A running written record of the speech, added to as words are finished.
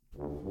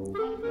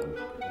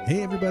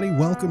Hey everybody,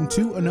 welcome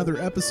to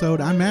another episode.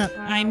 I'm Matt.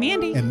 I'm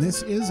Mandy. And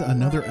this is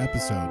another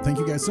episode. Thank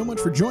you guys so much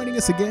for joining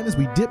us again as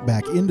we dip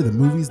back into the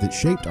movies that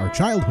shaped our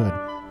childhood.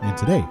 And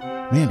today,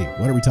 Mandy,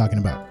 what are we talking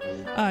about?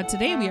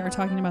 Today we are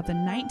talking about the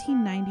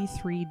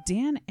 1993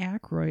 Dan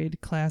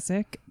Aykroyd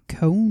classic,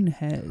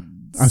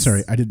 Coneheads. I'm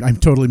sorry, I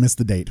totally missed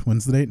the date.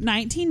 When's the date?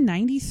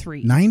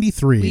 1993.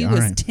 93. We All was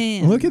right.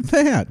 10. Look at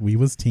that. We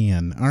was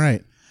 10. All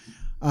right.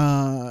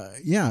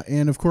 Yeah,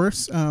 and of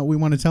course, we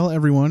want to tell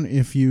everyone,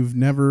 if you've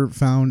never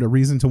found a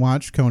reason to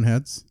watch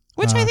Coneheads,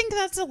 Which I think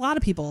that's a lot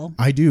of people.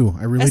 I do.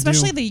 I really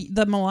Especially do.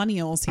 the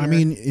millennials here. I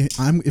mean, if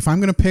I'm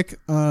going to pick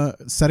a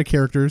set of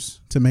characters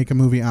to make a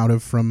movie out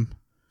of from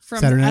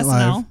Saturday Night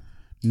SNL.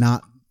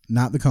 Live,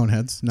 not the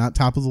Coneheads, not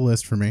top of the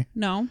list for me.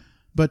 No.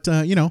 But,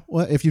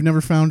 if you've never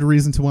found a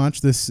reason to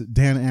watch this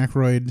Dan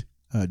Aykroyd,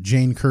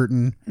 Jane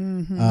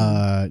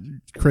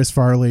Curtin, Chris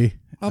Farley.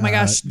 Oh my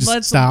gosh.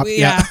 Just stop.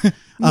 Yeah.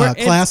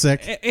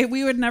 Classic.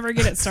 We would never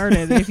get it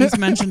started if he's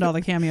mentioned all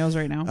the cameos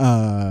right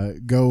now.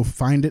 Go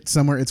find it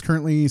somewhere. It's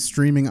currently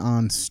streaming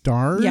on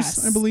Starz,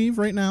 Yes. I believe,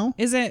 right now.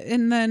 Is it?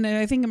 And then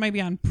I think it might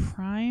be on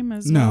Prime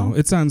as well. No,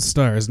 it's on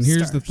Starz. And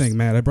here's the Starz. thing,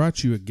 Matt. I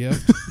brought you a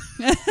gift.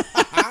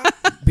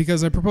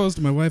 Because I proposed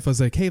to my wife. I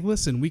was like, hey,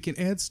 listen, we can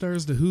add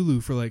Starz to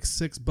Hulu for like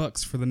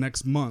 $6 for the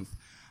next month.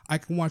 I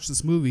can watch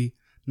this movie,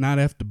 not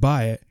have to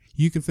buy it.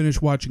 You can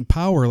finish watching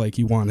Power like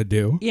you want to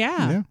do.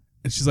 Yeah.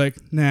 And she's like,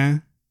 nah.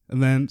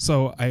 And then,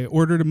 so I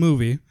ordered a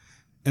movie.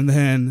 And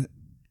then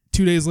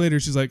 2 days later,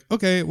 she's like,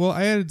 okay, well,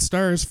 I added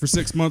Starz for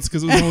 6 months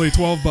because it was only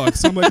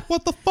 $12. I'm like,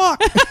 what the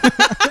fuck?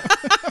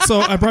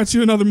 So I brought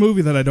you another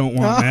movie that I don't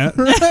want, Matt.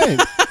 Right.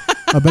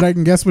 I bet I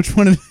can guess which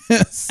one it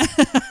is.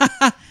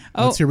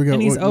 Here we go.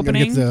 And he's We're gonna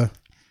opening.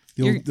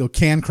 get the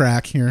can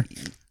crack here.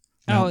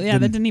 Oh, yeah,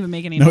 that didn't even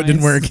make any No, noise. it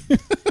didn't work.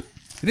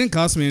 It didn't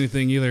cost me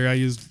anything either. I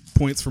used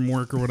points from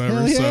work or whatever.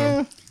 Hell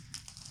yeah. So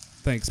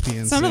thanks,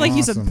 PNC. Sounded like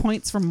you said Awesome.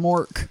 points from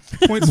Mork.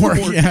 Points from work.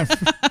 Yeah.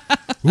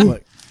 Ooh,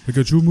 I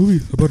got you a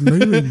movie about an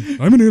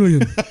alien. I'm an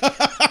alien.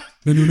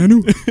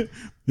 Nanu.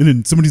 And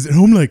then somebody's at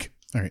home like,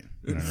 all right.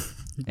 I don't know.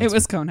 It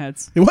was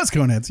Coneheads. It was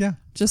Coneheads, yeah.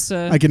 Just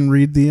I can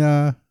read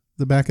the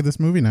back of this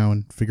movie now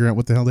and figure out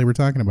what the hell they were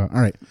talking about.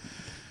 All right.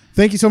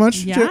 Thank you so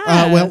much. Yes.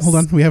 Well, hold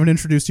on. We haven't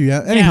introduced you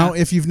yet. Anyhow,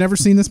 if you've never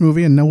seen this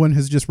movie and no one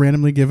has just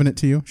randomly given it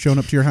to you, shown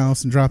up to your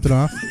house and dropped it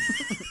off,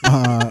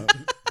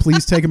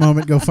 please take a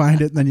moment, go find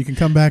it, and then you can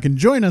come back and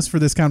join us for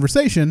this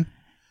conversation.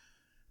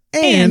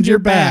 And you're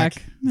back.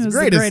 It was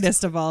the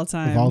greatest of all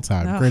time. Of all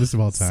time. Oh, Greatest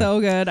of all time. So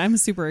good. I'm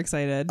super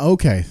excited.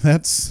 Okay,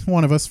 that's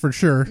one of us for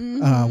sure.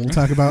 We'll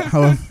talk about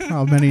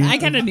how many I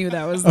kind of knew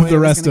that was of way the it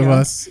was rest gonna of go.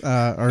 us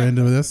are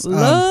into this.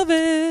 Love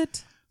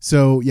it.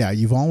 So, yeah,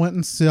 you've all went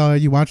and saw,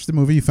 you watched the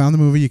movie, you found the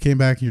movie, you came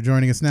back, you're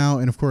joining us now.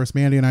 And, of course,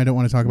 Mandy and I don't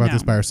want to talk about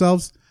this by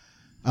ourselves.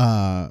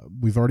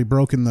 We've already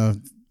broken the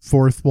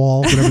fourth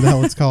wall, whatever the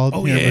hell it's called.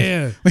 Oh,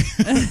 Here, yeah.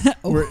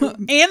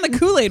 And the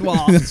Kool-Aid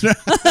wall. That's right.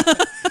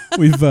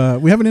 We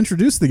haven't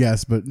introduced the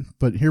guest,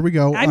 but here we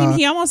go. I mean,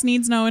 he almost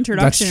needs no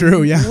introduction. That's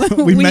true, yeah.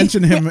 We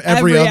mention him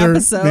every other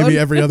episode. maybe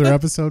every other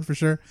episode for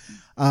sure.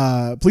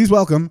 Please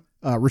welcome,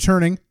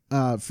 returning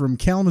from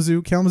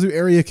Kalamazoo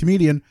area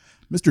comedian,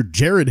 Mr.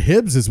 Jared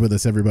Hibbs is with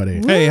us,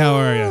 everybody. Hey, how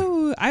are you?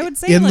 Ooh, I would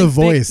say In the like,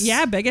 voice.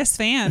 biggest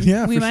fan.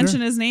 Yeah, we for mention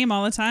sure. his name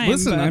all the time.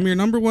 Listen, but- I'm your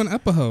number one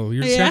epiho.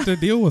 You just Yeah. have to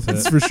deal with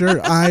That's it. for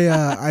sure.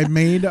 I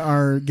made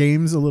our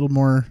games a little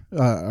more,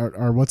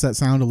 our what's that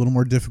sound, a little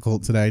more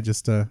difficult today,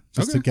 just to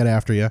get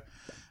after you.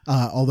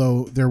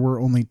 Although there were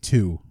only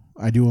two.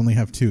 I do only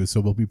have two,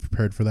 so we'll be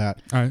prepared for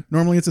that. All right.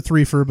 Normally it's a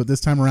threefer, but this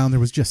time around there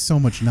was just so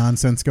much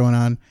nonsense going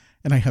on,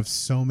 and I have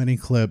so many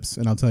clips,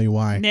 and I'll tell you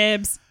why.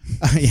 Nibs.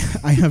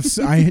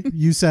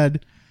 You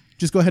said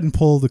just go ahead and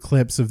pull the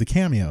clips of the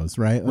cameos,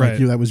 right? Right.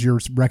 That was your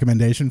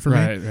recommendation for me.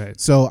 Right.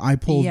 So I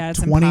pulled Yeah, it's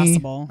 20.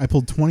 impossible. I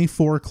pulled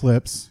 24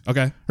 clips.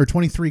 Okay. Or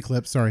 23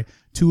 clips, sorry.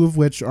 2 of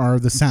which are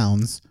the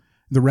sounds.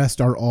 The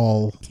rest are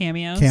all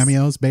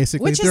Cameos.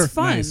 basically. Which is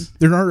fun. Nice.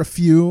 There are a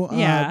few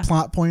Yeah.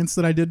 plot points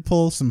that I did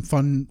pull, some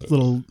fun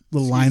little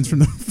lines from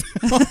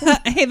the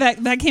Hey,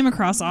 that came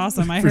across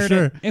awesome. I For heard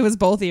sure. it. It was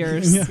both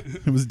ears. Yeah,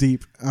 it was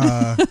deep.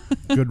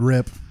 Good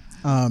rip.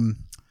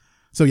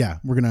 So yeah,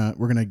 we're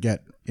gonna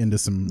get into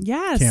some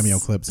Yes. cameo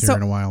clips here So-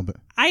 in a while, but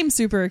I'm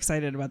super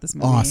excited about this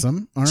movie.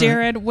 awesome. All right.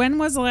 Jared, when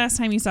was the last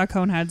time you saw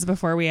Coneheads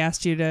before we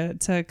asked you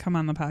to come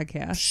on the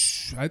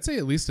podcast? I'd say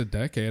at least a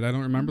decade. I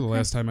don't remember the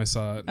last time I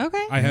saw it.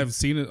 Okay. I have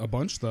seen it a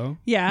bunch, though.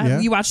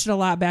 Yeah, you watched it a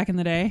lot back in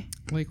the day.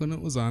 Like when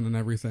it was on and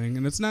everything.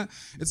 And it's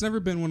never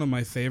been one of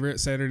my favorite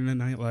Saturday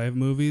Night Live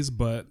movies,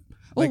 but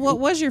Well, like what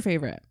was your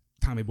favorite?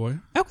 Tommy Boy.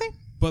 Okay.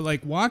 But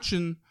like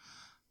watching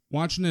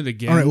it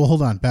again. All right. Well,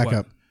 hold on. Back What?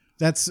 up.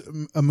 That's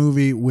a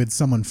movie with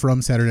someone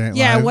from Saturday Night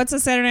Yeah, Live. what's a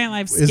Saturday Night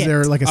Live skit? Is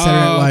there like a Saturday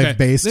Night Live okay.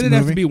 based Then it'd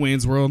movie? have to be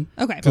Wayne's World.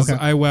 Okay. Because Okay.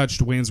 I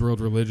watched Wayne's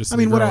World religiously. I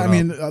mean,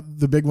 growing up.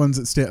 the big ones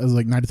that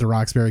like Night at the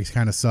Roxbury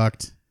kind of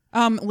sucked.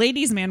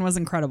 Ladies Man was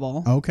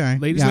incredible. Okay.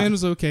 Ladies Man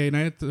was okay.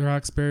 Night at the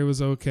Roxbury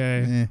was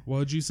okay. What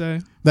would you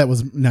say? That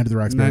was Night at the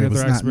Roxbury. Night at the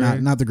was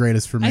Roxbury. not the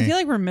greatest for me. I feel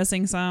like we're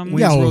missing some.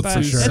 Wayne's World but 2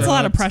 it's a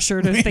lot of sucked.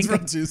 pressure to think.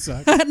 World 2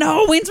 sucked.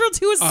 No, Wayne's World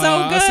 2 is so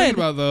I was thinking good.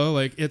 about though,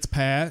 like It's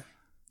Pat.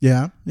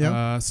 Yeah.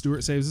 Yeah.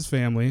 Stuart Saves His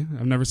Family.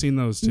 I've never seen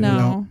those two.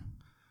 No.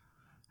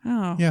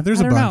 Oh, Yeah,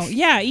 there's I a don't bunch. know.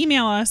 Yeah,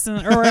 email us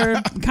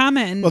or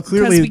comment Well, because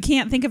clearly- we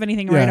can't think of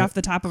anything right Yeah, off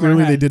the top of our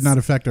Clearly, heads. they did not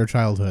affect our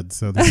childhood,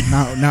 so they're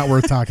not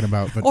worth talking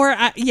about. But Or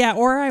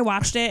I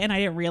watched it and I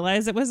didn't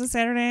realize it was a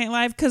Saturday Night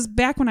Live because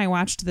back when I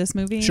watched this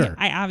movie, Sure.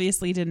 I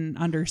obviously didn't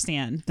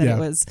understand that Yeah. it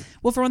was.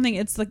 Well, for one thing,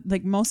 it's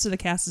like most of the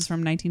cast is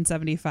from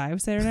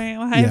 1975 Saturday Night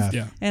Live,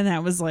 Yeah. and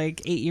that was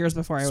like 8 years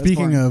before I was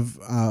speaking born.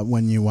 of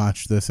when you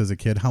watched this as a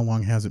kid, how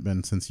long has it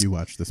been since you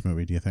watched this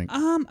movie? Do you think?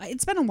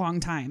 It's been a long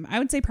time. I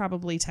would say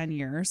probably 10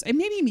 years, and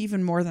maybe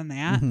even more than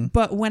that. Mm-hmm.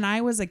 But when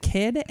I was a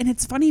kid, and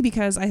it's funny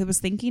because I was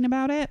thinking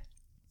about it,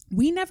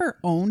 we never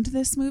owned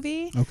this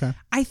movie. Okay.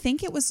 I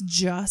think it was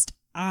just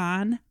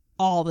on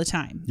all the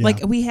time. Yeah.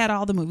 Like we had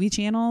all the movie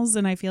channels,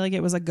 and I feel like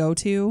it was a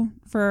go-to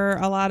for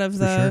a lot of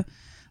the, sure.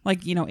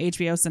 like, you know,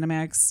 HBO,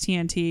 Cinemax,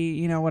 TNT,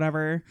 you know,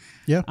 whatever.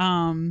 Yeah.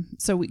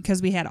 So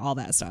because we had all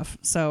that stuff.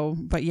 So,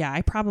 but yeah,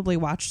 I probably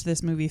watched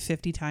this movie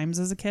 50 times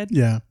as a kid.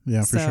 Yeah,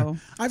 for So- sure.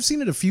 I've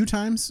seen it a few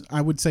times. I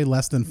would say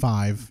less than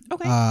 5.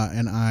 Okay.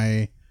 And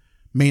I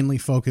mainly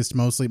focused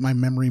my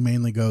memory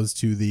mainly goes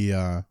to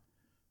the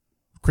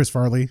Chris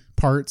Farley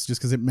parts just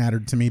because it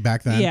mattered to me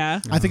back then. Yeah.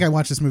 I think I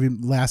watched this movie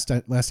last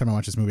time I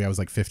watched this movie I was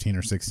like 15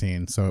 or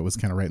 16, so it was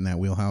kind of right in that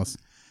wheelhouse.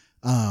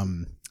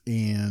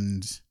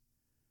 And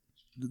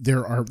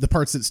there are the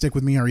parts that stick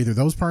with me are either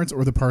those parts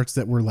or the parts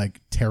that were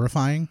like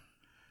terrifying.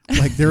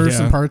 Like there are Yeah.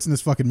 some parts in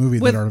this fucking movie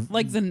With that are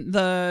like the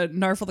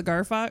Narful the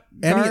Garfuck.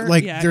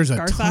 there's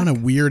a ton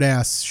of weird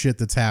ass shit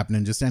that's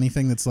happening. Just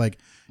anything that's like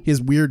his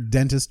weird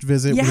dentist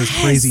visit with his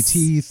Yes. crazy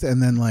teeth,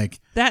 and then like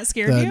that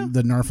scared you.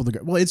 the Narfle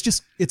the well,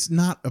 it's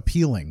not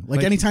appealing. Like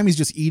Like- anytime he's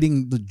just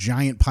eating the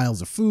giant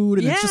piles of food,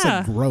 and it's just Yeah.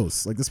 like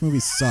gross. Like this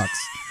movie sucks,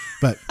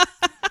 but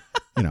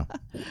you know,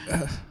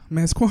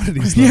 Mass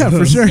quantities. Yeah, though.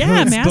 for sure.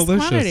 Yeah, It's mass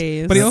delicious.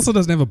 quantities. But he also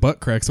doesn't have a butt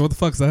crack, so what the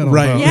fuck's that all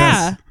Right, about?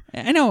 Yeah,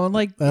 I know.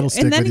 Like, That'll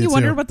stick and then with you you,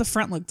 wondered too. what the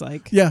front looked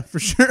like. yeah, for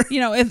sure. You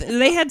know, if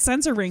they had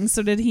sensor rings,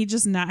 so did he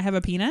just not have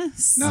a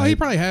penis? No, he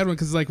probably had one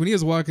because like when he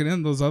was walking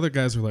in, those other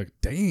guys were like,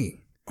 "Dang."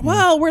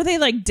 Well, were they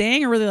like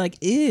dang or were they like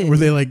ew? Were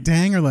they like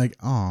dang or like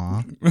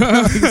aw?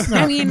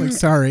 I mean, Like,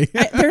 sorry.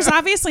 there's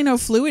obviously no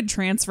fluid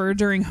transfer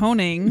during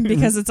honing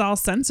because it's all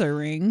sensor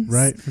rings.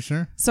 Right, for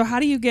sure. So how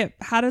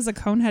does a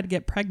conehead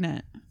get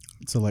pregnant?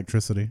 It's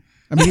electricity.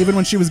 I mean, even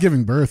when she was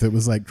giving birth, it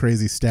was like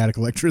crazy static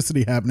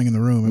electricity happening in the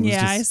room. It was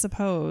Yeah, I just,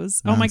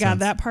 suppose. Oh my nonsense. God,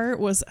 that part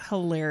was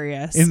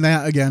hilarious. and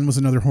that again was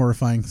another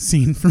horrifying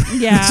scene for me.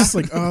 Yeah. It's just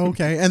like, oh,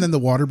 okay. And then the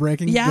water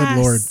breaking. yes.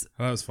 Good Lord.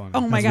 Oh, that was fun. Oh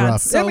my That's God,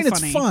 rough. so I mean,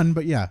 funny. it's fun,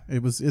 but yeah,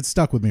 it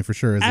stuck with me for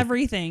sure. As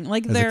Everything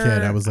like a kid,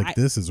 their I was like,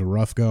 this is a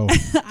rough go.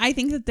 I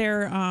think that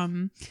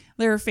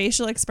their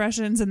facial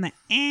expressions and the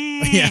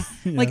Yeah,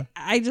 yeah. like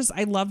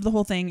I loved the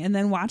whole thing, and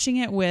then watching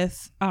it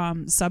with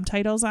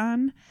subtitles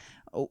on,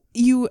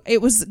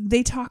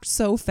 they talked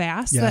so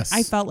fast Yes. that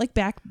I felt like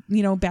back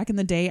in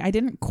the day I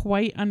didn't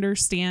quite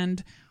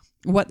understand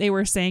what they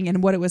were saying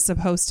and what it was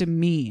supposed to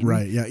mean.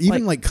 Right, yeah.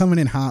 Even like coming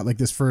in hot, like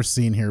this first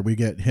scene here, we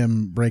get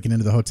him breaking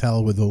into the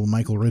hotel with old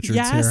Michael Richards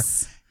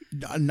Yes.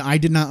 here. I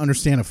did not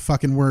understand a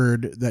fucking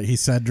word that he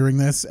said during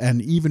this,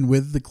 and even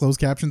with the closed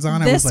captions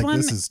on, I was This like, one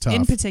this is tough.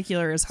 in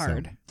particular is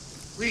hard.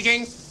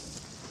 Greetings.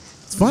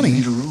 It's funny.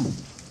 Need a room.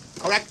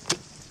 Correct.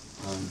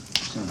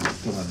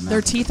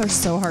 Their teeth are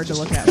so hard to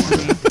look at for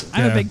me.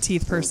 I'm a Yeah. big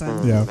teeth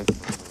person. Yeah.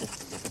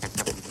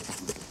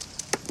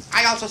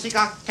 I also seek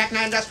a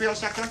techno-industrial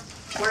sector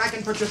where I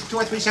can purchase 2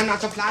 or 3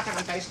 seminars of platinum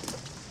and paste.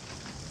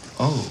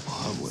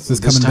 Is this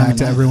coming back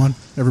to everyone?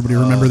 Everybody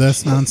remember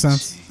this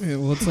nonsense? Yeah,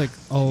 well, it's like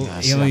all Yeah,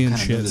 see, I'm alien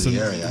kinda new shit, to so the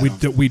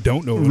area. we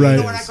don't know what Right. it You is.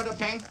 know where I could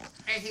obtain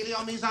a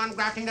heliomeson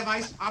grafting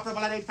device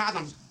operable at 8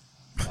 fathoms.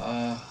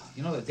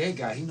 You know, the day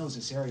guy, he knows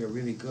this area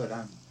really good.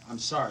 I'm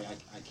sorry,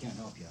 I can't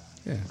help you.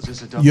 Yeah. Is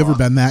this a double You ever up?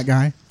 been that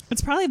guy?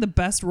 It's probably the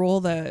best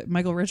role that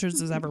Michael Richards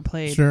has ever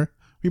played. Sure.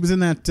 He was in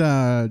that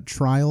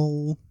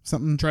trial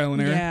something. Trial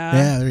and error.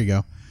 Yeah, there you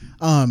go.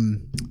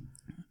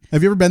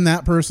 Have you ever been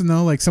that person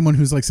though? Like someone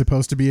who's like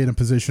supposed to be in a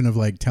position of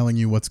like telling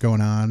you what's going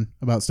on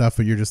about stuff,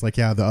 but you're just like,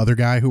 yeah, the other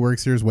guy who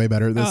works here is way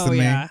better at this Oh, than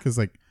me. yeah. Because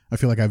like I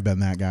feel like I've been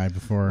that guy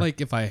before. Like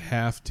if I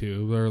have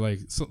to, or like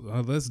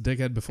this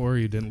dickhead before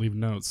you didn't leave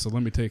notes, so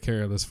let me take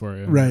care of this for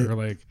you. Right. Or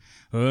like,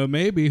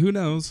 maybe, who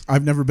knows?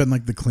 I've never been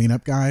like the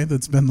cleanup guy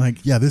that's been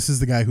like, yeah, this is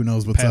the guy who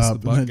knows what's Pass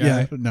up. the buck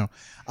Yeah, guy. no.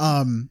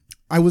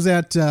 I was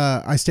at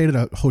I stayed at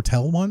a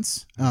hotel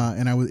once,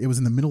 and it was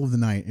in the middle of the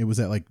night. It was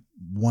at like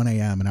 1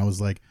 a.m. and I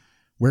was like,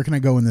 where can I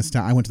go in this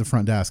town? I went to the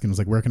front desk and was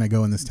like, where can I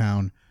go in this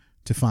town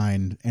to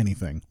find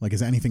anything? Like,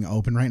 is anything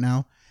open right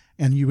now?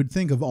 And you would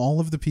think of all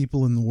of the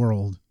people in the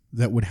world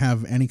that would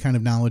have any kind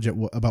of knowledge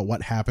about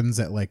what happens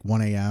at like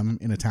 1 a.m.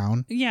 in a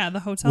town Yeah, the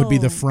hotel would be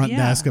the front yeah.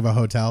 desk of a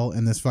hotel,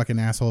 and this fucking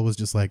asshole was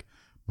just like,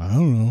 I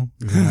don't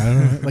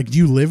know. Like, do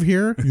you live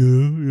here?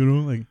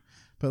 Yeah, like,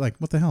 but like,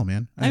 what the hell,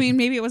 man? I mean,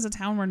 maybe it was a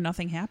town where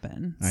nothing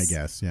happens. I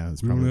guess, yeah.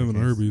 It's We probably don't have the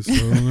an case. Arby's,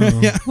 so I don't know.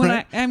 Yeah, When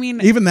right? I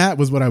mean, Even that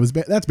was what I was.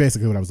 That's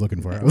basically what I was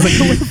looking for. I was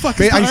like, what the fuck?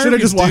 I should have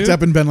just Arby's, walked dude?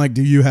 up and been like,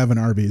 "Do you have an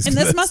Arby's?" and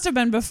this must have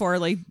been before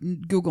like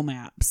Google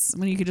Maps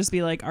when you could just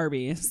be like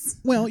Arby's.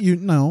 Well,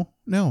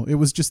 no. It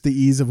was just the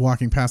ease of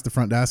walking past the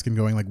front desk and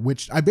going like,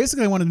 which. I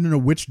basically wanted to know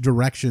which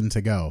direction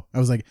to go. I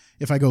was like,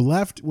 if I go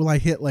left, will I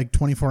hit like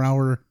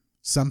 24-hour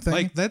something?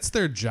 Like, that's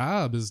their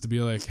job, is to be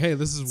like, hey,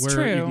 this is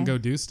where you true. can go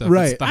do stuff.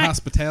 Right. It's the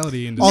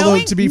hospitality industry.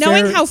 Although, to be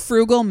knowing fair- how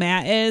frugal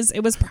Matt is,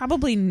 it was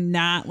probably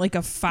not like a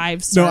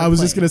 5-star. No, I was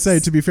just gonna say.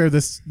 place. To be fair,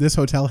 this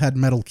hotel had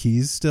metal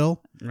keys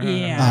still,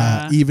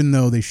 Yeah. even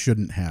though they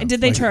shouldn't have. And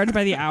did they Like, charge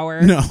by the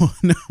hour? No.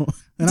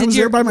 And I was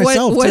there by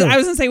myself too. I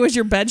was gonna say, was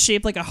your bed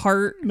shaped like a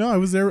heart? No, I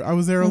was there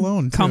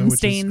alone. Too, Cum which is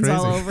stains crazy.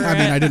 all over I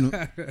mean, it. I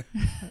didn't.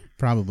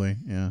 Probably,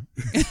 yeah.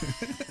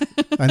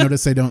 I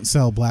noticed they don't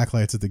sell black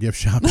lights at the gift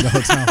shop at the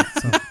hotel,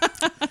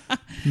 so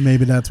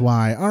maybe that's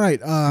why. All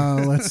right,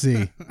 let's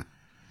see.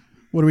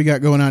 What do we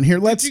got going on here?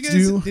 Let's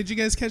Did you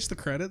guys catch the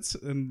credits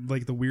and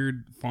like the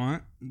weird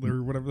font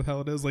or whatever the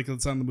hell it is? Like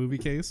it's on the movie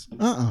case.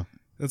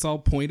 It's all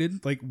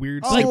pointed, like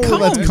weird. Like oh,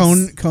 that's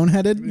cones. cone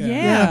headed.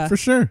 Yeah. for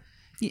sure.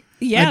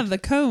 Yeah, the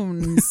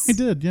cones. I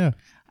did. Yeah.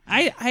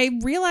 I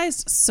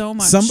realized so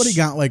much. Somebody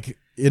got like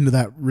into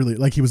that really.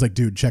 Like he was like,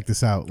 "Dude, check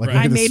this out." Like Right.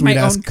 look I at this made my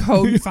sweet-ass own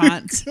code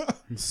font.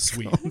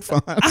 Sweet.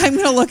 font. I'm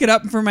gonna look it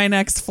up for my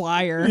next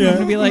flyer. I'm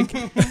gonna be like,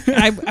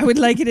 I would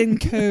like it in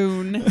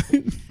cone.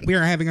 We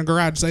are having a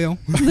garage sale.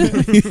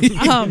 You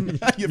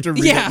have to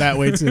read Yeah. it that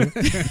way too.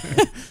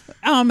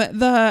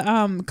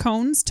 The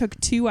cones took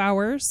 2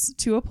 hours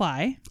to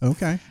apply.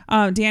 Okay.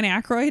 Dan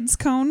Aykroyd's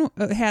cone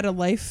had a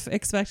life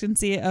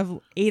expectancy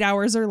of 8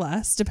 hours or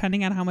less,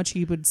 depending on how much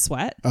he would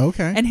sweat.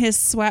 Okay. And his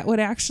sweat would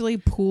actually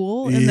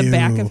pool in the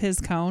back Ew. of his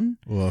cone.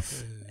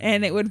 Woof.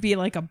 And it would be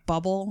like a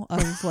bubble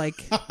of like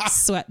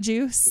sweat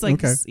juice. Like,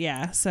 Okay.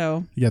 yeah.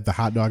 So, You got the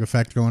hot dog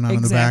effect going on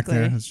Exactly.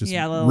 in the back there. It's just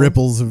Yeah, little-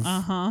 ripples of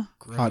uh huh.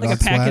 hot Like dog a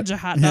package sweat. of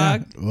hot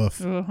dog. Yeah.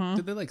 Woof. Uh-huh.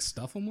 Did they like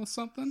stuff them with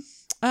something?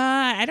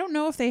 I don't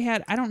know if they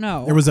had, I don't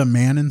know. There was a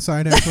man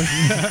inside, actually.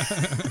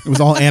 It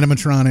was all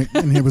animatronic,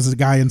 and there was a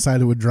guy inside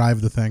that would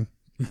drive the thing.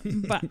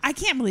 But I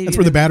can't believe That's you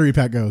where the didn't- battery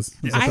pack goes.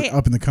 It's I-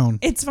 up in the cone.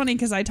 It's funny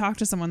because I talked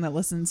to someone that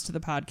listens to the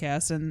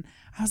podcast, and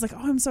I was like, "Oh,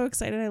 I'm so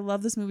excited! I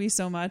love this movie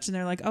so much." And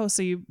they're like, "Oh,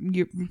 so you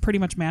pretty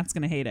much Matt's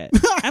gonna hate it."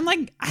 I'm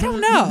like, I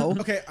don't know.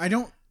 Okay, I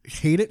don't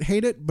hate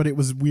it, but it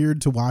was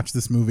weird to watch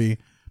this movie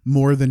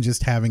more than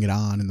just having it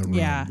on in the room.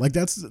 Yeah. Like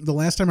that's the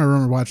last time I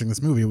remember watching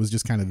this movie. It was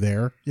just kind of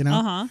there, you know.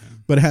 Uh huh.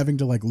 But having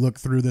to like look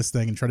through this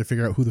thing and try to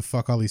figure out who the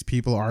fuck all these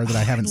people are that I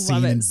haven't love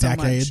seen it in so much.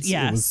 decades.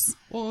 Yes. It was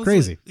Well, it's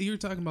crazy. like- you were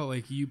talking about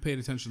like you paid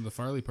attention to the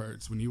Farley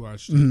parts when you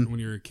watched it Mm-hmm. when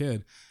you were a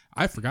kid.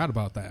 I forgot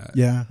about that.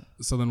 yeah.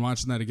 So then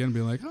watching that again,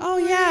 being like, Oh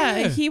yeah,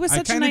 yeah. he was I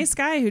such a kinda- nice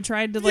guy who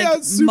tried to like Yeah,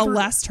 super-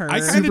 molest her.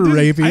 I kind Super of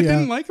didn't, rapey, I yeah.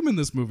 didn't like him in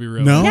this movie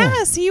really. No.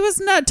 Yes, he was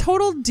a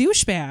total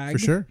douchebag. For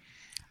sure.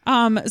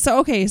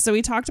 So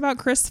we talked about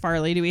Chris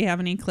Farley. Do we have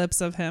any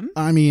clips of him?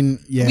 I mean,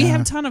 yeah. We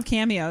have a ton of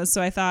cameos,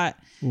 so I thought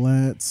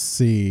Let's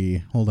see.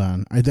 Hold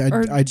on. I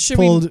should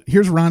pulled.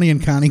 Here's Ronnie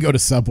and Connie go to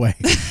Subway.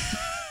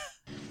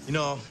 You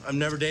know, I've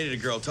never dated a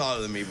girl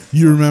taller than me before.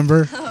 You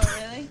remember? Oh,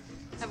 really?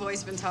 I've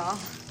always been tall.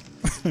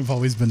 I've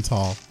always been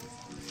tall.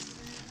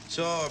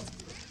 So,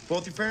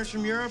 both your parents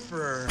from Europe,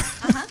 or?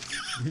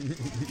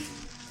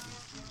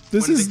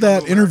 This When is did they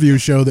come that to interview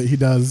show that he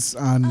does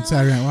on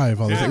Saturday Night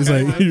Live. All the time. He's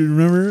like, you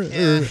remember?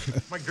 Yeah,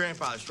 my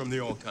grandfather's from the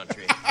old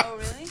country. Oh,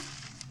 really?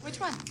 Which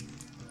one?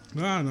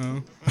 I don't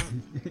know.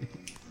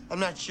 I'm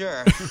not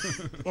sure.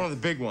 One of the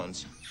big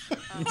ones.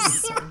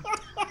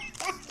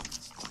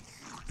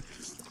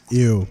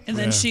 Ew. and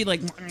then she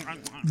like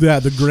Yeah,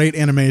 the great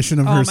animation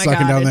of Oh her my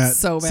sucking God, down that it's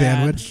so bad.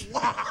 sandwich.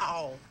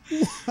 Wow.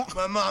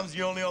 My mom's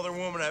the only other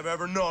woman I've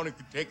ever known who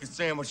could take a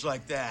sandwich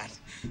like that.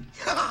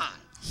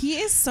 he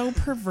is so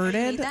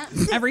perverted. that?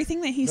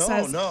 Everything that he No,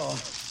 says, no.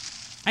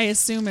 I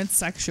assume it's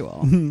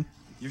sexual.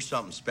 You're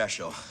something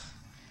special.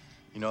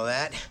 You know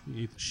that?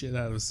 You eat the shit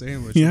out of a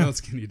sandwich. Yeah. What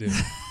else can you do?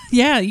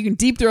 Yeah, you can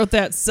deep throat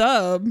that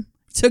sub.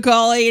 Took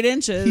all 8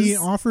 inches. He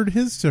offered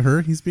his to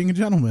her. He's being a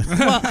gentleman.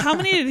 Well, how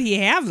many did he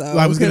have though? Well,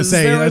 I was gonna 'Cause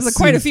say, there that was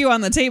quite a seems- few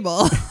on the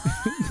table.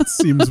 It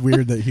seems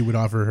weird that he would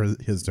offer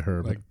his to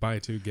her. But Like buy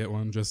two, get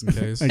one, just in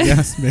case. I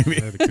guess maybe.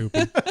 They had a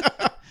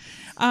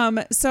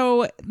coupon.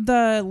 So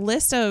the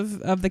list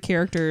of the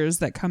characters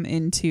that come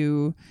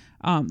into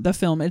the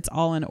film, it's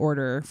all in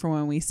order for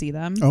when we see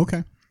them.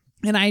 Okay.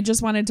 And I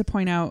just wanted to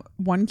point out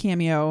one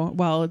cameo.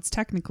 Well, it's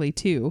technically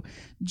 2: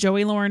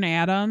 Joey Lauren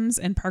Adams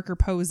and Parker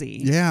Posey.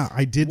 Yeah,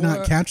 I did not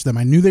What? catch them.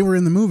 I knew they were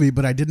in the movie,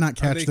 but I did not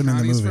Are catch they them in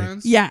the Connie's movie.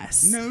 friends?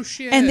 Yes. No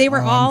shit. And they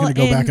were Oh, all I'm gonna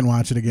go in, back and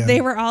watch it again.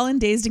 They were all in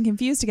Dazed and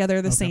Confused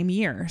together the same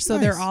year, so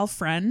Nice. they're all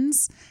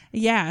friends.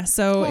 Yeah.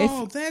 So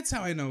Oh, if that's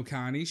how I know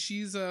Connie.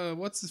 She's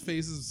what's his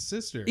face's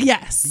sister.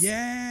 yes,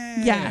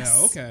 Yeah.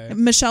 yes, Okay.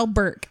 Michelle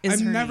Burke is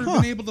I've her never name.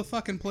 been able to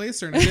fucking place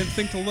her, and I didn't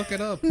think to look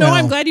it up. No, I'm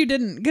Well- glad you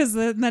didn't, because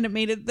then it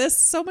made this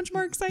so much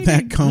more exciting.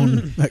 that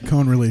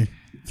cone really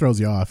throws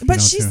you off. But you know,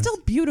 she's too. still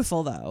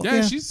beautiful, though.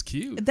 Yeah, she's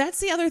cute. That's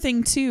the other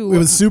thing, too. It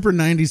was super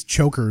 90s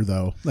choker,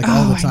 though, like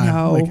all the I time.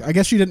 know. Like, I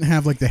guess she didn't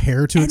have like the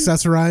hair to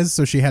accessorize,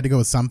 so she had to go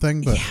with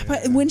something. But Yeah,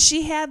 but when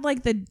she had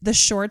like the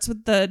shorts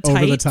with the tights,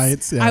 Over the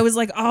tights, yeah. I was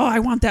like, oh, I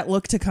want that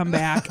look to come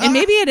back. And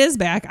maybe it is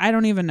back. I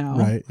don't even know.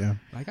 right, yeah.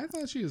 Like, I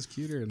thought she was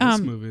cuter in this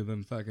movie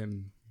than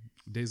fucking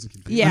Dazed and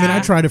Confused. Yeah. I mean, I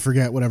try to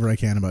forget whatever I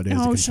can about Days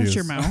Oh, Confused. shut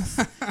your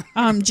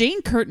mouth.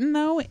 Jane Curtin,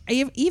 though,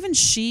 even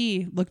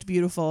she looked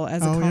beautiful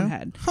as a Oh, yeah?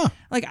 Conehead. Huh.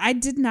 Like, I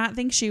did not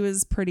think she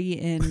was pretty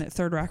in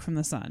Third Rock from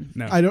the Sun.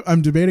 No.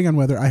 I'm debating on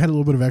whether I had a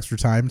little bit of extra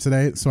time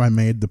today, so I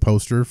made the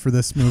poster for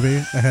this movie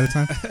ahead of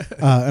time,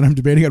 and I'm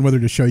debating on whether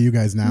to show you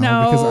guys now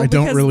No, because I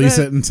don't because release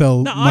it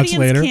until the much audience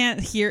later.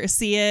 can't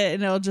see it,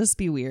 and it'll just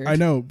be weird. I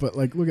know, but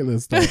like, look at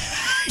this stuff.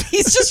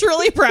 He's just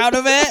really proud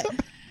of it.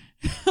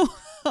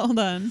 Hold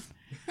on.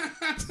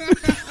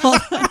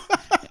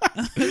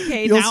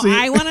 Okay, now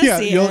I want to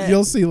see it.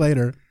 You'll see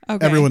later.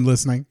 Okay. Everyone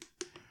listening,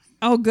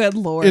 Oh, good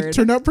Lord. it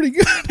turned out pretty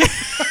good.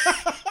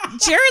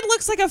 Jared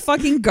looks like a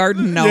fucking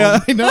garden gnome. Yeah,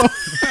 I know.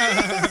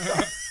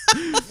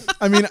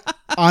 I mean,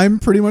 I'm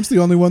pretty much the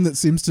only one that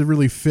seems to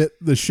really fit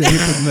the shape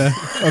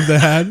of the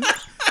head.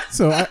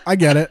 So I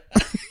get it.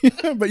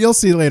 But you'll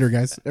see later,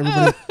 guys.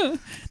 Everybody.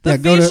 The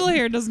go facial to-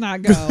 hair does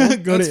not go.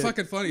 Go That's to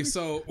fucking funny.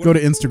 So go to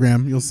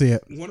Instagram. You'll see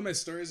it. one of my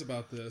stories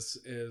about this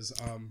is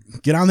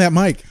Get on that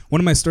mic. one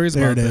of my stories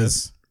There about it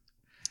this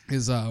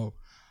is. is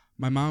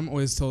my mom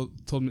always told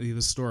me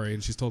this story,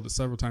 and she's told it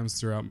several times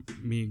throughout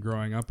me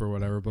growing up or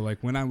whatever. But like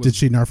when I was Did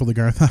she narfle the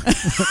Garth?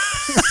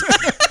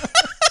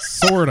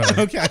 sort of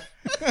Okay.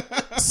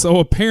 So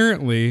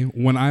apparently,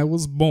 when I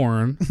was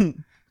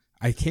born,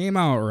 I came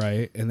out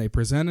right, and they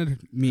presented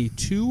me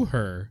to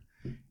her,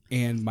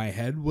 and my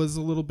head was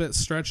a little bit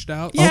stretched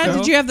out. Yeah, still.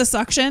 did you have the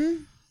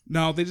suction?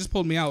 No, they just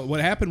pulled me out.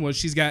 What happened was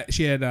she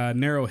had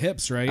narrow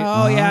hips, right?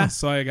 Oh, yeah.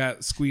 So I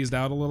got squeezed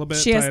out a little bit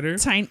She tighter.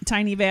 has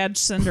tiny vag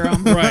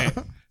syndrome. Right.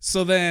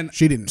 So then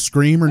She didn't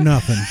scream or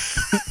nothing.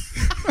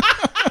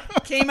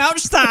 Came out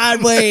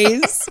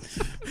sideways.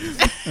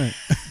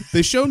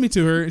 they showed me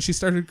to her, and she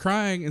started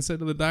crying and said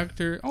to the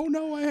doctor, "Oh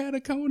no, I had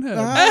a cone head."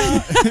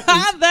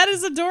 That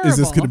is adorable. Is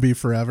this going to be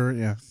forever?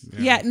 Yeah.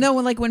 Yeah, no,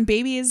 like when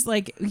babies,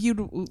 like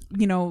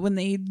when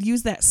they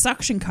use that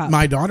suction cup.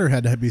 My daughter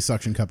had to be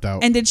suction cupped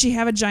out. And did she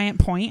have a giant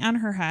point on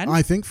her head?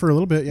 I think for a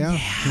little bit, yeah.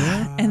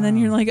 And then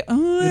you're like,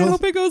 oh, I It'll-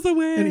 hope it goes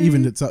away. It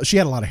evened itself. She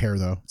had a lot of hair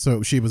though,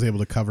 so she was able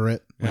to cover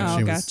it. when Oh,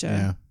 she was- gotcha.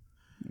 Yeah.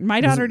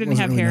 My daughter didn't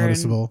wasn't have really hair in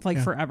noticeable. like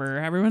Yeah. forever.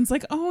 Everyone's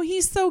like, oh,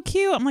 he's so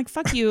cute. I'm like,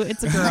 fuck you.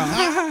 It's a girl.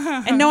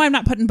 And no, I'm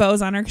not putting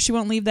bows on her because she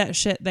won't leave that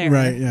shit there.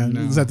 Right. Yeah.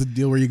 No. Is that the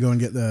deal where you go and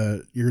get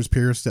the ears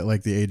pierced at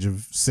like the age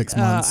of 6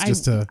 months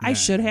just to? I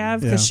should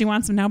have because Yeah. she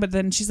wants them now, but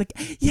then she's like,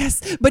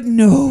 yes, but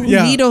no,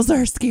 Yeah. needles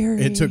are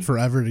scary. It took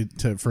forever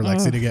for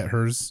Lexi to get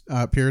hers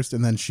pierced,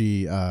 and then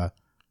she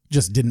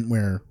just didn't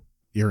wear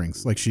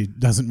earrings. Like she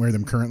doesn't wear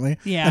them currently.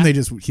 Yeah. And they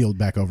just healed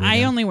back over. I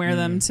again. only wear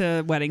them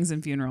to weddings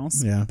and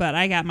funerals. Yeah. But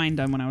I got mine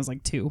done when I was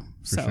like 2.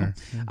 So, sure.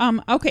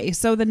 okay.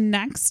 So the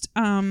next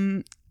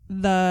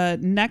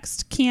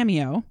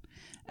cameo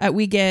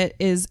we get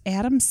is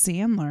Adam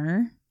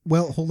Sandler.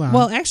 Well, hold on.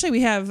 Well, actually,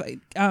 we have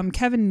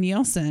Kevin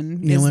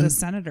Nielsen is Nealon? the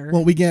senator.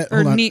 Well, we get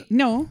hold on.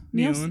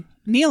 Nealon.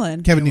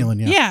 Nealon. Kevin Nealon.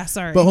 Yeah. Yeah,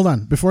 sorry. But hold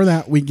on. Before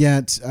that, we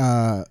get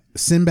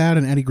Sinbad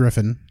and Eddie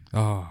Griffin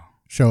Oh.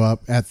 show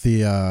up at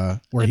the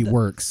where he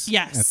works.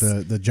 Yes.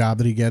 At the job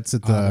that he gets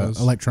at the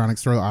Autos.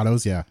 electronics store,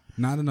 Autos. Yeah.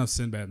 Not enough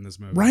Sinbad in this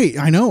movie. Right.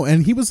 I know.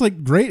 And he was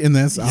like great in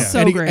this. So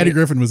Eddie, great. Eddie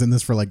Griffin was in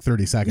this for like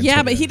 30 seconds.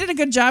 Yeah, but he did a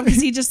good job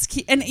because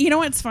and you know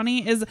what's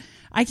funny is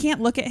I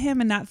can't look at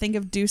him and not think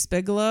of Deuce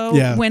Bigelow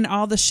Yeah. when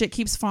all the shit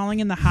keeps falling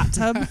in the hot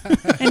tub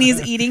and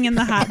he's eating in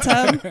the hot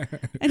tub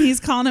and he's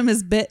calling him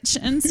his bitch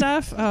and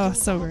stuff. Oh,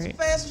 so great.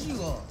 Fast as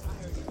you are.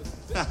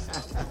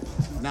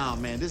 Nah,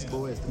 man, this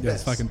boy is the Yeah, best.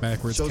 it's fucking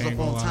backwards Shows up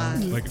Kangol on on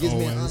time, him, like gives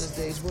me an always. honest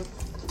day's work.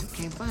 You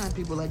can't find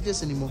people like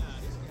this anymore.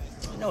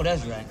 No,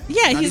 that's right.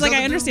 Yeah, Now, he's these like,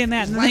 other I understand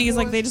that. dudes, And white then he's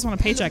like, boys, they just want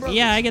a and their paycheck. brothers,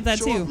 Yeah, I get that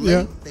show too. up Yeah.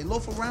 late, They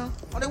loaf around.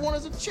 All they want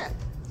is a check.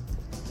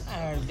 I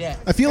heard that.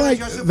 I feel like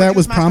Your super that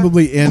was juice master?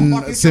 probably in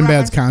Walk you through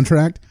Sinbad's that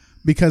contract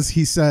because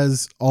he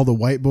says all the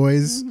white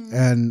boys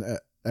and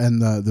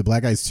the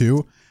black guys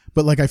too.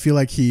 But like I feel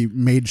like he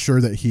made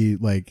sure that he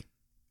like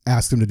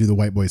asked him to do the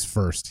white boys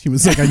first. He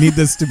was like, I need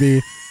this to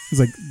be. He's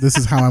like, this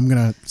is how I'm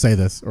gonna say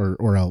this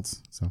or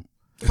else. So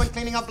Quick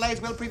cleaning up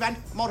blades will prevent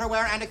motor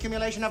wear and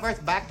accumulation of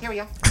earth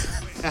bacteria.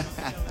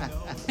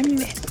 I mean,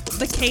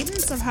 the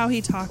cadence of how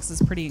he talks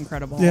is pretty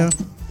incredible. yeah,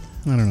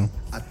 I don't know.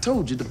 I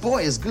told you, the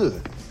boy is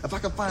good. If I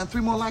could find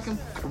 3 more like him,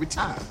 I could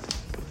retire.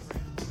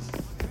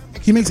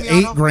 He makes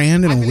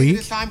 $8,000 in a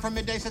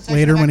week.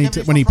 Later when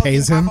he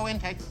pays him.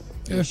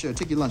 Yeah, sure.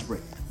 Take your lunch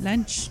break.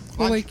 Lunch.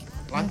 Well, like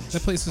Lunch.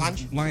 that place is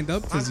Lunch. lined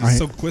up because Lunch. he's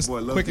so Boy,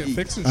 love quick to at eat.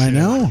 fixing shit. I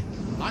know.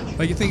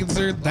 Like you think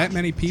there that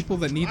many people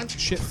that need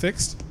shit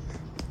fixed?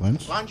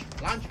 Lunch. Lunch.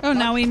 Oh,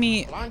 now we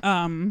meet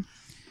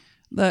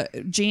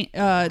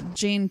the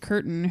Jane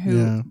Curtin,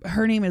 who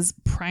her name is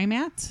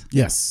Primat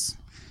Yes.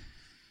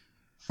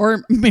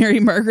 or Mary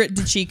Margaret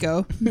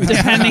DeChico,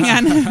 depending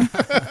on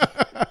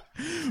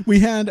We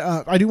had,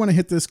 I do want to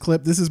hit this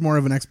clip. This is more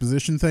of an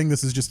exposition thing.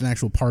 This is just an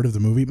actual part of the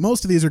movie.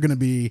 Most of these are going to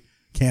be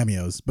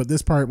cameos, but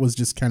this part was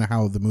just kind of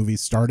how the movie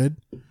started.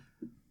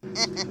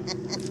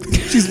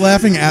 She's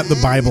laughing at the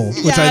Bible,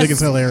 which I think is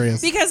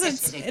hilarious. Because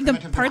it's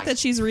the part that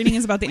she's reading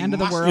is about the end of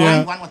the world.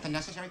 Yeah. One with the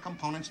necessary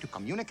components to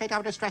communicate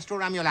our distress to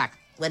Ramulak.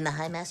 When the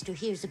High Master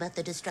hears about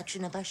the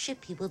destruction of our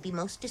ship, he will be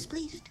most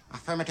displeased.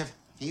 Affirmative.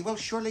 He will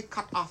surely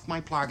cut off my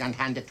plug and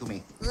hand it to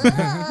me.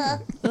 I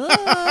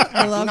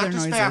love Do their not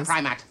despair, noises.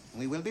 Primat.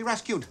 We will be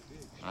rescued.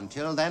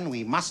 Until then,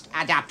 we must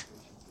adapt.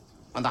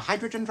 When the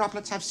hydrogen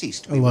droplets have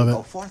ceased, I we love will it.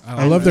 go forth.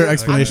 I love their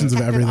explanations of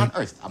undetected everything.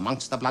 on Earth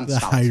amongst the blunt The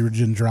skulls.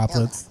 hydrogen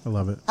droplets. I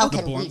love it. How The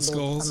can we blunt live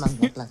skulls. among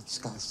the blunt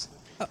skulls?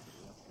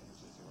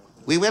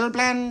 We will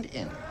blend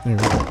in. There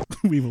we go.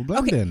 We will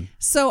blend in.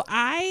 So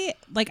I,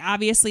 like,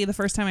 obviously the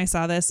first time I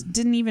saw this,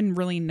 didn't even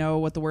really know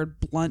what the word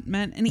blunt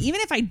meant. And even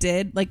if I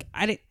did, like,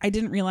 I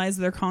didn't realize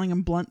they're calling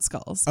them blunt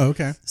skulls. Oh,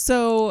 okay.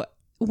 So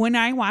when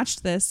I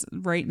watched this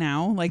right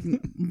now, like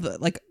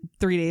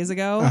 3 days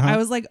ago, I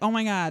was like, oh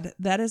my God,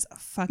 that is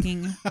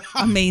fucking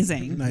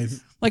amazing. Nice.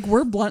 Like,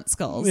 we're blunt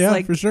skulls. Yeah,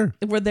 like, for sure.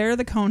 They're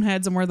the cone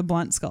heads and we're the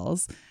blunt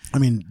skulls. I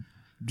mean,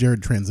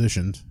 Jared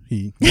transitioned.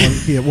 He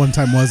at one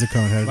time was a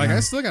conehead. Like, now. I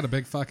still got a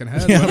big fucking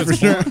head. Yeah, but for it's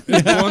sure. blunt,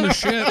 it's blunt as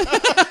shit.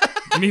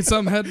 You need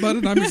something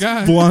headbutted? I'm your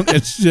guy. Blunt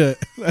as shit.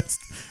 That's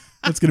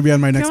going to be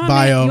on my next Come on,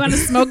 bio. man, you want to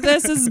smoke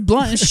this? This is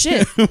blunt as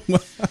shit.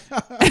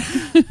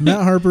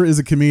 Matt Harper is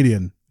a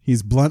comedian.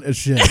 He's blunt as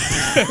shit. This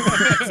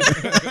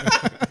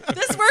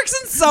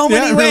works in so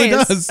many it really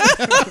ways. does.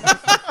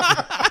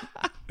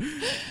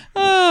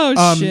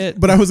 Oh shit!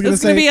 But I was gonna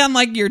It's gonna say- be on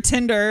like your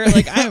Tinder.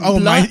 Like I'm Oh,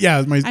 blunt,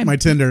 my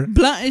Tinder.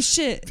 blunt as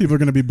shit. People are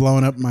going to be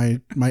blowing up my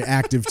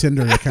active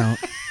Tinder account.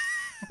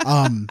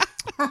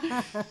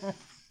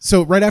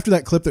 So right after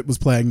that clip that was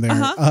playing there,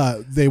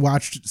 they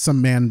watched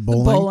some man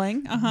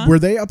bowling. Were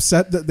they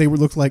upset that they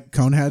looked like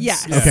coneheads?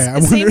 Yes. Okay, I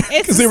It's the wonder same-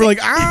 it's because the they were same- like,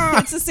 ah.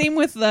 It's the same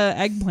with the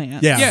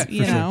eggplant. Yeah,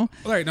 you know.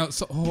 All right, no.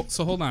 So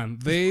hold on.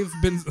 They've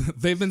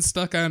been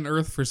stuck on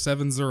Earth for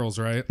 7 zeros,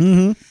 right?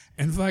 Mm-hmm.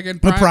 And fucking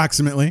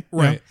Approximately,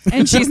 right. yeah.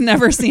 And she's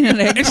never seen an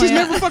eggplant. And she's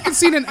never fucking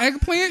seen an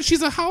eggplant.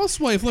 She's a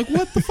housewife. Like,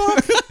 what the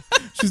fuck?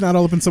 She's not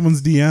all up in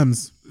someone's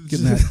DMs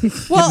getting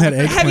that. Well, getting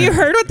that have you eggplant.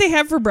 heard what they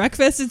have for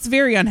breakfast? It's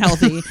very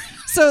unhealthy.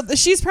 So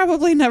she's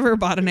probably never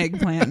bought an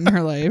eggplant in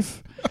her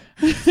life.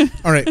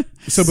 All right.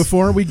 So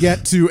before we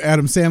get to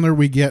Adam Sandler,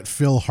 we get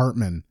Phil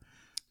Hartman.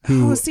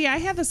 Who? Oh, see, I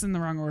had this in the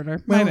wrong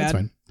order. Well, My that's bad.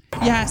 fine.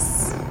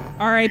 Yes.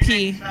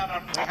 R.I.P.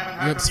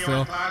 Rips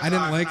Phil. I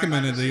didn't like him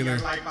in it either.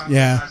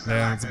 Yeah.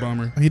 Yeah, it's a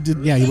bummer. He did.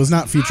 Yeah, he was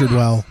not featured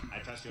well. I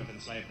trust you have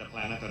enslaved the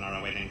planet and are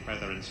awaiting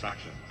further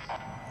instruction.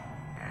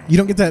 You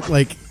don't get that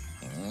like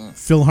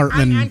Phil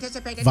Hartman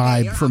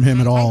vibe from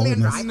him at all. In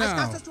this.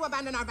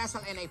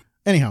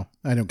 Anyhow,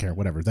 I don't care.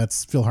 Whatever.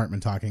 That's Phil Hartman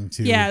talking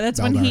to. Yeah, that's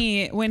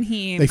Beldar. when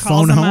he They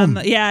calls phone him home.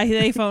 on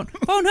they phone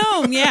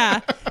home.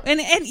 Yeah,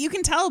 and you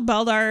can tell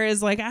Beldar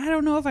is like, I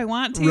don't know if I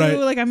want to. Right.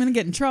 Like, I'm gonna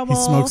get in trouble.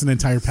 He smokes an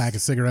entire pack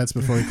of cigarettes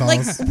before he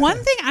calls. Like, one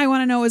thing I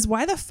want to know is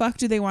why the fuck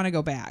do they want to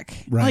go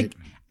back? Right. Like,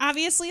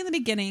 obviously in the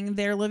beginning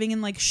they're living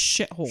in like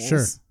shitholes.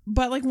 Sure.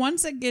 But like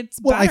once it gets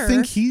Well, better, I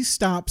think he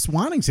stops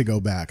wanting to go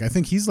back. I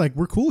think he's like,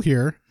 we're cool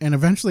here, and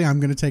eventually I'm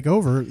going to take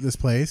over this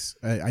place.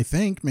 I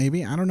think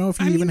maybe. I don't know if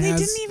he I mean, even they has.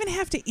 didn't even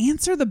have to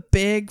answer the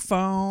big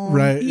phone.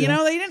 Right. You yeah.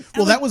 know, they didn't.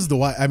 Well, like, that was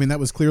I mean, that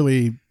was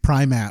clearly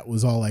Primat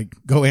was all like,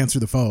 go answer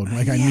the phone.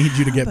 Like, I need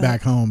you to get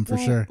back home for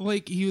sure.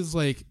 Like, he was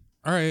like,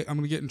 all right, I'm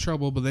gonna get in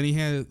trouble, but then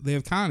they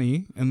have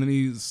Connie, and then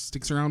he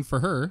sticks around for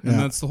her, and Yeah.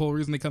 that's the whole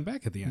reason they come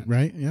back at the end.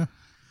 Right? Yeah.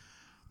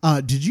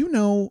 Did you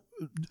know?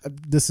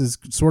 This is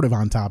sort of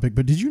on topic,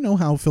 but did you know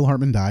how Phil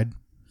Hartman died?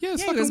 Yeah, his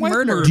Yeah, he fucking was wife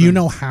murdered. murdered Do you him.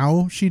 know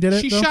how she did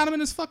it? She though? shot him in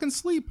his fucking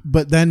sleep.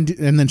 But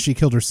then she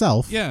killed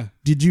herself. Yeah.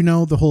 Did you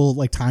know the whole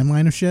like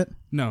timeline of shit?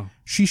 No.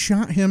 She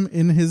shot him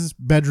in his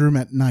bedroom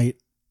at night,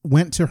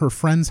 went to her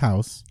friend's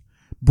house,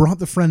 brought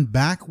the friend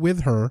back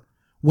with her,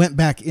 went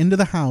back into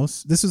the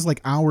house. This is like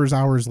hours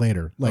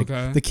later. Like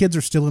Okay. the kids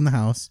are still in the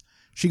house.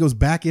 She goes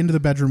back into the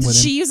bedroom Did with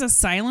him. she use a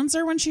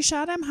silencer when she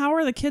shot him? How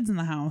are the kids in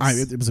the house?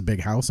 It was a big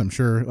house, I'm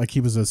sure. Like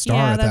he was a star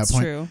Yeah, at that that's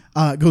point. true.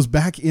 Goes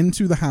back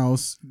into the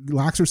house,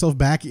 locks herself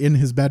back in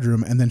his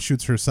bedroom, and then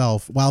shoots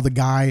herself while the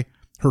guy,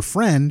 her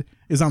friend,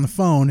 is on the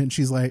phone. And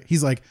he's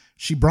like,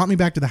 she brought me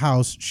back to the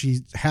house.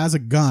 She has a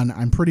gun.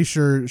 I'm pretty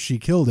sure she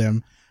killed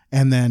him.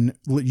 And then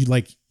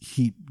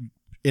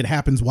it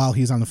happens while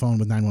he's on the phone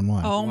with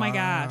 911. Oh my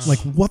gosh. Like,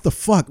 what the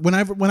fuck? When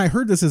I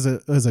heard this as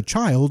a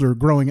child or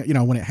growing,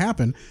 when it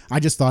happened, I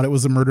just thought it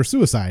was a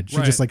murder-suicide. She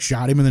Right. just like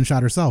shot him and then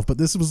shot herself. But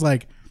this was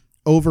like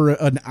over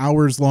an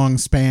hours-long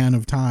span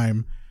of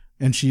time,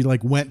 and she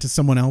like went to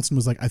someone else and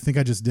was like, I think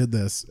I just did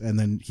this. And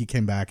then he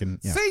came back and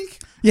yeah. Think.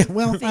 Yeah,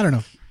 well, I don't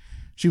know.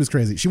 She was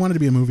crazy. She wanted to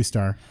be a movie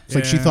star. It's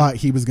like she Yeah. thought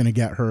he was going to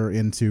get her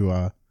into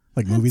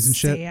like movies and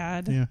shit.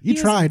 sad. Yeah, He he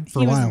was- tried for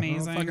a he was while.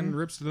 amazing. Oh, fucking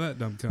rips to that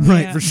dumb cunt.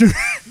 Right, Yeah. for sure.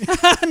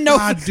 no,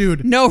 God,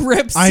 dude. no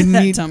rips. I to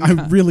that need. dumb I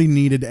cunt. really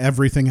needed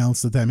everything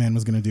else that man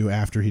was going to do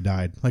after he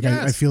died. Like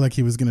Yes. I feel like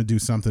he was going to do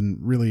something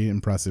really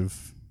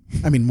impressive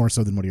I mean, more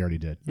so than what he already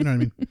did. You know what I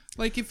mean?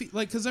 Like if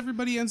because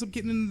everybody ends up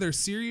getting into their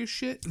serious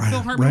shit. And I Phil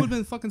know, Hartman right? would have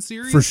been fucking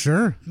serious For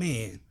sure.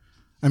 man.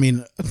 I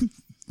mean,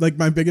 like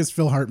my biggest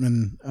Phil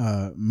Hartman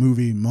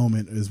movie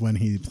moment is when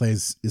he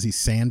plays. Is he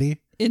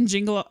Sandy? In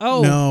Jingle.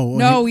 Oh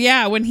No,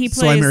 yeah, when he plays.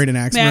 So I Married an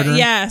Axe Murderer?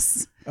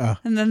 Yes.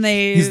 And then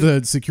He's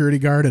the security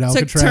guard at took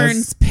Alcatraz.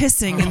 turns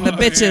pissing in the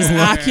bitch's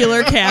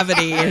ocular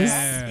cavities.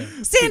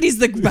 Sandy's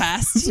the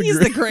best. He's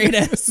the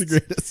greatest. the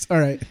greatest. All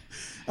right.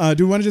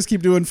 Do we want to just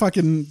keep doing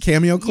fucking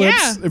cameo clips?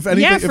 Yeah. If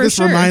anything, Yeah, if for this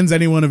sure. reminds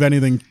anyone of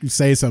anything,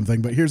 say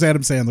something. But here's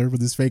Adam Sandler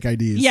with his fake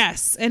IDs.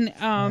 Yes, and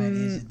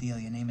Here's the deal.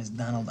 Your name is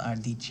Donald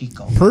R.D.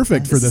 Chico.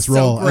 Perfect for this so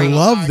role. I great.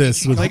 love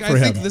this for I him.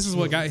 think this is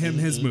what got him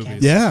his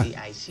movies. Yeah.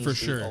 For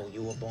sure.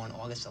 You were born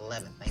August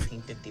 11th,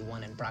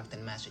 1951 in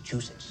Brockton,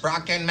 Massachusetts.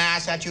 Brockton,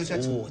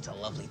 Massachusetts. Oh, it's a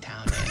lovely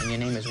town there. And your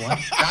name is what?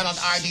 Donald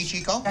R.D.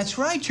 Chico. That's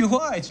right, you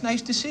are. It's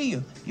nice to see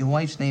you. Your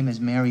wife's name is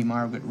Mary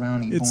Margaret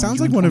Rowney. It born sounds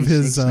June like one of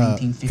his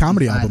 26,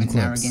 comedy 1955 album in clips,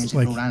 Narragansett,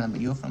 like Rhode Island.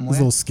 But you're from his where?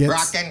 little skits.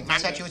 Brockton,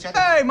 Massachusetts.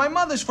 Hey, my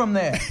mother's from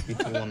there. You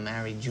two were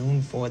married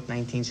June 4th,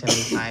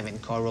 1975 in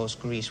Coros,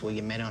 Greece, where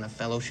you met on a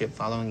fellowship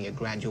following your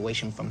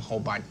graduation from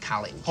Hobart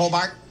College.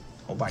 Hobart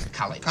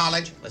College.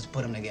 College. Let's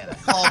put them together.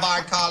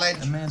 Hobart College.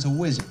 The man's a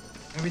wizard.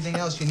 Everything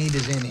else you need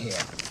is in here.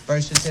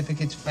 Birth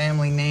certificates,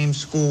 family names,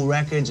 school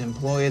records,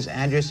 employers,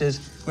 addresses,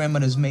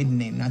 grandmother's maiden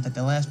name. Not that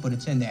they'll ask, but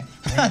it's in there.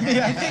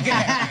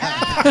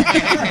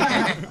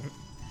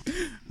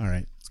 All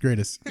right. It's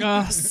greatest.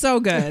 oh, so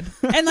good.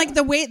 And like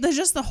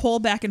the whole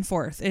back and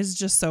forth is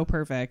just so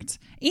perfect.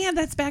 And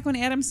that's back when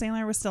Adam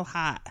Sandler was still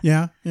hot.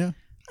 Yeah. Yeah.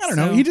 I don't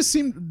know. So- He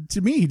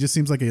just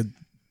seems like a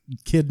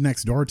kid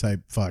next door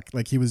type fuck.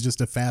 Like he was just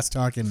a fast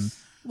talking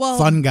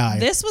fun guy.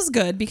 This was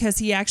good because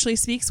he actually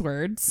speaks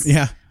words.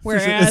 Yeah. for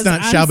Whereas sure. It's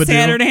not on Shabba-Doo.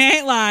 Saturday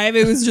Night Live,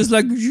 it was just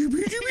like.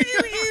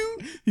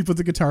 He put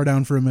the guitar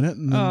down for a minute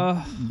and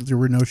there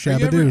were no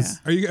Shabba-Doos.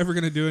 Are you ever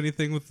gonna do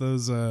anything with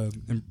those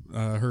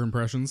her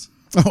impressions?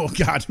 Oh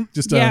God.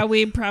 Just Yeah,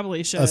 we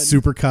probably should. a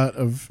super cut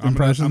of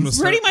impressions.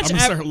 Pretty much I'm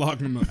gonna start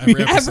logging them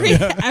every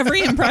episode.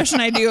 every impression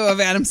I do of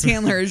Adam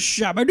Sandler is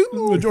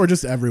Shabba-Doo. Or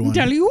just everyone.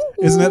 Tell you.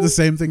 Isn't that the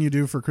same thing you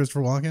do for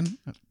Christopher Walken?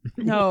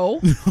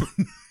 No.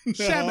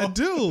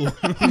 Shabba-Doo.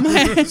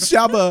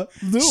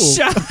 Shabba-Doo.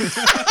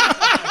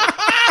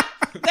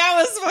 That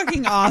was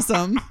fucking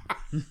awesome.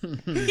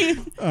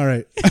 All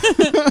right.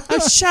 A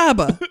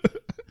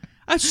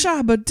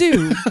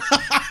Shabba-Doo.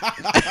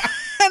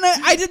 And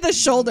I did the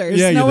shoulders.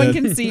 Yeah, no you one did.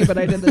 can see, but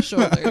I did the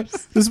shoulders.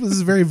 This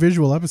was a very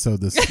visual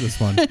episode. This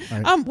one. All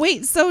right.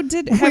 Wait. So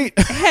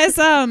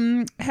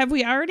have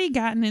we already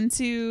gotten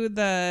into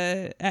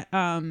the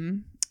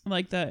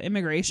like the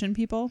immigration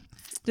people?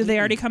 Did they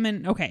already come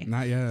in? Okay.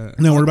 Not yet.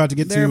 No, we're about to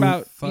get They're to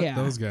about Fuck yeah.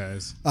 those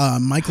guys.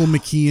 Michael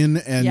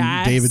McKean and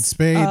Yes. David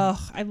Spade. Oh,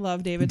 I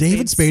love David.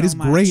 David Spade so is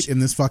much. great in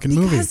this fucking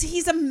movie. because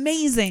he's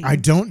amazing. I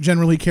don't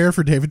generally care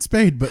for David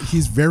Spade, but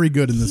he's very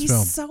good in this He's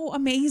film. so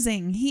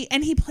amazing. He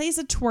plays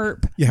a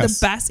twerp. Yes.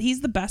 The best. He's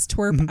the best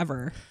twerp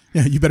ever.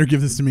 Yeah, you better give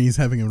this to me. He's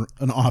having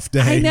an off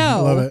day. I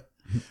know. Love it.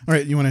 All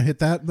right, you want to hit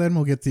that? Then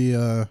we'll get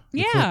the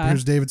Yeah. clip.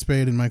 Here's David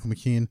Spade and Michael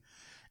McKean.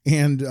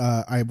 And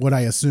what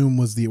I assume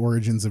was the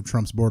origins of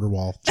Trump's border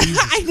wall.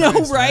 I know,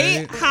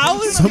 right?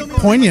 How is So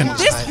poignant.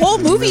 this whole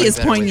movie is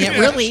poignant?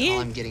 Really?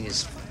 All I'm getting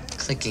is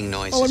clicking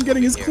noises. All I'm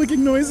getting is over here.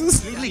 clicking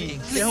noises.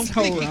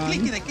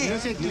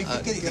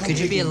 Could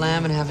you be a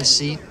lamb and have a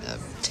seat?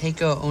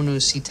 Teiko ono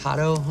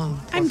citado, huh?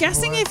 I'm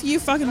guessing if you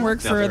fucking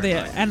work for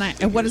the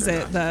what is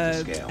it,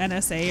 the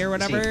NSA or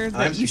whatever,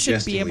 that you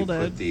should be able to.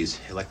 Put these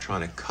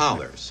electronic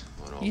collars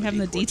on all You have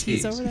the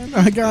DTs over there.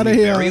 I got We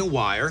bury a a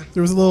wire.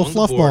 there was a little along the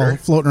fluff border ball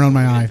floating around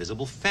my with an eye.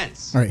 invisible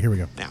fence. All right, here we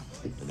go. Now,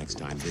 the next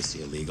time this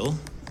illegal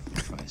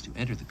tries to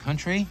enter the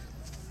country,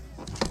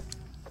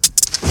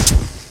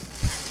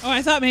 Oh,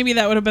 I thought maybe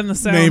that would have been the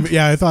sound. Maybe,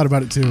 yeah, I thought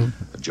about it too.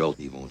 a jolt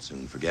he won't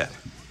soon forget.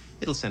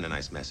 It'll send a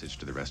nice message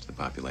to the rest of the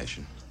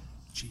population.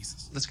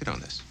 Jesus. Let's get on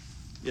this.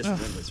 Yes,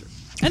 sir.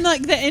 And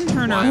like the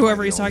intern Why or am I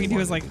whoever the he's talking only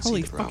to is one like, who can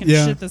holy see the fucking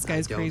problem? shit, this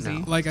guy's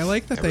crazy. Like I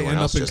like that Everyone they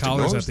end else up in just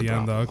college ignores at the the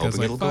end though, problem, because hoping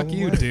like it'll fuck go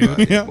you, away.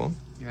 dude. Yeah. Well,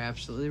 You're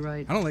absolutely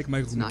right. I don't like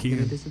Michael It's not gonna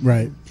McKean. disappear.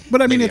 Right.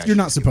 But I mean, Maybe if I you're should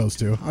not give supposed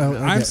to. I'm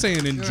Okay.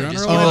 saying in general,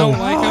 just- I don't Oh.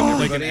 like him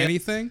like in But-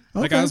 anything.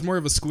 Like Okay. I was more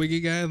of a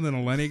Squiggy guy than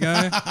a Lenny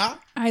guy.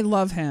 I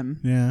love him.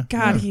 Yeah.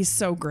 God, Yeah. he's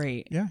so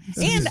great. Yeah.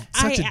 And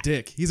Such a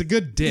dick. He's a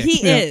good dick.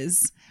 He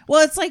is.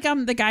 Well, it's like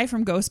the guy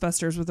from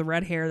Ghostbusters with the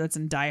red hair that's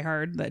in Die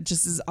Hard that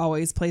just is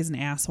always plays an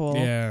asshole.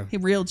 Yeah. He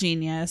real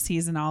genius.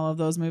 He's in all of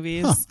those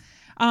movies.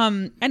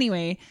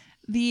 Anyway,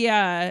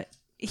 the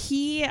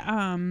he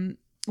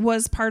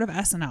was part of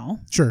SNL.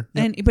 Sure.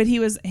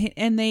 Yep.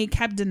 And they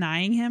kept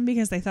denying him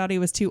because they thought he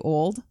was too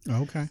old.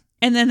 Okay.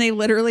 And then they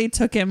literally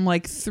took him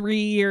like 3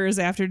 years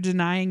after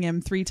denying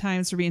him 3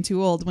 times for being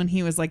too old when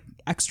he was like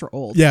extra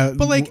old. Yeah.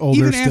 But like older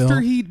even still.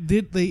 after he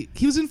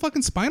was in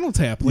fucking Spinal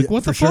Tap. Like Yeah,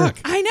 what the for sure. fuck?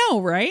 I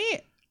know,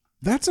 right?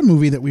 That's a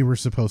movie that we were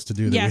supposed to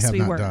do that Yes, we have we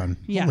not were. done.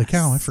 Yes. Holy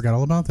cow, I forgot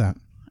all about that.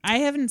 I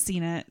haven't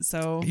seen it,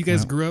 so You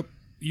guys grew up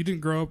You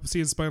didn't grow up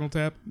seeing Spinal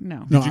Tap?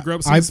 No. Did you grow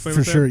up seeing I've Spinal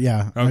for Tap? sure.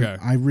 Yeah. Okay.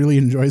 I really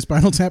enjoy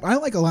Spinal Tap. I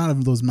like a lot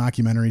of those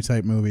mockumentary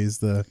type movies.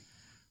 That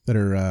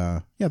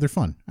are they're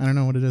fun. I don't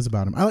know what it is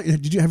about them.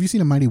 Have you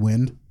seen A Mighty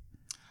Wind?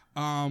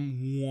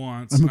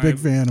 Once. I'm a big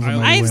fan of A Mighty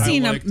I've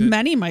Wind. seen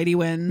many Mighty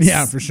Winds.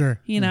 Yeah, for sure.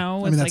 You know,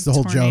 I with mean, like that's the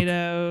whole joke.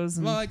 tornadoes.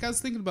 And Well, like I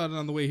was thinking about it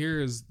on the way here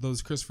is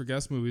those Christopher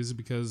Guest movies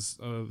because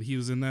he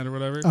was in that or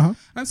whatever. Uh-huh.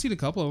 I've seen a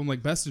couple of them,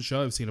 like Best in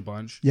Show. I've seen a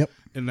bunch. Yep.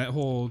 And that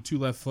whole 2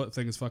 left foot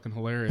thing is fucking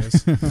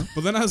hilarious.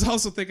 But then I was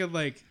also thinking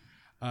like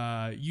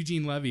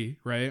Eugene Levy,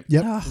 right?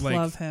 Yep. Oh, Like,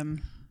 love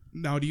him.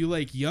 Now, do you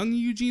like young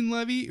Eugene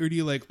Levy or do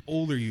you like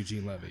older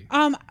Eugene Levy?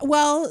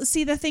 Well,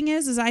 see, the thing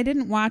is I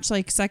didn't watch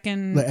like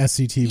second The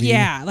SCTV.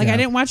 Yeah, like I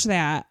didn't watch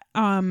that.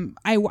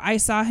 I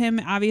saw him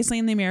obviously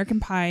in the American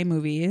Pie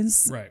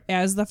movies, Right.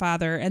 as the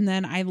father, and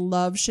then I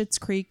love Schitt's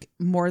Creek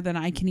more than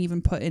I can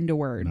even put into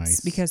words Nice.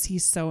 because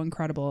he's so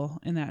incredible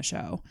in that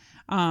show.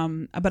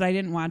 But I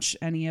didn't watch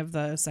any of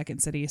the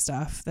Second City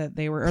stuff that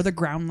they were, or the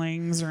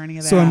Groundlings or any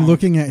of that. So I'm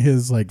looking at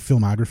his like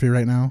filmography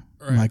right now,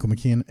 Right. Michael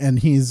McKean, and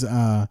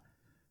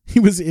he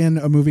was in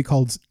a movie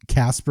called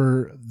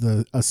Casper,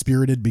 A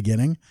Spirited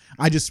Beginning.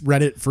 I just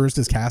read it first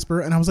as Casper,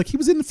 and I was like, he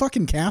was in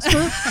fucking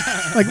Casper?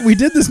 Like, we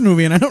did this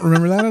movie, and I don't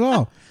remember that at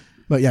all.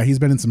 But yeah, he's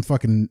been in some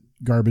fucking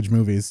garbage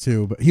movies,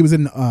 too. But he was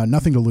in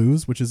Nothing to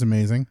Lose, which is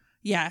amazing.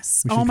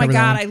 Yes. We should Oh my cover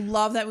that God, one. I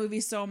love that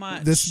movie so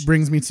much. This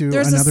brings me to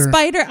There's another... a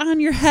spider on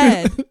your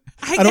head.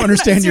 I don't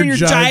understand your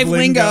jive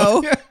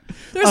lingo.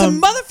 There's a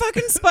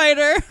motherfucking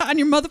spider on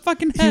your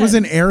motherfucking head. He was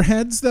in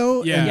Airheads,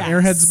 though. Yeah. And Yes.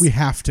 Airheads, we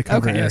have to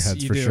cover Okay. Yes,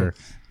 Airheads you for do. sure.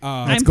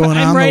 That's I'm going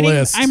on writing, the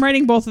list. I'm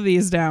writing both of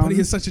these down. But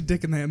he is such a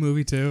dick in that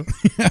movie too.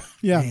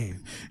 Yeah.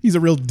 He's a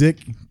real dick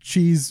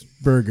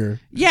cheeseburger.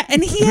 Yeah,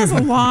 and he has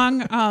a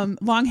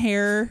long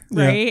hair,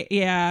 right?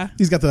 Yeah.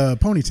 He's got the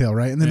ponytail,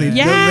 right? And then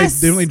Yes.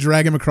 they only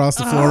drag him across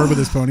the floor with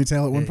his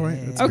ponytail at one point.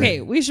 It's Okay,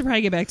 great. we should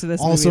probably get back to this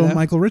Also, movie, though.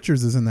 Michael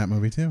Richards is in that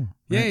movie too.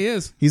 Yeah, right? he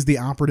is. He's the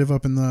operative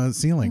up in the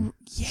ceiling.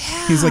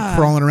 Yeah. He's like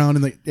crawling around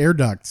in the air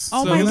ducts.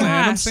 Oh So my he's gosh.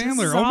 Adam this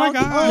Sandler. is Oh my all-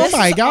 God. this Oh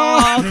my is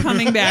God. all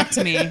coming back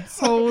to me.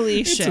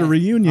 Holy It's shit. a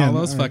reunion. All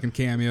those All right. fucking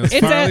cameos.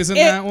 It's, Farley's in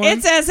that one.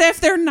 it's as if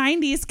they're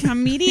 90s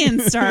comedian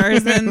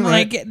stars and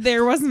like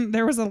there was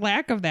a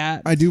lack of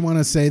that. I do want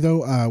to say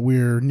though,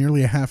 we're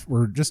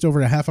just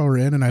over a half hour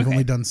in, and I've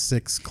only done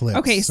 6 clips.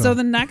 Okay, so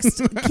the next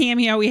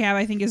cameo we have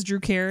I think is Drew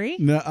Carey.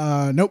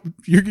 nope,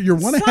 you're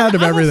one Son ahead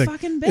of of a everything.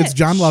 fucking It's bitch.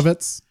 John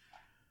Lovitz.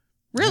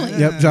 Really?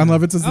 Yep, John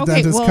Lovitz is the Okay,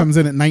 dentist. well, Comes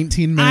in at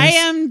 19 minutes.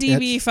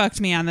 IMDb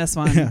fucked me on this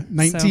one. Yeah,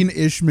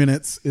 19-ish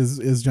minutes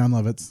is John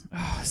Lovitz.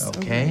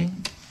 Okay.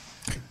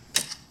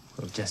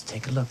 We'll just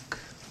take a look.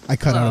 I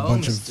cut out a Hello,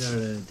 bunch of.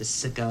 Mr.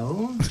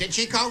 DeCicco.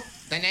 DeChico?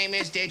 The name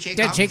is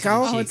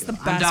DeChico. Oh, it's the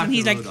best Dr. when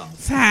he's like, Rudolph.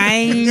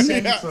 fine.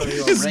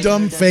 His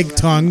dumb fake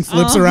tongue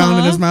flips around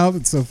in his mouth.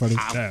 It's so funny.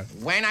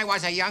 When I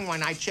was a young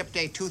one, I chipped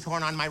a tooth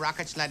horn on my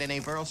rocket sled in a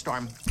viral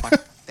storm.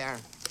 But there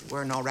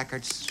were no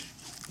records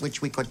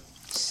which we could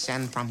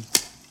send from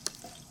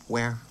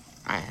where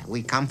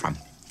we come from.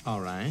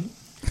 All right.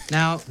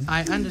 Now,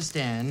 I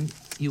understand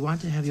you want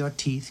to have your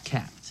teeth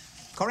capped.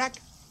 Correct?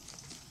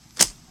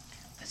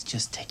 Let's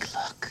just take a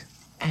look.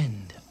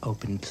 And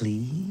open,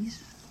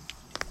 please.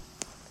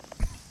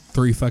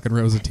 3 fucking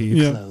rows of teeth.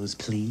 Yeah. Close,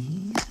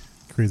 please.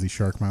 Crazy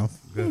shark mouth.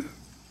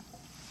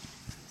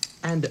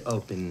 And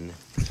open,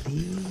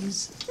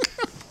 please.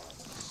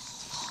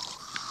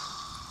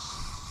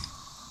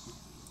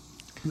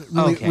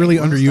 Really, Okay, really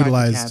we'll start the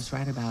underutilized. caps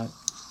right about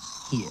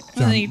here.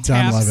 And then he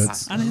John taps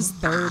Lovitz. on his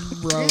third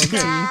row of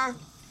teeth.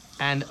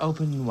 And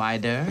open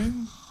wider.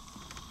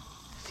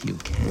 If you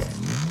can.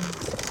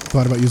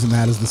 Thought about using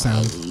that as the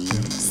sound.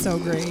 So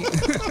great.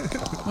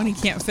 When he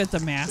can't fit the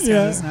mask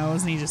Yeah. on his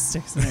nose and he just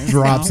sticks it in his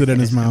Drops mouth. it in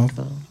his mouth.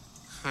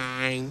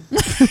 Fine.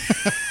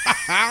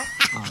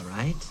 All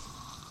right.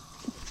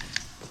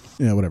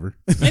 Yeah, whatever.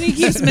 And he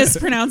keeps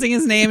mispronouncing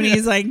his name and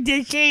he's like,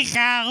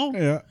 DeChico.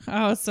 Yeah.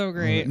 Oh, it's so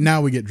great.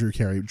 Now we get Drew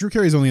Carey. Drew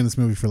Carey's only in this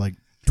movie for like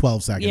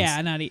 12 seconds.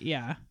 Yeah,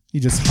 yeah. He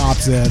just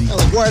hops in.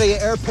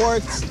 LaGuardia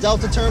Airport,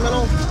 Delta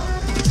Terminal.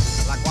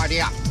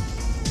 LaGuardia.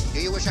 Do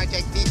you wish I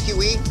take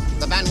BQE,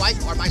 the Van Wyck,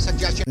 or my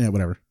suggestion? Yeah,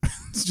 whatever.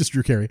 It's just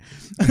Drew Carey.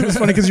 It was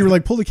funny because you were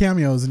like, pull the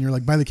cameos, and you're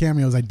like, by the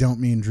cameos, I don't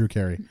mean Drew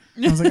Carey.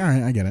 I was like, all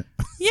right, I get it.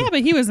 Yeah,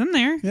 but he was in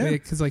there. Yeah.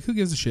 Because like, who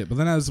gives a shit? But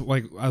then I was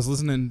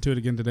listening to it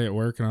again today at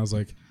work, and I was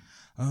like,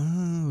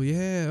 oh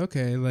yeah,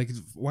 okay, like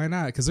why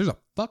not? Because there's a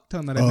fuck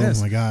ton that I missed.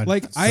 Oh my God.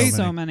 Like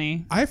So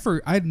many.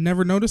 I'd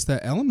never noticed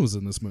that Ellen was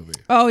in this movie.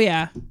 Oh,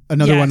 yeah.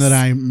 Another one Yes.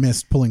 that I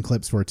missed pulling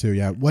clips for too.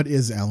 Yeah, what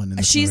is Ellen in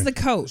this She's movie?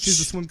 the coach. She's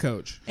the swim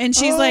coach. And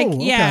she's Oh, like,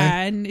 okay.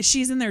 yeah, and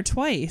she's in there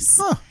twice.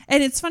 Huh.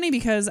 And it's funny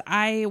because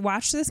I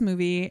watched this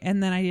movie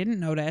and then I didn't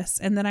notice.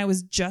 And then I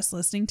was just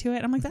listening to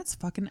it. I'm like, that's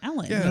fucking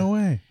Ellen. Yeah. No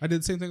way. I did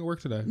the same thing at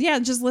work today. Yeah,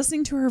 just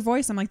listening to her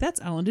voice, I'm like, that's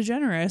Ellen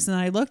DeGeneres. And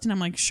I looked and I'm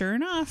like, sure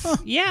enough.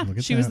 Yeah, Look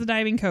at she was that. the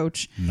diving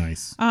coach.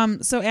 Nice.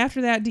 So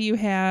after that, do you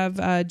have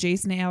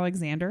Jason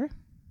Alexander?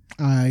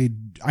 I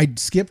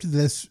skipped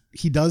this.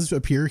 He does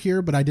appear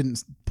here, but I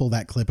didn't pull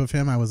that clip of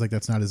him. I was like,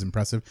 that's not as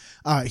impressive.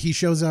 He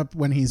shows up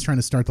when he's trying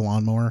to start the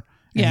lawnmower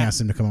and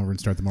asked him to come over and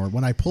start the mower.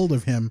 When I pulled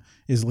of him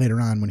is later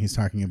on when he's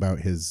talking about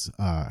his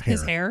hair.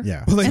 His hair?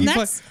 Yeah. Well, And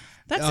that's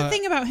the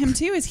thing about him,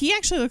 too, is he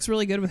actually looks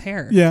really good with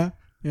hair. Yeah.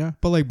 Yeah.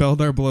 But like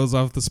Beldar blows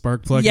off the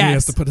spark plug and he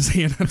has to put his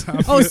hand on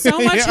top Oh, of it. so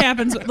much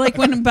happens. Like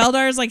when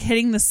Beldar's like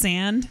hitting the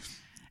sand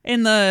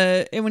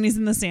when he's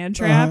in the sand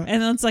trap,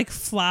 and then it's like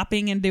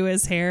flopping into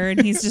his hair,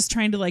 and he's just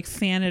trying to like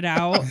fan it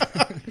out.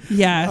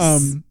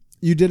 Yes.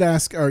 You did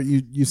ask, or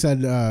you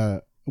said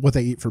what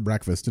they eat for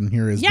breakfast, and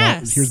here's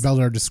here's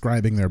Beldar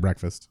describing their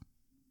breakfast.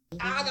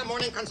 The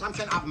morning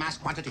consumption of mass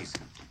quantities.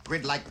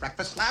 Grid-like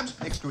breakfast slabs,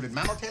 extruded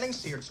mammal tailings,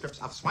 seared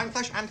strips of swine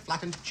flesh, and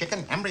flattened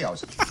chicken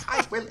embryos.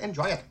 I will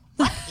enjoy it.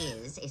 What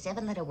is a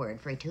 7-letter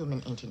word for a tomb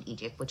in ancient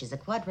Egypt, which is a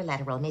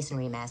quadrilateral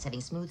masonry mass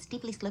having smooth,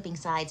 steeply sloping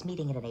sides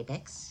meeting at an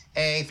apex?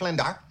 A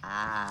flindar.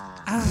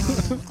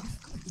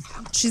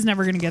 She's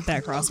never going to get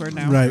that crossword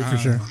now. Right, for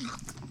sure.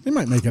 They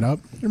might make it up.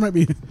 There might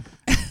be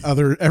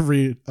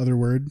every other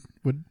word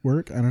would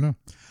work. I don't know.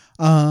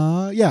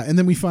 Yeah, and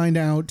then we find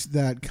out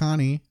that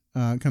Connie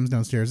comes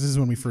downstairs. This is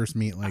when we first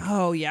meet, like,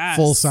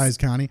 full-size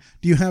Connie.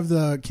 Do you have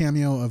the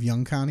cameo of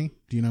young Connie?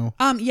 Do you know?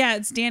 Yeah,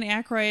 it's Dan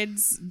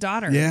Aykroyd's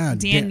daughter. Yeah,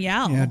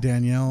 Danielle.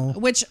 Danielle.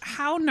 Which,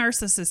 how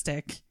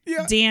narcissistic.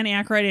 Yeah. Dan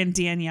Aykroyd and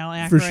Danielle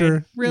Aykroyd. For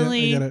sure.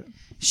 Really? Yeah, I get it.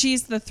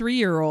 She's the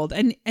 3-year-old.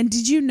 And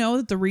did you know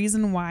that the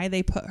reason why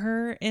they put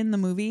her in the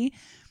movie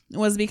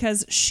was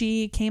because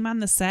she came on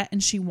the set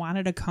and she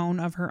wanted a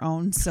cone of her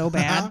own so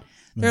bad.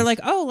 They're like,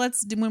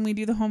 when we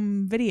do the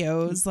home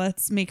videos,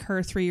 let's make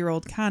her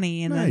 3-year-old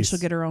Connie, and then she'll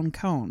get her own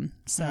cone.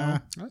 So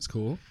that's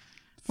cool.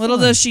 Little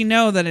does she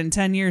know that in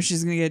 10 years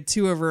she's going to get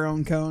 2 of her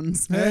own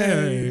cones.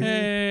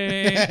 Hey.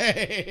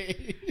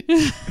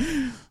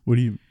 What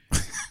do you...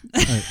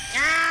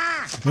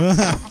 What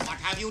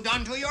have you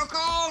done to your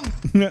cone?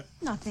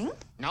 Nothing.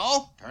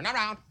 No, turn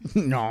around.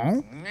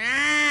 No.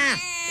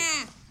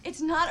 It's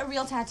not a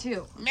real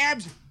tattoo.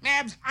 Mebs,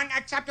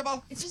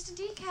 unacceptable. It's just a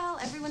decal.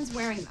 Everyone's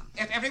wearing them.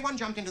 If everyone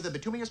jumped into the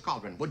bituminous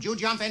cauldron, would you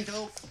jump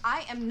into?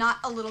 I am not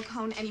a little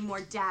cone anymore,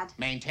 Dad.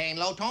 Maintain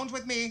low tones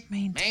with me.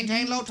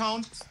 Maintain low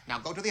tones. Now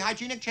go to the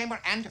hygienic chamber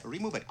and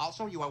remove it.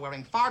 Also, you are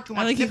wearing far too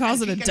much. I like he lip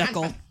calls it and a cheek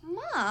deckle.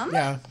 Mom?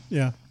 Yeah.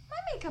 My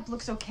makeup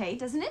looks okay,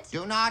 doesn't it?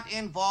 Do not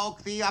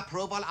invoke the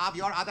approval of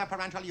your other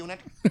parental unit.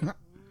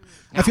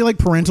 I feel like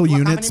parental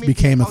units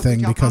became a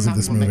thing because of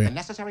this Make the movie.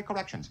 necessary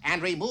corrections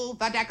and remove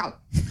the decal.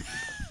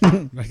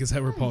 Like, is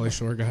that where Pauly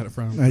Shore got it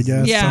from? I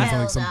guess. Yeah.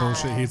 Sounds like some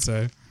bullshit he'd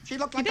say. She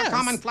looked like a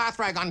common flath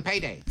rag on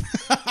payday.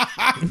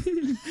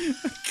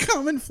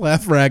 Common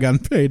flath rag on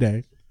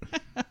payday.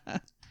 All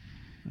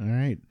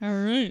right.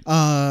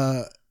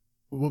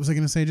 What was I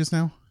going to say just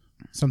now?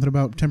 Something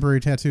about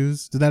temporary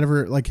tattoos. Did that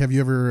ever, like, have you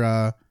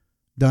ever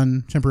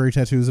done temporary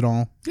tattoos at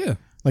all? Yeah.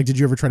 Like, did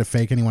you ever try to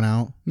fake anyone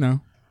out?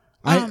 No.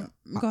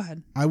 Go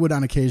ahead. I would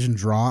on occasion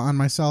draw on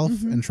myself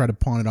and try to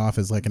pawn it off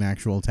as like an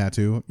actual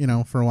tattoo,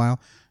 for a while.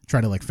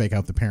 Try to like fake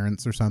out the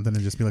parents or something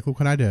and just be like, look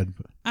what I did.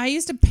 I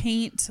used to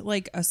paint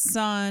like a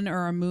sun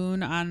or a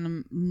moon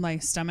on my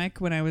stomach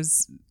when I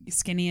was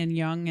skinny and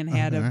young and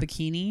had a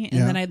bikini,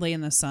 and then I'd lay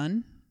in the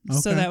sun. Okay.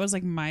 So that was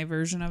like my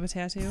version of a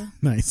tattoo.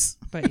 Nice.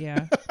 But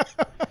yeah.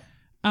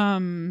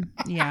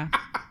 Yeah.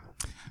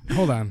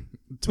 Hold on.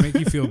 To make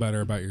you feel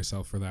better about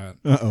yourself for that.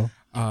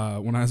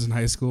 When I was in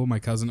high school, my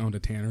cousin owned a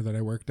tanner that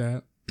I worked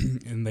at,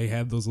 and they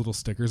had those little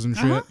stickers and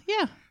shit.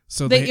 Yeah.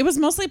 So it was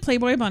mostly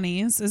Playboy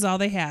bunnies is all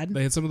they had.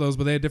 They had some of those,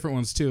 but they had different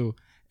ones too.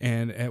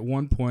 And at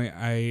one point,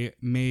 I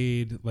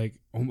made like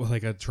almost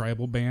like a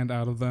tribal band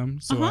out of them,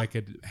 so I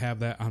could have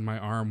that on my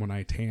arm when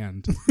I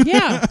tanned.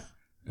 Yeah.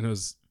 And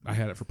I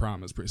had it for prom.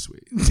 It was pretty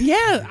sweet.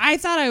 Yeah, I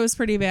thought I was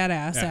pretty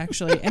badass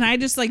actually, and I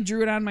just like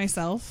drew it on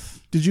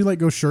myself. Did you like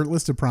go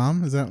shirtless to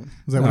prom? Is that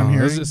what I'm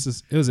hearing?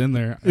 It was in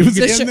there. It was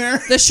in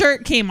there. The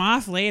shirt came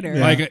off later.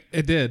 Yeah. Like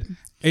it did,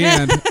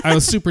 and I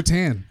was super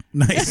tan.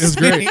 Nice. It was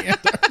great.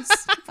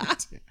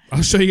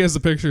 I'll show you guys the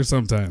picture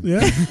sometime. Yeah,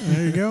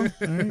 there you go.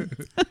 All right.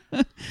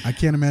 I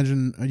can't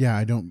imagine. Yeah,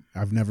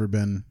 I've never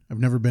been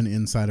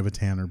inside of a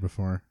tanner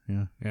before.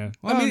 Yeah. Yeah.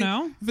 Well, I mean,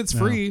 no. if it's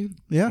free,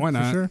 yeah, why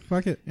not? For sure.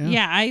 Fuck it.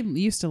 Yeah, I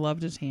used to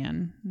love to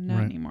tan.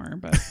 Not anymore,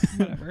 but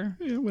whatever.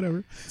 Yeah,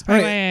 whatever. That's why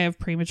I have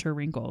premature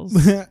wrinkles.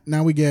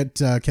 Now we get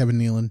Kevin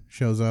Nealon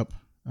shows up.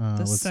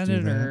 The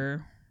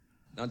senator.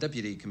 Now,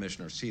 Deputy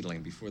Commissioner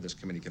Seedling, before this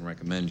committee can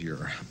recommend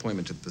your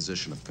appointment to the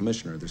position of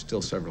commissioner, there's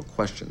still several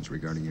questions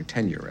regarding your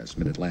tenure as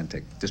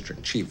Mid-Atlantic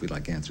District Chief we'd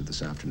like answered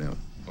this afternoon.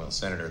 Well,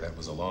 Senator, that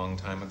was a long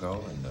time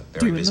ago and a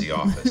very busy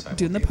office.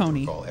 Doing the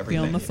pony,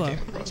 feeling the flow. Came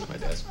across my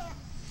desk.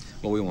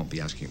 Well, we won't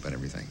be asking you about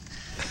everything.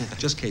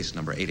 Just case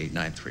number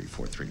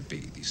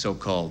 889343B, the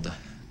so-called...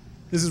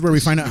 This is where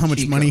we find out how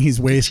much money he's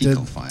wasted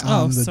on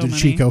the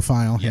DeChico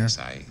file here. Yes,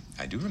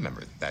 I do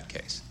remember that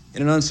case.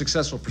 In an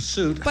unsuccessful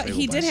pursuit, but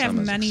he did have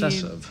many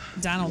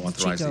Donald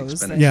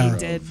DeChicos that he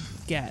did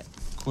get.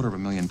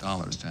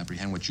 $250,000 to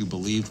apprehend what you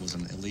believed was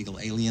an illegal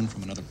alien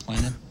from another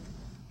planet?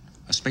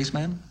 A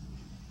spaceman?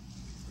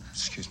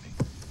 Excuse me.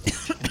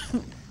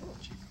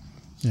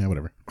 Yeah,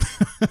 whatever.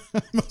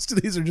 Most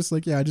of these are just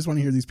like, I just want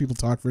to hear these people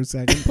talk for a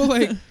second. Well,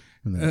 like,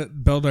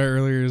 Beldar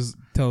earlier is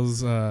tells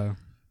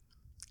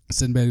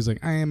Sinbad, he's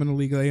like, I am an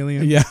illegal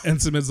alien. Yeah.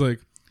 And Sinbad's like,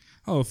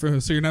 oh, so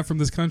you're not from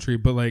this country,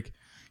 but like,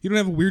 you don't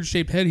have a weird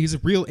shaped head. He's a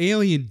real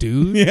alien,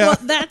 dude. Yeah.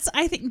 Well,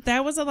 I think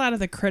that was a lot of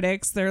the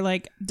critics. They're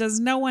like, does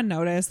no one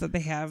notice that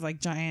they have like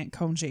giant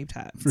cone shaped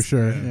heads? For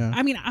sure. Yeah.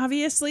 I mean,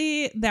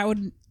 obviously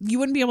you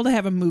wouldn't be able to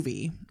have a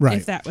movie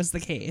if that was the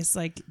case.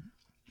 Like,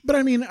 but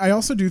I mean, I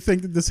also do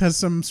think that this has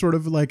some sort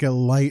of like a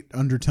light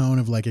undertone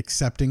of like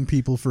accepting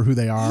people for who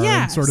they are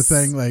and sort of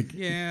thing. Like,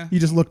 you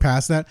just look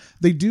past that.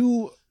 They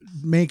do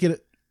make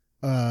it,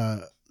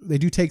 they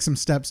do take some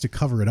steps to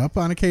cover it up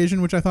on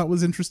occasion, which I thought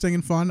was interesting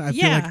and fun. I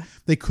feel like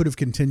they could have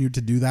continued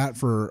to do that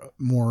for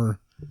more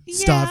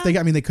stuff. They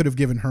could have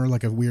given her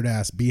like a weird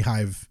ass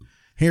beehive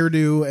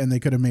hairdo, and they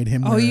could have made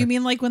him. Oh, you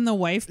mean like when the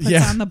wife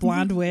puts on the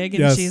blonde wig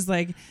and she's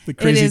like,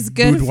 it is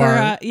good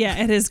boudoir.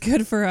 it is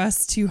good for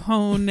us to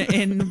hone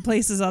in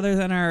places other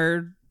than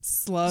our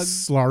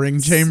slaring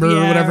chamber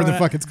or whatever the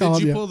fuck it's called.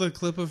 Did you pull the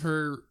clip of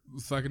her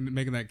fucking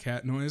making that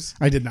cat noise?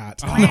 I did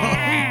not.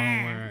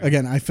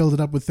 Again, I filled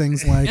it up with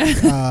things like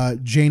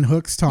Jane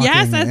Hooks talking.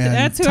 Yes,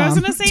 that's who I was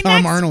going to say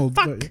Tom next. Arnold.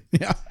 Fuck.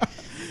 Yeah.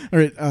 All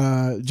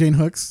right, Jane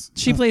Hooks.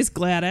 She plays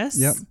Gladys.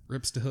 Yep.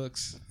 Rips to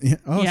Hooks. Yeah.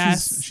 Oh,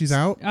 yes. she's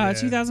out?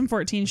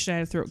 2014, she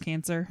died of throat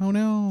cancer. Oh,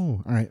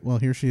 no. All right, well,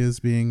 here she is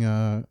being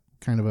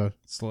kind of a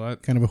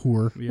slut, kind of a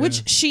whore. Yeah.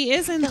 Which she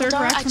is in Third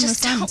Rock from the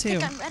Sun, too. I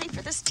don't think I'm ready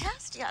for this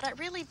test yet. I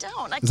really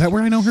don't. Is that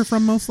where I know her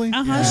from mostly?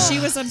 Yeah. She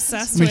was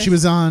obsessed with... she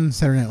was on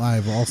Saturday Night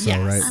Live also,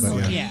 right?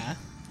 But, yeah.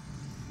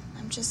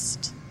 I'm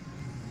just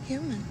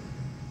human.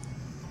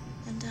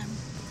 And I'm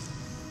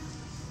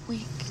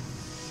weak.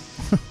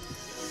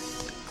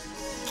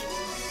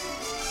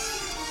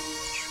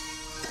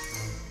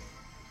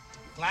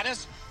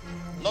 Gladys,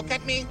 look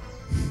at me.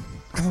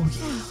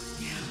 Oh,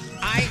 yeah.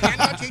 I am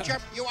your teacher.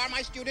 You are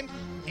my student.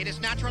 It is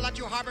natural that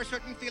you harbor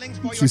certain feelings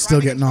for your She's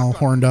still getting all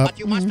horned up. But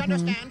you must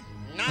understand,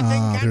 nothing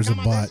can there's a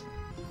come butt.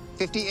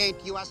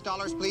 $58 US,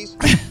 please.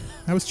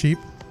 That was cheap.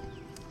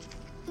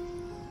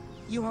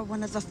 You are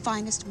one of the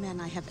finest men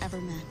I have ever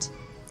met.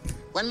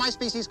 When my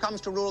species comes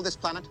to rule this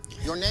planet,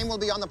 your name will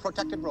be on the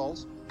protected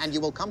rolls, and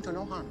you will come to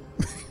no harm.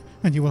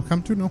 And you will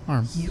come to no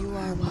harm. You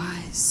are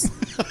wise.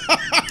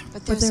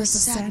 But there's a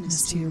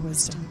sadness to your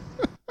wisdom.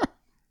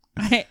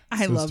 I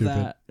So love stupid.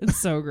 that. It's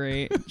so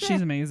great.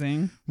 She's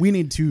amazing. We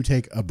need to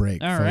take a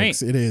break, All folks.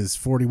 right. It is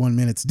 41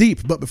 minutes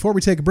deep. But before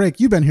we take a break,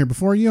 you've been here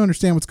before. You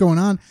understand what's going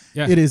on.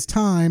 Yeah. It is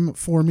time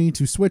for me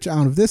to switch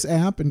out of this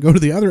app and go to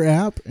the other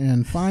app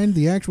and find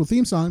the actual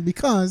theme song,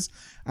 because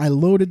I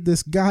loaded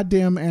this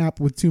goddamn app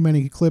with too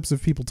many clips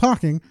of people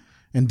talking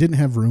and didn't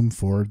have room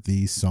for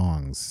the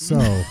songs.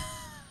 So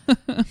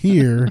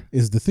here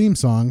is the theme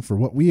song for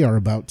what we are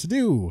about to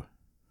do.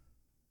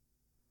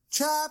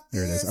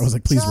 There it is. I was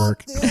like, please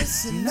work.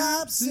 This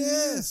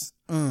synopsis.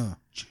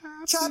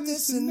 Chop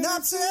this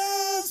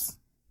synopsis.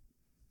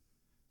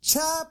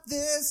 Chop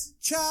this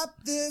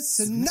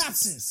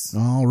synopsis.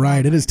 All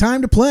right, it is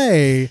time to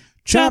play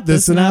Chop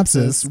This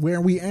Synopsis, where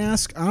we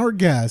ask our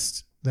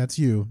guest, that's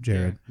you,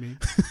 Jared, me.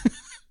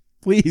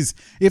 please,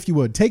 if you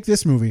would, take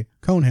this movie,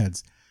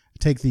 Coneheads,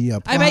 take the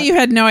plot. I bet you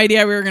had no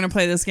idea we were going to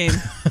play this game.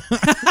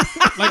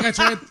 Like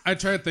I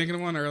tried thinking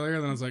of one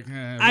earlier, then I was like,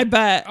 I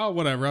bet. Oh,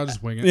 whatever, I'll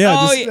just wing it. Yeah,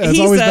 Oh, it's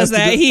he always says best to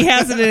that. do- He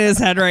has it in his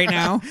head right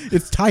now.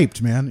 It's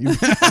typed, man.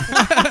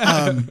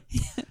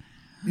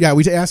 Yeah,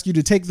 we ask you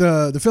to take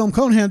the film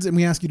Coneheads, and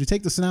we ask you to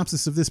take the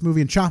synopsis of this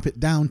movie and chop it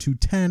down to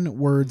 10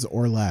 words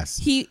or less.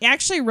 He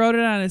actually wrote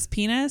it on his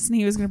penis, and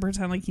he was going to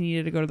pretend like he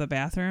needed to go to the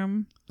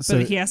bathroom. But So-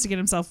 he has to get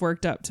himself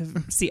worked up to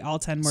see all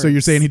 10 words. So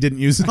you're saying he didn't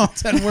use all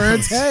 10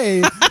 words?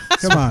 Hey,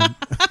 come on.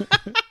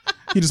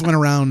 He just went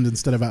around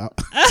instead of out.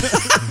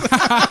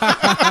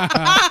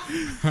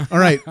 All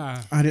right.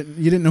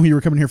 You didn't know you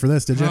were coming here for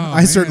this, did you? Oh, I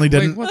man. certainly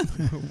Like, didn't.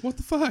 what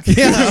the fuck?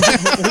 Yeah.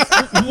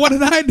 What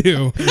did I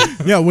do?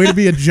 Yeah, way to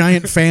be a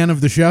giant fan of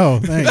the show.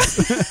 Thanks.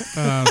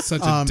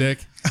 Such a dick.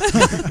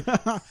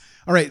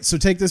 All right, so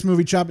take this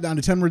movie, chop it down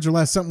to 10 words or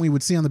less, something we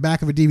would see on the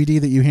back of a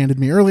DVD that you handed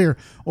me earlier,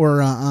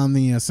 or on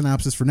the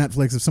synopsis for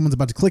Netflix. If someone's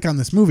about to click on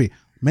this movie,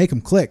 make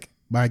them click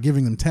by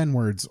giving them 10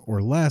 words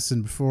or less.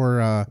 And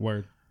before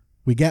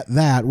we get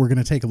that, we're going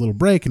to take a little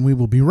break, and we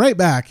will be right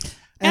back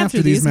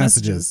after these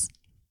messages.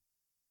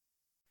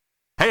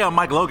 Hey, I'm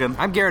Mike Logan.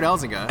 I'm Garrett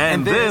Elzinga.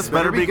 And this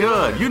better be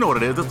good. You know what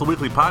it is. It's the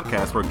weekly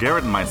podcast where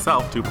Garrett and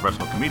myself, two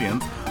professional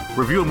comedians,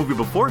 review a movie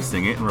before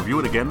seeing it and review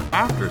it again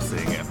after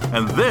seeing it.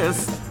 And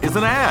this is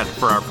an ad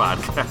for our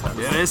podcast.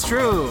 It is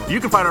true. You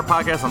can find our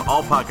podcast on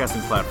all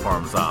podcasting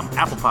platforms.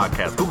 Apple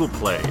Podcasts, Google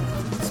Play,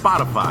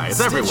 Spotify. It's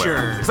Stitcher.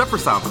 everywhere. Except for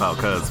SoundCloud,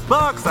 because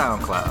fuck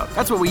SoundCloud.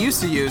 That's what we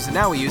used to use, and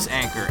now we use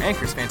Anchor.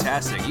 Anchor's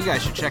fantastic. You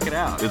guys should check it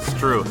out. It's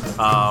true.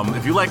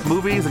 If you like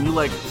movies and you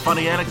like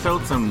funny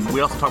anecdotes, and we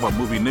also talk about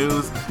movie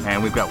news,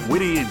 and we've got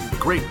witty,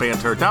 great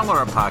banter, download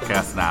our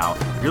podcast now.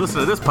 If you're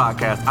listening to this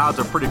podcast, odds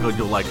are pretty good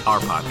you'll like our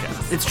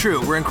podcast. It's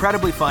true. We're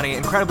incredibly funny,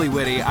 incredibly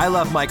witty. I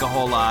love Mike a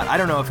whole lot. I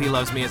don't know if he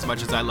loves me as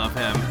much as I love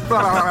him.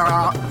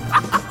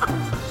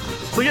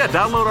 So yeah,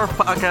 download our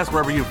podcast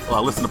wherever you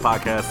listen to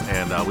podcasts,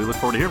 and we look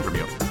forward to hearing from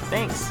you.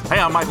 Thanks. Hey,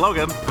 I'm Mike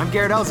Logan. I'm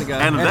Garrett Elzinga.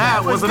 And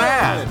that was an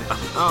ad.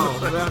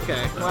 Oh,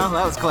 okay. Well,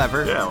 that was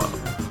clever. Yeah, well.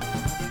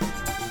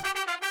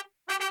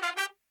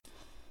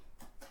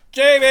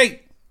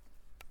 Jamie,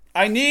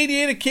 I need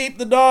you to keep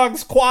the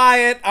dogs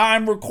quiet.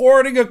 I'm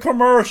recording a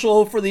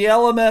commercial for the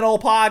Elemental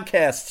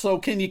podcast, so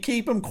can you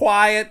keep them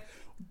quiet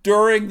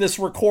during this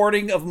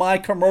recording of my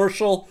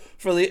commercial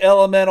for the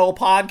Elemental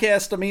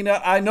podcast? I mean,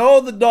 I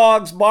know the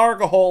dogs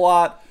bark a whole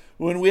lot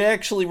when we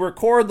actually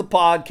record the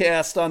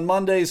podcast on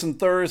Mondays and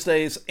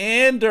Thursdays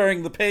and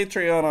during the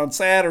Patreon on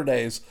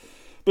Saturdays.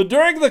 But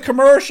during the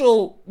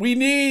commercial, we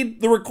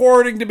need the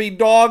recording to be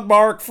dog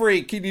bark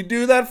free. Can you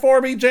do that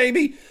for me,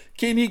 Jamie?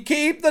 Can you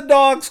keep the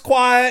dogs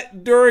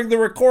quiet during the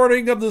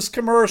recording of this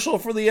commercial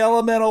for the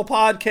Elemental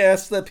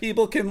podcast that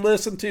people can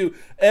listen to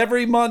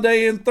every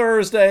Monday and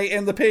Thursday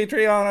and the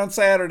Patreon on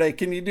Saturday?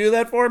 Can you do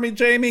that for me,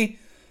 Jamie?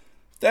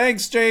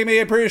 Thanks, Jamie.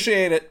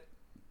 Appreciate it.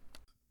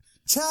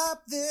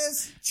 Chop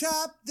this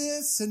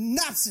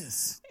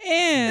synopsis.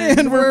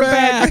 And we're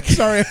back.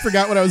 Sorry, I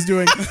forgot what I was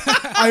doing.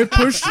 I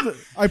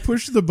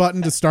pushed the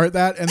button to start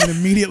that and then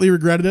immediately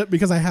regretted it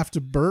because I have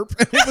to burp.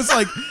 And it was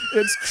like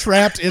it's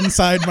trapped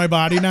inside my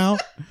body now.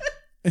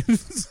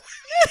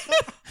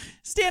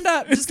 Stand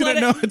up. It's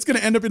gonna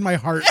end up in my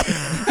heart.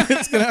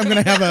 I'm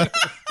gonna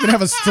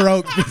have a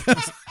stroke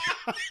because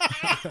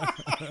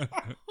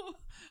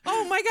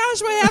oh my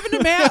gosh, what happened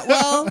to Matt?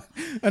 Well,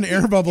 an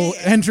air bubble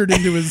entered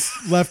into his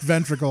left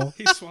ventricle.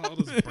 He swallowed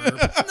his burp.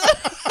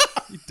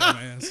 You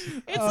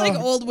dumbass. It's like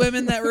old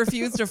women that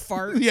refuse to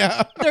fart.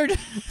 Yeah.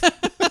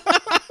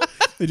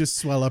 They just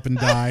swell up and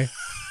die.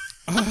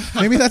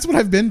 Maybe that's what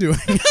I've been doing.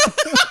 But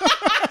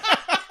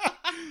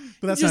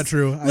that's not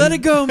true. Let it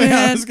go, man.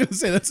 Yeah, I was going to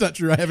say that's not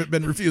true. I haven't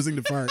been refusing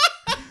to fart.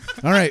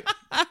 All right.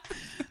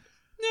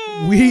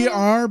 No. We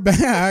are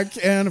back,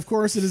 and of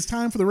course, it is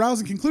time for the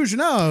rousing conclusion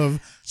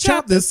of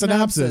Chop This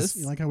Synopsis.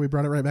 You like how we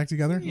brought it right back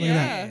together? Yeah. Look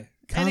at that.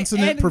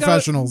 Consummate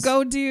professionals.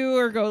 Go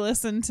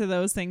listen to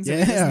those things.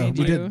 Yeah, we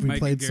did. We Mike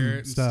played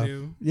Garrett some stuff.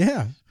 Stu.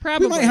 Yeah.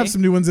 Probably. We might have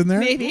some new ones in there.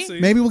 Maybe.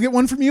 Maybe we'll get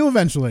one from you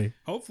eventually.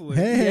 Hopefully.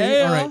 Hey.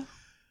 Yeah. All right.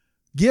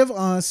 Give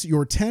us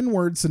your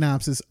 10-word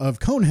synopsis of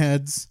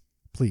Coneheads,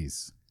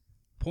 please.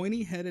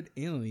 Pointy-headed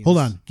aliens. Hold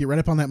on. Get right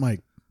up on that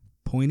mic.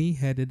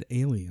 Pointy-headed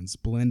aliens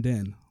blend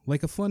in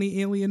like a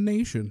funny alien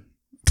nation.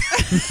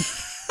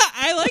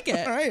 I like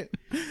it. All right.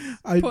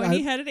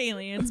 Pointy-headed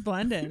aliens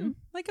blend in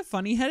like a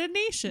funny-headed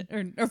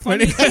nation. Or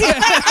funny.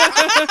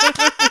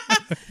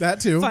 That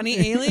too.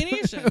 Funny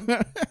alienation.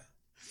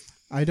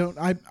 I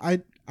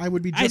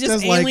would be just, I just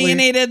as likely.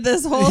 alienated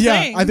this whole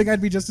thing. Yeah, I think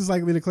I'd be just as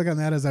likely to click on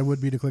that as I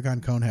would be to click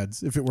on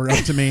Coneheads. If it were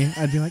up to me,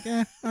 I'd be like,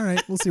 all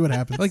right, we'll see what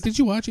happens. Like, did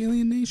you watch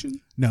Alien Nation?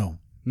 No.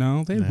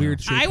 No, they had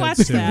weird shit. I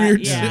watched that.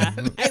 Weird yeah.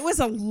 It was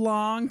a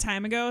long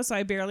time ago, so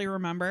I barely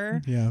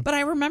remember. Yeah. But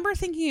I remember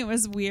thinking it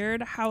was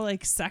weird how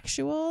like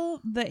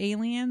sexual the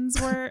aliens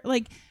were.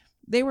 Like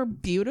they were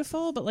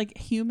beautiful, but like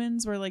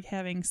humans were like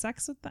having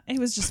sex with them. It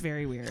was just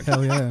very weird.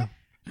 Hell yeah.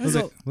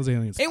 Those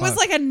aliens. It was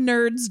like a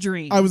nerd's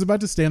dream. I was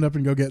about to stand up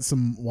and go get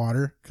some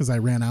water because I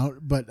ran out,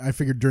 but I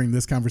figured during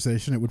this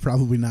conversation it would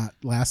probably not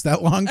last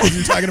that long because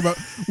you're talking about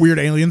weird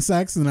alien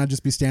sex, and then I'd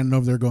just be standing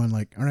over there going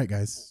like, "All right,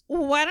 guys,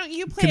 why don't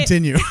you play?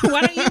 Continue.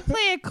 Why don't you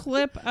play a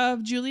clip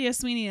of Julia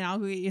Sweeney and I'll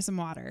go get you some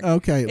water?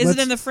 Okay, is it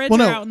in the fridge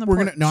or out in the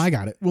porch? No, I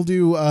got it. We'll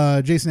do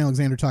Jason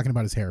Alexander talking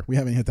about his hair. We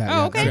haven't hit that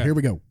yet. Okay. So here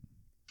we go.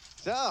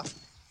 So,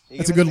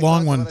 That's a good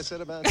long one. What I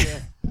said about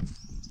hair.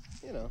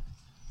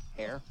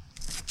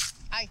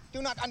 I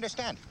do not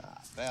understand.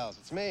 Bells,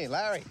 it's me,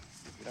 Larry.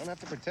 You don't have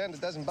to pretend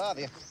it doesn't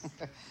bother you.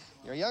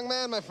 You're a young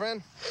man, my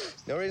friend.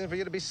 No reason for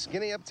you to be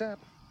skinny up top.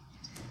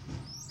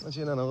 Let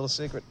you in on a little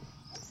secret.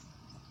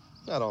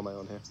 Not all my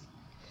own hair.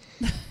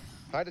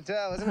 Hard to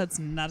tell, isn't it? That's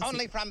not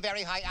Only from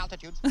very high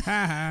altitudes.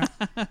 Yeah.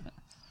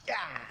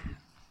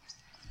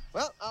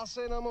 Well, I'll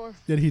say no more.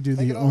 Did he do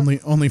the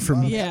only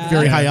from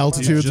very high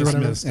altitudes or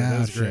whatever? Missed it. That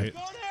was great.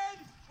 Way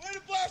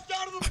to blast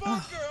out of the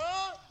bunker,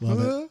 huh?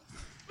 Love it.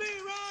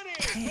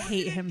 I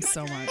hate him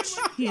so much.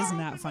 He is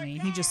not funny.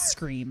 He just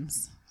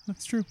screams.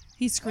 That's true.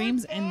 He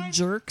screams and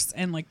jerks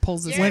and like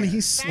pulls his When hair. he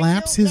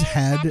slaps his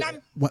head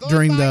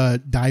during the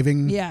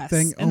diving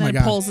thing, and then my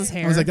God. pulls his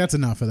hair. I was like, that's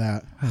enough of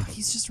that.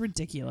 He's just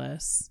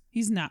ridiculous.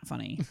 He's not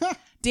funny.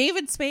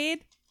 David Spade,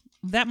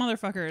 that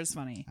motherfucker is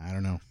funny. I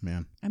don't know,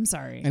 man. I'm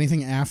sorry.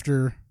 Anything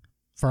after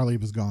Farley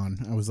was gone,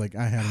 I was like,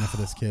 I had enough of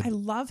this kid. I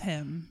love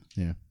him.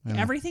 Yeah. I know.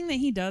 Everything that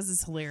he does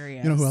is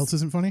hilarious. You know who else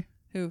isn't funny?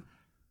 Who?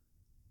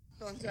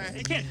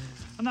 Hey, kid,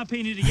 I'm not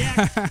paying you to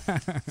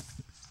yak.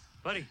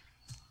 Buddy.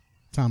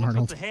 Tom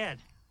Arnold. The head.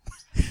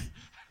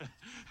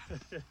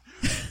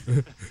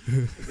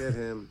 Forget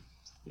him.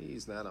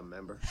 He's not a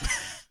member.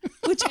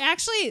 Which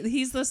actually,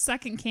 he's the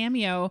second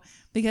cameo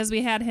because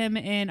we had him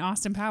in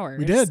Austin Powers.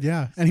 We did,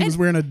 yeah. And he was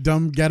wearing a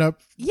dumb getup.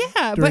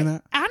 Yeah,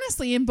 but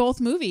honestly, in both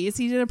movies,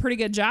 he did a pretty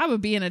good job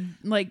of being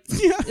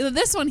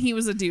this one, he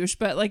was a douche,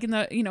 but like in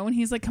the, when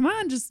he's like, come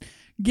on, just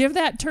give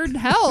that turd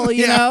hell,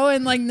 you know?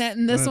 And like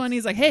in this one,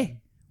 he's like, hey,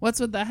 what's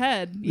with the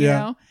head, you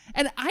know?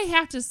 And I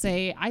have to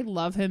say, I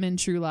love him in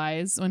True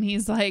Lies when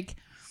he's like,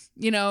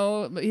 You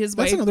know, his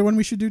That's wife. another one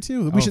we should do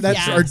too. We should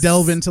or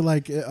delve into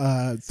like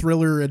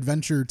thriller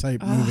adventure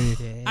type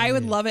movie. I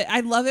would love it.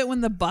 I love it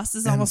when the bus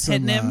is almost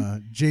hitting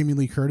him. Jamie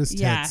Lee Curtis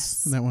tits.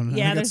 Yes, That one.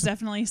 Yeah, there's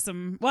definitely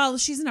some. Well,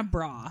 she's in a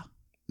bra.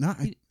 No,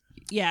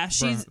 yeah,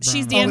 she's it's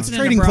dancing in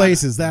a Trading bra.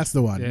 Places. That's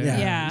the one. Yeah.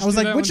 Yeah. I was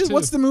like,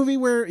 what's the movie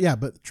where? Yeah,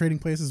 but Trading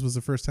Places was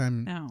the first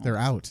time they're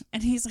out.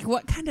 And he's like,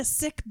 "What kind of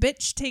sick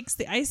bitch takes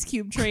the ice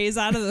cube trays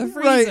out of the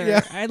freezer?" Right,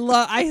 yeah. I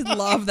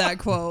love that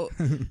quote.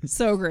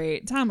 So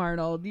great, Tom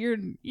Arnold.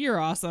 You're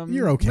awesome.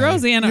 You're okay.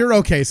 Roseanne. You're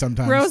okay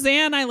sometimes.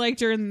 Roseanne, I liked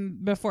her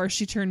before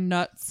she turned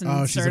nuts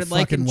and she's a started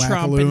liking fucking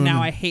Trump, wackaloon and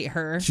now I hate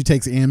her. She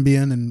takes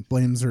Ambien and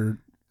blames her.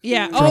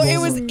 Yeah. troubles. Oh, it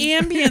was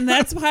Ambien.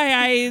 That's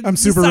why I'm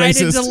super decided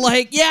racist. to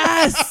like.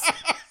 Yes.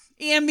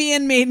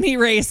 Ambien made me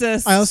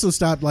racist. I also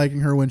stopped liking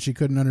her when she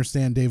couldn't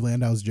understand Dave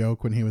Landau's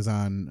joke when he was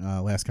on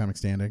Last Comic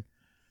Standing.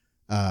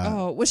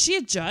 Was she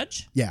a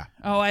judge? Yeah.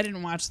 Oh, I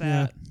didn't watch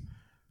that.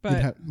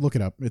 But look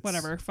it up. It's,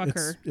 whatever. Fuck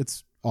her.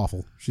 It's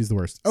awful. She's the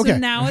worst. Okay. So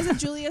now is it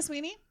Julia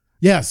Sweeney?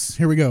 Yes.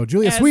 Here we go.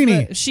 Julia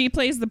Sweeney. She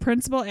plays the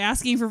principal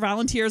asking for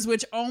volunteers,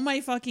 which, oh my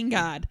fucking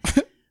God.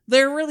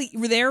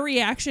 Their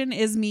reaction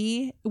is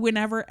me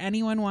whenever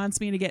anyone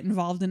wants me to get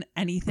involved in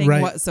anything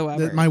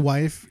whatsoever. My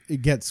wife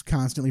gets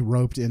constantly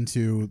roped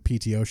into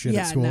PTO shit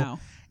at school. No.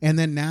 And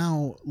then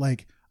now,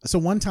 so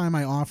one time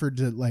I offered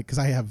to, because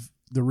I have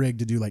the rig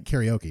to do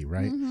karaoke,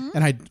 right? Mm-hmm.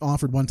 And I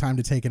offered one time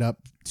to take it up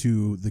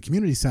to the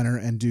community center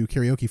and do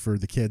karaoke for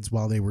the kids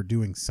while they were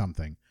doing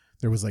something.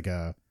 There was I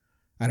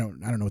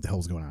don't know what the hell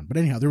was going on. But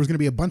anyhow, there was going to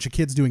be a bunch of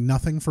kids doing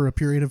nothing for a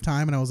period of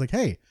time. And I was like,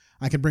 hey,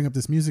 I can bring up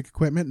this music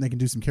equipment and they can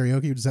do some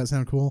karaoke. Does that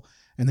sound cool?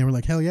 And they were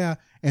like, hell yeah.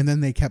 And then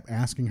they kept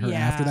asking her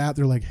after that.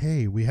 They're like,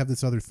 hey, we have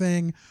this other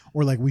thing.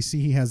 Or we see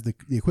he has the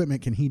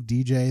equipment. Can he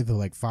DJ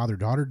the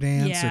father-daughter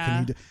dance? Yeah. Or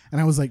can he and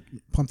I was like,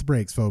 pump the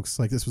brakes, folks.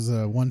 This was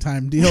a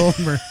one-time deal.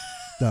 We're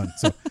done.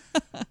 So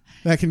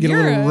that can get a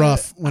little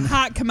rough. When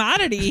hot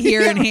commodity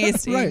here in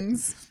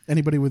Hastings. Right.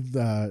 Anybody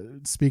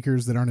with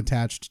speakers that aren't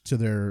attached to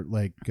their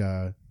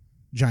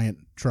giant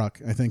truck,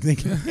 I think they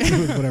can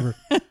do whatever.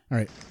 All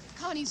right.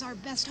 Connie's our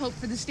best hope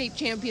for the state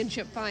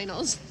championship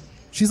finals.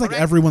 She's like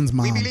everyone's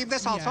mom. We believe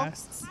this also.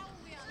 Yes.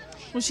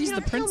 Well, she's the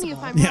Tell principal. me if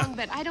I'm wrong,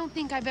 but I don't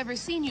think I've ever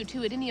seen you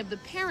two at any of the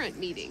parent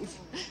meetings.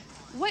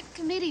 What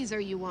committees are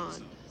you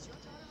on?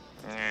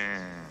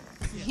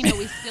 You know,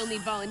 we still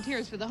need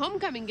volunteers for the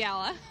homecoming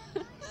gala.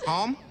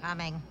 Home?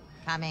 Coming.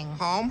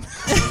 Home?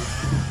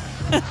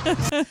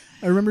 I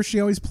remember she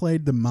always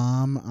played the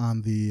mom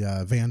on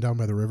the Van Down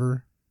by the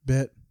River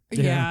bit.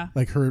 Yeah.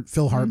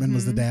 Phil Hartman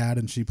was the dad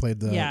and she played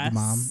the Yes.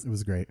 mom. It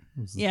was great.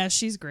 Yeah,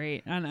 she's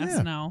great on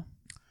SNL.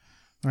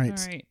 All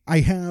right. I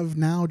have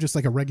now just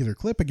a regular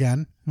clip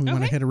again. We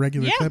want to hit a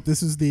regular clip.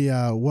 This is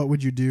the what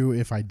would you do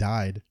if I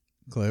died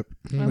clip.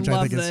 I Which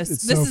love I think this.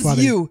 it's This so is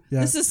funny. you. Yeah.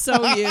 This is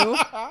so you.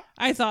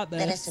 I thought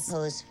Let us this.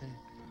 suppose for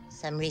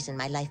some reason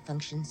my life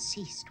function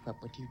ceased.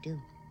 What would you do?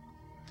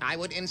 I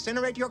would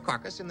incinerate your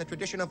carcass in the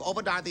tradition of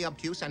Obadiah the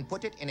Obtuse and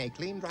put it in a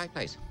clean, dry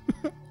place.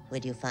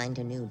 Would you find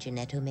a new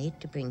genetomate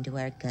to bring to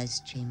our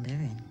gust chamber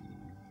and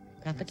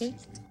propagate?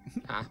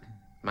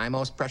 My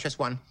most precious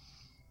one.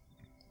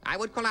 I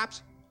would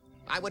collapse.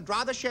 I would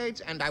draw the shades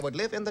and I would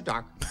live in the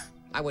dark.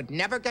 I would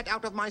never get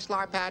out of my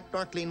slar pad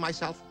nor clean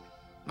myself.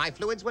 My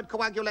fluids would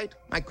coagulate,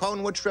 my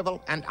cone would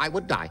shrivel, and I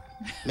would die,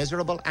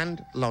 miserable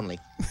and lonely.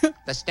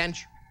 The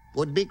stench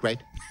would be great.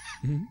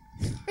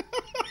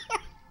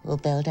 Well,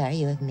 Beldar,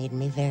 you have made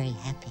me very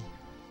happy.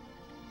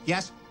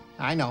 Yes,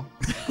 I know.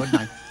 Good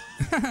night.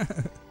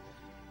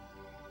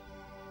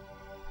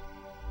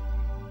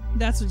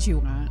 That's what you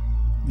want.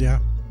 Yeah.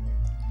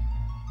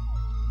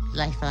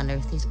 Life on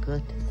Earth is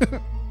good.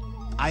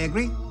 I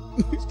agree.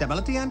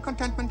 Stability and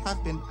contentment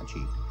have been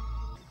achieved.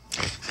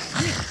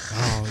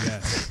 Oh,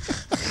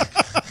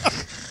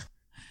 yes.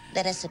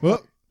 Let us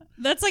suppose.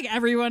 That's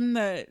everyone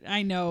that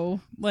I know.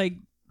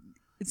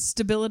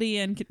 Stability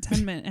and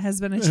contentment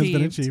has been achieved. Has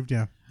been achieved,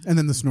 yeah. And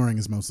then the snoring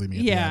is mostly me.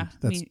 Yeah.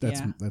 At the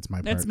end. That's my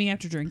part. That's me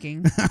after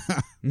drinking.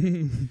 All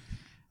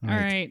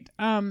right.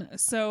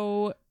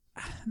 So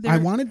I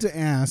wanted to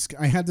ask.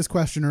 I had this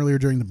question earlier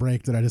during the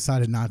break that I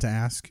decided not to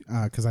ask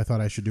because I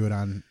thought I should do it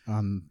on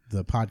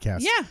the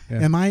podcast. Yeah.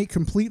 Am I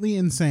completely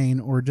insane,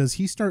 or does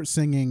he start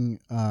singing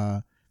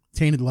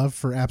 "Tainted Love"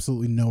 for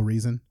absolutely no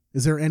reason?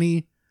 Is there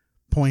any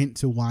point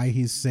to why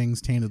he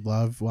sings "Tainted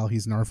Love" while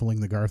he's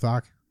narfling the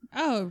Garthok?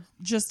 Oh,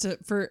 just to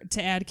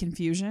add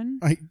confusion.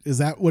 Is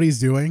that what he's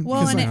doing?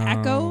 Well, and it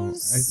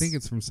echoes. I think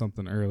it's from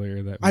something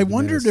earlier that I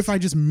wondered if I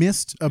just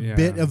missed a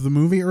bit of the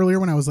movie earlier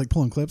when I was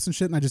pulling clips and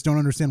shit, and I just don't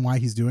understand why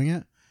he's doing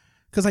it.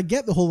 Because I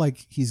get the whole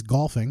he's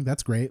golfing.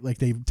 That's great.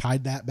 They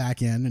tied that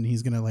back in, and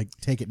he's gonna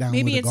take it down.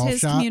 Maybe with a it's golf his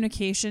shot.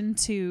 communication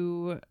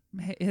to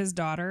his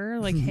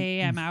daughter,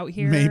 hey, I'm out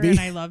here Maybe. and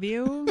I love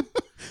you.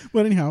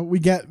 But anyhow, we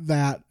get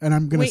that, and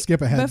I'm gonna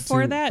skip ahead.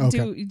 Before to, that,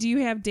 okay. do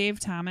you have Dave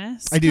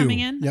Thomas I do. coming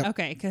in? Yep.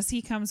 Okay, because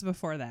he comes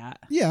before that.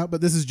 Yeah,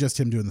 but this is just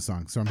him doing the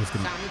song, so I'm just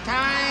gonna.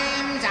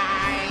 Sometimes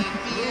I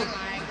feel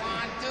I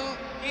want to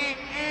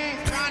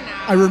run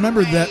out. I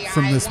remember that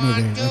from this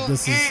movie.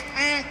 This is.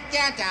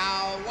 Get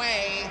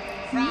away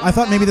from I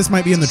thought maybe this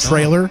might be in the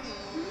trailer.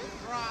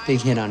 Big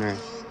hit on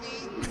Earth.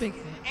 Big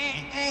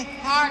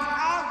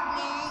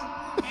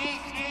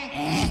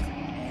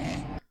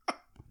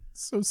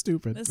So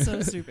stupid. It's so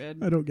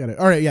stupid. I don't get it.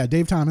 All right, yeah,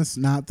 Dave Thomas,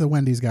 not the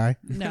Wendy's guy.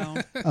 No.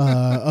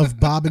 Of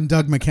Bob and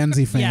Doug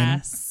McKenzie fame.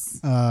 Yes.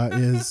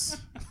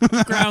 Is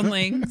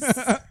Groundlings.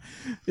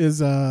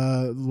 Is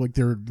like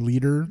their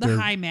leader, The their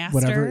High Master.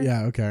 whatever.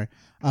 Yeah, okay.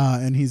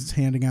 And he's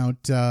handing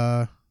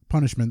out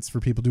punishments for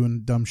people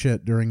doing dumb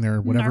shit during their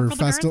whatever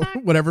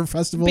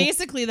festival.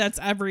 Basically, that's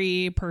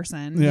every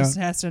person Yeah. just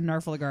has to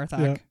Narfla Garthok.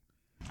 Yeah.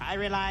 I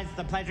realize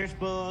the pleasure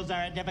spools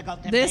are a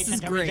difficult This temptation is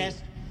to great.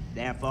 resist.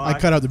 Therefore, I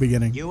cut out the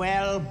beginning. You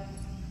will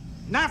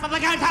Narf of the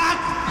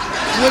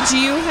Garthok! Would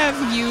you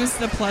have used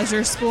the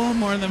pleasure spool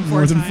more than 4 times?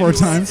 More than 4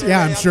 times? Yeah,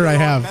 I'm sure I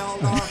have.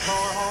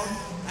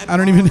 I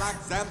don't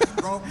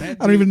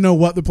even know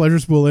what the pleasure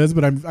spool is,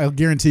 but I'll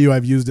guarantee you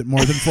I've used it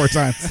more than 4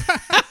 times.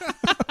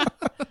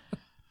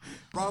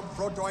 From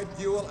Protoid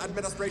Fuel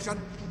Administration.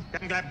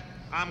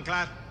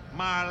 Amclat,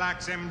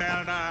 Marlaxim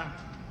Beldar.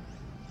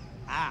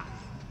 Ah,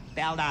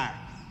 Beldar,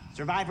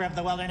 survivor of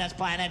the wilderness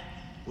planet.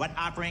 What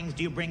offerings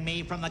do you bring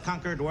me from the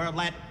conquered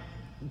worldlet?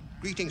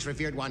 Greetings,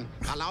 revered one.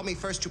 Allow me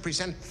first to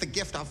present the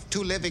gift of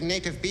 2 living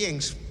native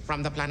beings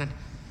from the planet.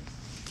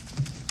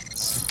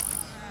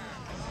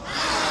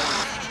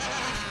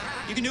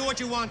 You can do what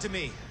you want to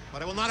me,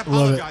 but I will not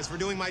Love it. apologize for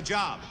doing my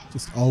job.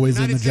 Just always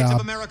the in the United States job.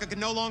 of America can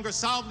no longer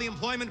solve the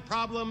employment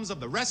problems of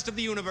the rest of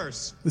the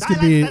universe. This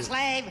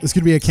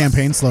could be a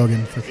campaign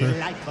slogan for sure.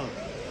 Delightful.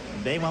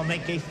 They will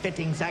make a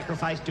fitting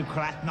sacrifice to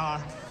Kratnor.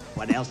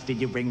 What else did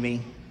you bring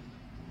me?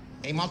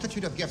 A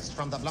multitude of gifts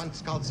from the blunt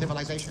skulled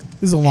civilization.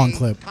 This is a long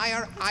clip.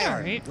 Tire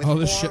iron. with All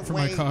this shit for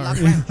my 4-way car. lug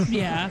ramp.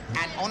 Yeah.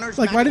 An owner's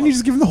Like, why didn't you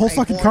just give him the whole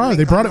manual, fucking a car? Ford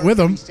They brought it with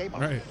them. Mercury Sable.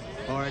 Right.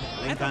 Ford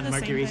thought Lincoln the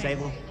Mercury same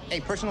thing. Sable. A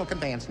personal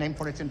conveyance named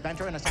for its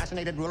inventor, an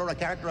assassinated ruler, a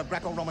character of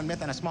Greco-Roman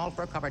myth, and a small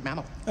fur-covered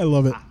mammal. I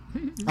love it.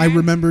 I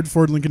remembered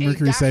Ford Lincoln A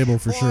Mercury Dash Sable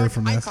for sure Ford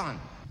from this. icon.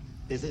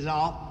 This is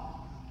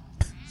all?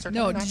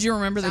 No, did you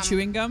remember the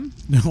chewing gum?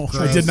 No,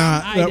 I did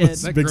not. I That did.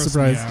 was a That big grossed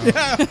surprise. me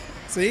out. Yeah.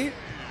 See?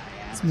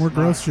 It's more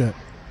gross shit.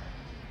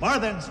 More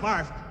than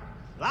smart.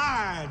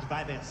 Large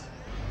by this.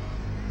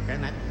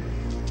 Kermit.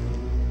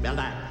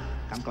 Beldar,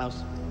 come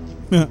close.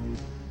 Yeah.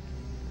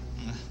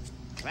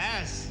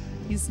 Class.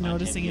 He's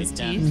noticing his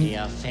Done to teeth.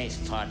 your face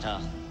portal.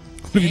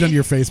 What have you done to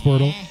your face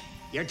portal?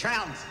 Your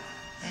trouns.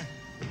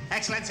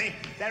 Excellency,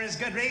 there is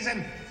good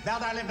reason.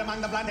 Beldar lived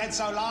among the Bloodheads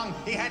so long,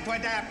 he had to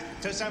adapt.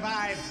 To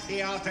survive,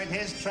 he altered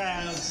his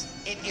trails.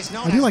 It is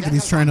known I do as like that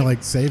he's trying to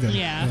like save him.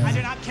 Yeah. I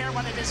do not care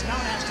what it is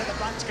known as to the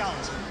Blood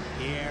Skulls.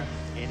 Here,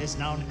 it is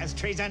known as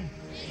treason.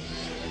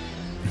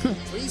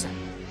 treason.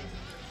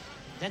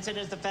 Since it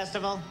is the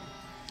festival,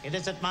 it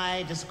is at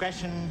my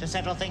discretion to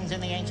settle things in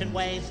the ancient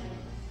ways.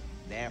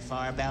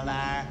 Therefore,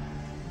 Beldar,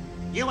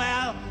 you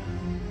will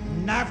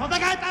Narf of the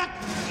Garthok!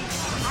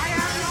 I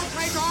am no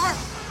traitor!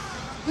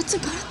 What's a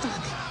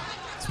Garthok?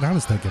 That's what I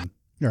was thinking.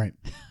 You're right.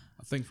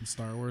 A thing from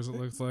Star Wars, it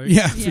looks like.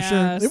 Yeah, for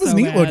sure. It was so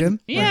neat bad. looking.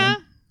 Yeah.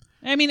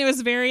 I mean, it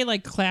was very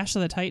like Clash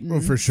of the Titans. Oh,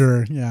 for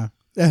sure. Yeah.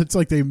 It's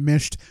like they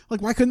mished.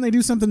 Like, why couldn't they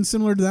do something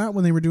similar to that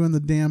when they were doing the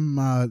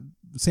damn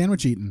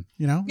sandwich eating?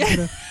 You know,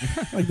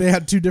 like they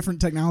had 2 different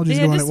technologies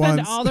They had going to at spend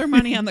once. all their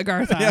money on the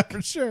Garthok. Yeah,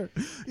 for sure.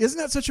 Isn't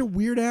that such a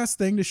weird ass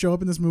thing to show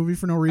up in this movie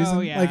for no reason?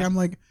 Oh, yeah. Like, I'm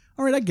like,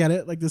 all right, I get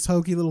it. Like this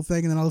hokey little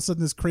thing, and then all of a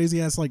sudden this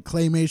crazy ass like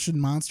claymation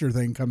monster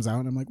thing comes out,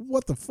 and I'm like,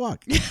 what the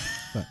fuck?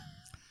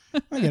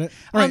 But I get it.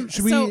 All right,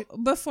 should so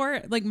we?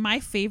 before, like my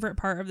favorite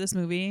part of this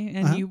movie,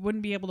 and Uh-huh. you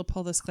wouldn't be able to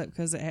pull this clip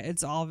because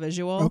it's all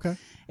visual. Okay.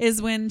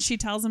 Is when she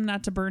tells him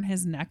not to burn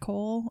his neck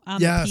hole on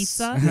Yes. the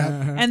pizza,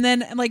 Yeah. and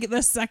then like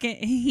the second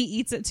he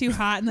eats it too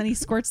hot, and then he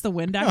squirts the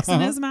Windex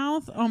in his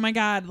mouth. Oh my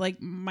god!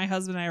 Like my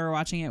husband and I were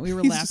watching it, we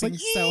were He's just laughing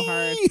like, so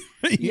hard.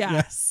 Yeah,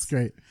 Yes. it's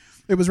great.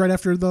 It was right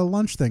after the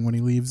lunch thing when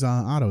he leaves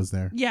Otto's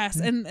there. Yes,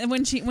 and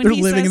when They're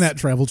he living says, in that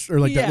travel or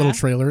like that Yeah. little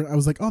trailer. I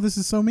was like, oh, this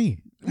is so me.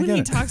 I when get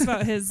he it. talks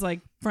about his like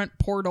front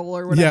portal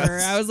or whatever,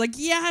 Yes. I was like,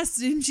 yes.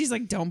 And she's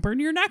like, don't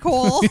burn your neck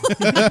hole.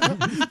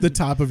 The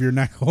top of your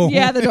neck hole.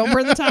 Yeah, don't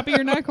burn the top of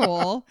your neck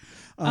hole.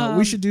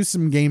 We should do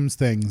some games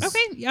things.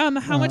 Okay.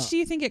 How much do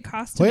you think it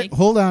costs to Wait, make?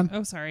 hold on.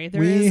 Oh, sorry.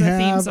 There we is a theme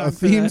have song. a for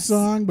theme this.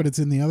 song, but it's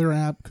in the other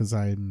app because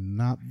I'm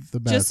not the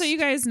best. Just so you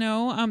guys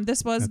know,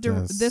 this was at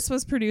this. this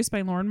was produced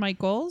by Lorne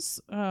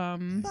Michaels.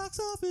 Box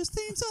office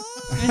theme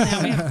song. And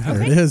now we have,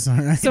 There it is. All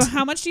right. So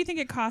how much do you think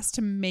it costs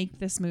to make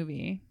this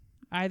movie?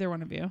 Either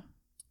one of you.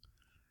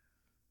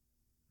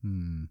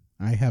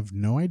 I have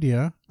no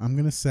idea. I'm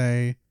gonna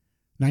say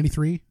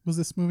 93 was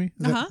this movie.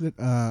 Is Uh-huh. that,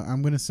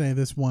 I'm gonna say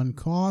this one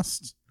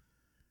cost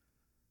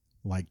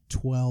like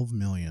 12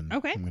 million.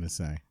 Okay. I'm gonna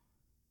say.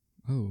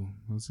 Oh,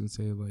 I was gonna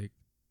say like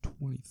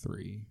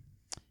 23.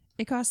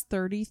 It cost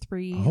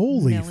 $33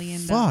 Holy million.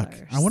 fuck!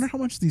 I wonder how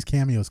much these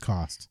cameos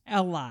cost.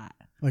 A lot.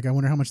 Like, I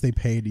wonder how much they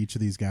paid each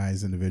of these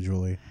guys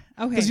individually.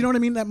 Okay. Because you know what I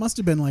mean? That must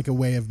have been like a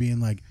way of being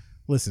like,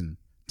 listen,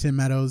 Tim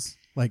Meadows,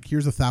 Like,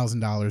 here's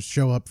 $1,000.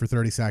 Show up for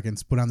 30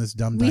 seconds. Put on this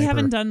dumb diaper. We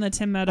haven't done the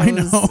Tim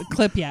Meadows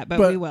clip yet, but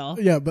we will.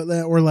 Yeah, but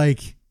or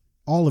like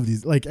all of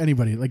these, like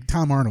anybody, like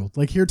Tom Arnold.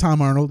 Like, here,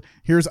 Tom Arnold.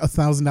 Here's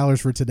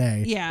 $1,000 for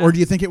today. Yeah. Or do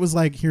you think it was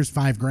like, here's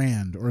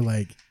 $5,000 or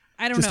like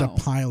I don't just know. a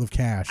pile of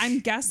cash? I'm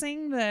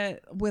guessing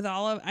that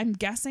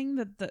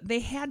they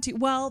had to.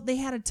 Well, they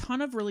had a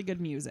ton of really good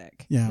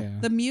music. Yeah.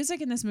 The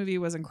music in this movie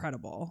was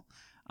incredible.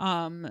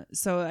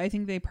 So I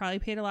think they probably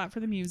paid a lot for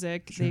the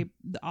music. Sure.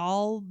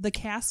 The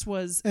cast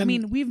was. I And-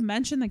 mean, we've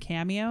mentioned the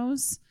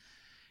cameos,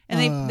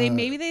 and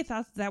maybe they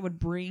thought that would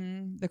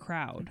bring the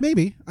crowd.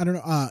 Maybe. I don't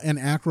know. And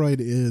Aykroyd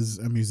is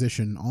a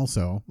musician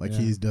also. Like,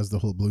 he does the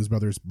whole Blues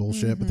Brothers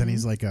bullshit, but then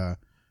he's like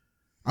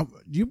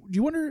do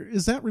you wonder,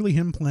 is that really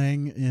him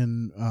playing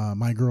in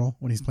My Girl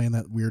when he's playing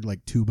that weird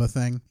like tuba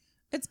thing?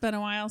 It's been a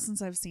while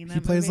since I've seen that. He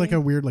plays movie. like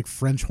a weird like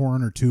French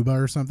horn or tuba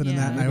or something in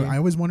that. And I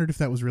always wondered if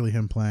that was really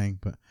him playing,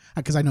 but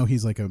because I know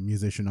he's like a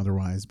musician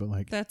otherwise, but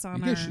like That's on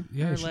You our, guys should-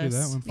 yeah, our you should do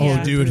list. that one. Oh,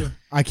 Yeah. dude,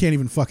 I can't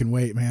even fucking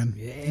wait, man.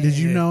 Did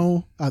you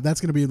know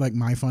that's going to be like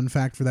my fun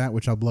fact for that,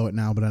 which I'll blow it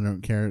now, but I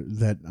don't care,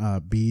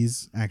 that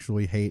bees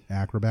actually hate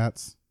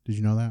acrobats. Did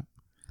you know that?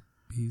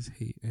 Bees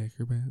hate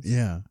acrobats?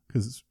 Yeah,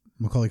 because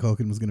Macaulay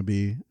Culkin was going to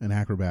be an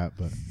acrobat,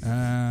 but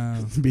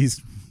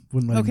bees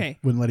wouldn't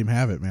let him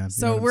have it, man. You know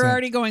So what I'm we're saying?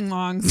 already going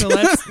long. So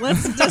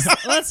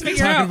let's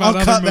figure out. Talking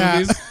about other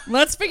movies.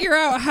 Let's figure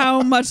out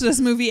how much this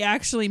movie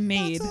actually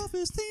made. All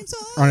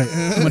right.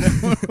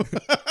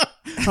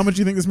 How much do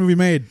you think this movie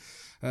made?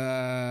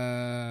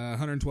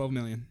 112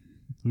 million.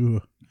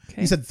 Ooh.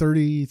 Okay. You said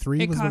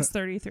 33? It was cost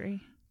what 33.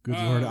 Good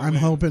Oh, Lord. I'm wait,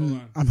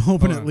 hoping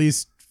hold on. at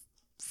least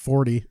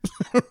 40.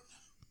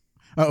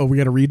 Uh-oh, we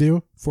got to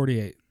redo?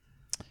 48.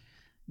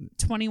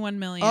 21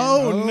 million.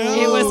 Oh, no.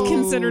 It was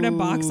considered a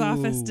box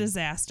office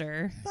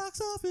disaster.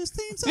 Box office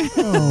theme song.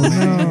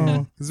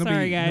 Oh, no.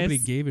 Sorry, guys. Nobody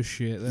gave a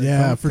shit.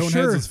 Yeah, for Coneheads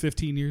sure. was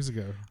 15 years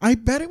ago. I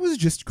bet it was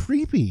just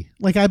creepy.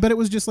 Like, I bet it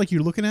was just like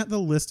you're looking at the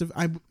list of.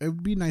 It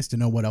would be nice to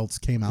know what else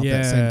came out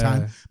that same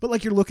time. But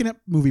like, you're looking at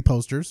movie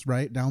posters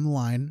right down the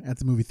line at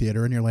the movie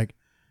theater, and you're like,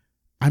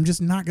 I'm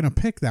just not gonna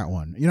pick that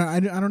one. You know, I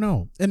don't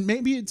know. And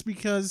maybe it's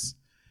because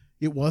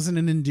it wasn't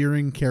an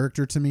endearing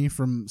character to me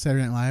from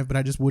Saturday Night Live, but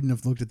I just wouldn't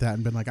have looked at that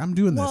and been like, I'm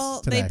doing Well,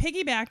 this today.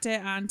 they piggybacked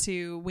it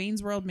onto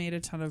Wayne's World made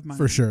a ton of money.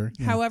 For sure,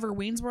 yeah. However,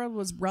 Wayne's World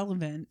was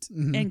relevant,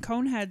 Mhm. and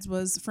Coneheads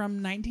was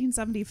from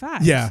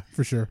 1975. Yeah,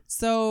 for sure.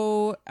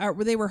 So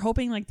they were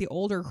hoping like the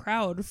older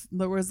crowd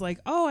that was like,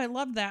 oh, I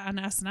love that on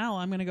SNL.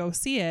 I'm going to go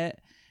see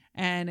it.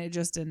 And it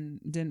just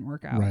didn't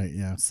work out. Right,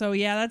 yeah. So,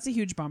 yeah, that's a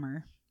huge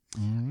bummer.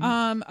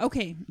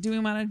 Okay. Do we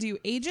want to do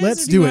ages?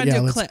 Let's or do you do want it. to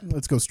Yeah, do clip?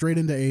 let's go straight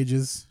into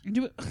ages.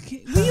 Do it.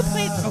 Okay. Will you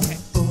play? Okay.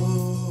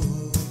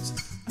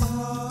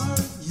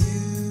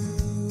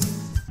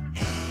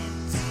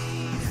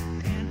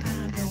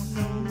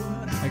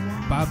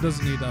 Like, Bob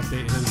doesn't need to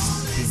update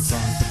his theme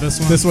song,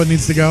 but This one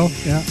needs to go.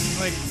 Yeah,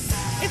 like,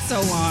 It's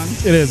so long.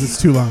 it is.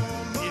 It's too long.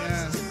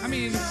 yeah. I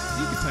mean, you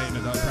could tighten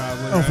it up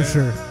probably. Oh, for right?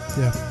 sure.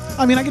 Yeah.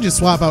 I mean, I could just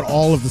swap out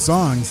all of the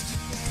songs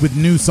with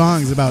new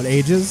songs about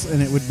ages,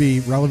 and it would be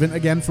relevant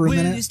again for a Will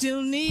you minute.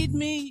 still need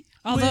me?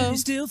 Although- Will you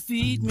still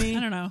feed me? I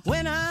don't know.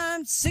 When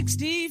I'm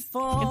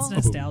 64. It's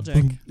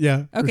nostalgic.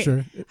 Yeah, Okay. for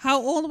sure. How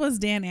old was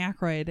Dan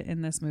Aykroyd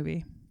in this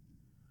movie?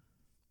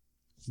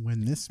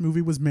 When this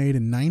movie was made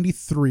in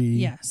 93.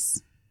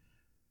 Yes.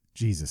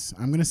 Jesus.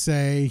 I'm going to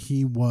say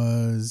he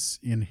was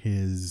in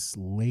his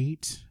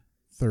late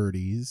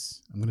 30s.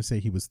 I'm going to say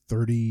he was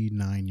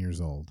 39 years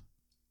old.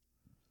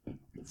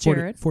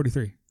 Jared?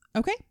 43.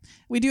 Okay.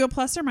 We do a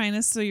plus or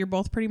minus, so you're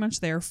both pretty much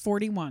there.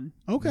 41.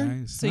 Okay.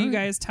 Nice. So you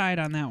guys tied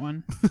on that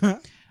one.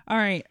 All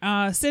right.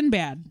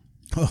 Sinbad.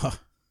 Ugh.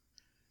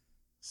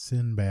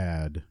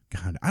 Sinbad.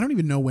 God, I don't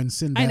even know when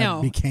Sinbad I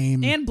know.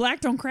 became. And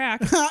Black Don't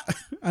Crack.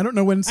 I don't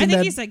know when I Sinbad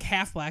think he's like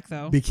half black,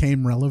 though.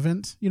 became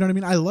relevant. You know what I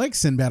mean? I like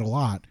Sinbad a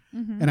lot.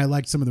 Mhm. And I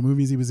liked some of the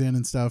movies he was in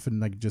and stuff. And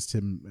like just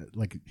him,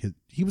 like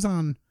he was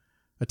on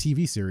a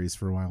TV series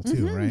for a while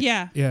too, Mhm, right?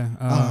 yeah. Yeah.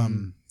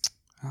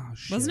 Oh,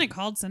 shit. Wasn't it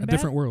called A Sinbad?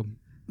 Different World.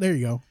 There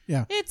you go.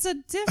 Yeah. It's a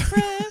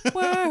different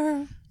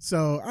world.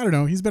 So I don't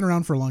know. He's been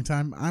around for a long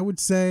time. I would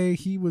say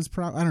he was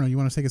probably. I don't know. You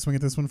want to take a swing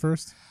at this one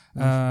first?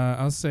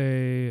 I'll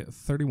say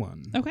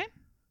 31. Okay.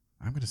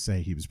 I'm going to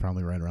say he was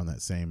probably right around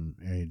that same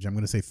age. I'm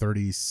going to say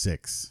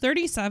 36.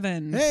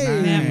 37. Hey,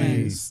 That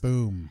wins.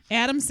 boom.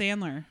 Adam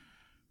Sandler.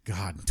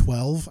 God,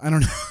 12? I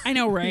don't know. I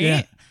know, right?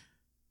 Yeah.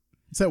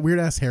 It's that weird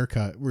ass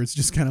haircut where it's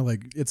just kind of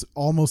like it's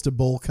almost a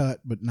bowl cut,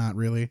 but not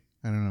really.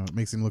 I don't know. It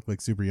makes him look like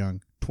super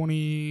young.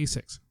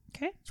 26.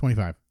 Okay.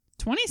 25.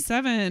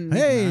 27.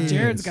 Hey.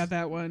 Jared's got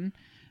that one.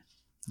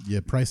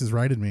 Yeah, Price is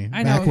righted me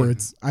I know.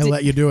 backwards. I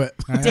let you do it.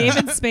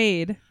 David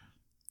Spade.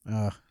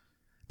 Uh,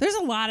 There's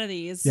a lot of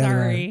these. yeah, there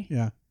are. Sorry.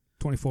 Yeah.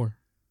 24.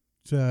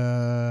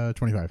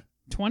 25.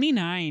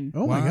 29.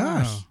 Oh my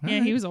gosh. All Yeah,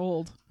 right. he was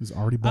old. He was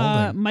already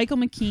balding. Michael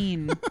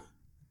McKean.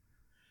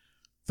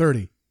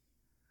 30.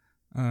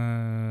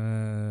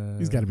 Uh,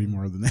 He's got to be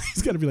more than that.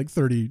 He's got to be like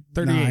 39,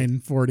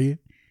 38. 40.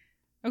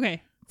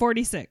 Okay.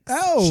 46.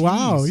 Oh,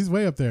 wow. Jeez. He's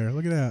way up there.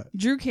 Look at that.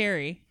 Drew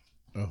Carey.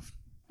 Oh.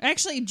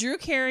 Actually, Drew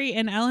Carey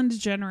and Ellen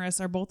DeGeneres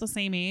are both the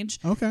same age.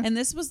 Okay. And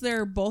this was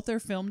both their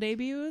film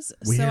debuts.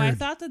 Weird. So I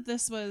thought that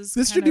this was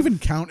This shouldn't even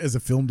count as a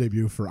film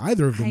debut for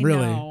either of them, I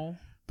really. know.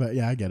 But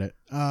yeah, I get it.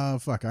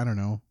 Fuck, I don't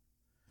know.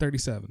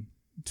 37.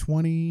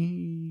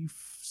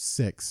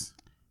 26.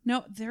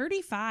 No,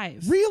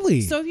 35. Really?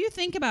 So if you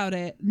think about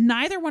it,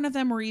 neither one of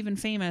them were even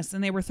famous,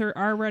 and they were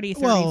already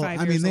 35 Well, I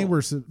mean, years they old.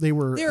 were They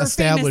were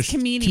established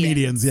famous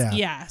comedians, yeah.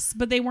 Yes,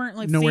 but they weren't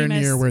like Nowhere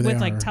famous near where they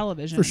with like are.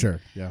 television. For sure,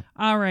 yeah.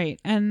 All right,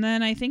 and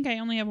then I think I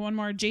only have one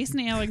more. Jason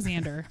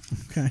Alexander.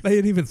 Okay. They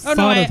hadn't even Oh, no,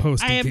 thought I- of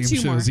hosting I have game two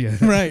shows more.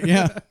 yet. Right,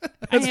 yeah.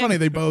 It's have- funny.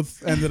 They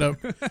both ended up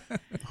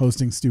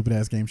hosting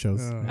stupid-ass game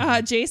shows.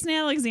 Jason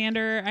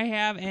Alexander, I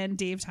have, and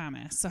Dave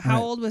Thomas. So how All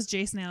right. old was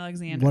Jason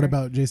Alexander? What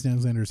about Jason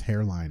Alexander's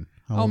hairline?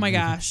 How Oh old my do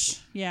you think-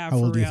 gosh. Yeah, How for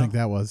old do you real. think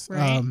that was?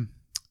 Right?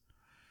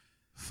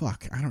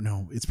 Fuck, I don't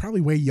know. It's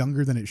probably way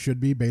younger than it should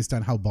be based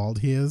on how bald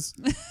he is.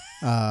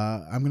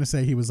 I'm going to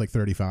say he was like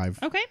 35.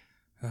 Okay.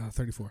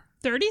 34.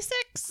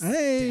 36.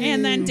 Hey.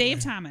 And then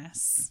Dave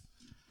Thomas,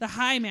 the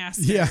High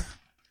Master. Yeah.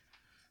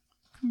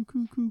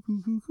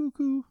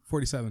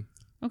 47.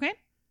 Okay.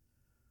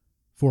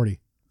 40.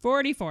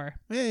 44.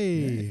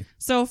 Hey.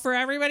 So for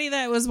everybody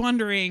that was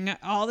wondering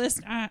all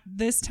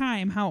this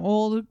time how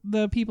old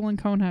the people in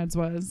Coneheads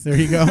was. There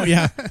you go.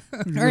 Yeah.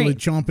 Really right.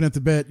 chomping at the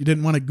bit. You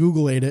didn't want to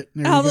Google-ate it.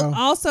 There you go.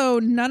 Also,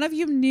 none of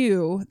you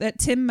knew that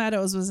Tim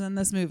Meadows was in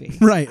this movie.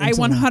 Right, I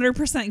until-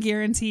 100%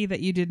 guarantee that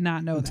you did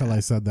not know Until that. I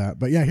said that.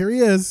 But yeah, here he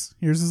is.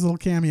 Here's his little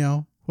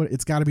cameo.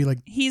 It's got to be like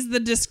He's the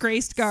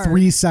disgraced guard.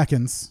 3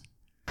 seconds.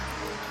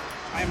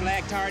 I am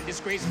Lagtard,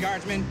 disgraced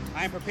guardsman.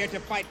 I am prepared to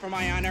fight for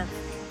my honor.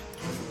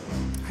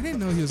 I didn't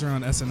know he was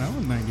around SNL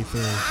in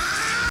 93.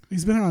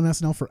 He's been on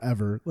SNL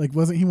forever. Like,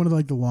 wasn't he one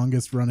of the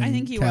longest running I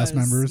think he cast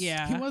was, members?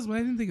 yeah. He was, but I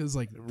didn't think it was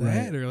like Right,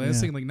 that early. I was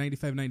yeah. thinking like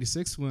 95,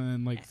 96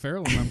 when like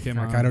Farrell and them came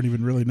Fuck, on. I don't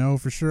even really know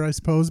for sure, I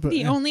suppose. But The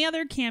yeah. only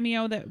other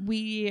cameo that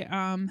we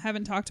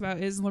haven't talked about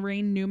is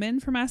Lorraine Newman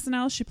from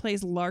SNL. She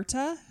plays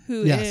Larta,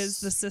 who Yes. is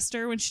the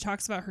sister when she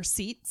talks about her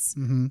seats.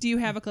 Mhm. Do you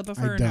have a clip of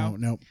her I or don't.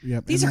 no? Nope.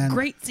 Yep. These And are then-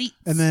 great seats.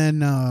 And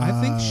then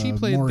I think she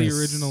played Morris. the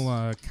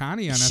original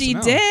Connie on She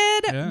SNL.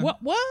 did. Yeah.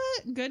 What?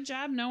 Good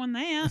job knowing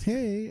that.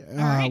 Hey, All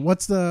right.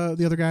 what's the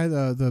other guy?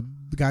 The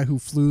guy who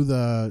flew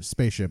the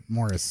spaceship,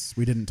 Morris.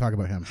 We didn't talk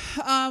about him.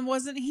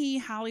 Wasn't he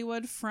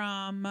Hollywood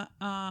from?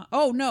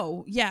 Oh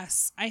no.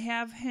 Yes, I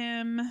have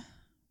him.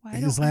 Well, I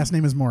His don't- last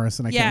name is Morris,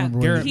 and I Yeah, can't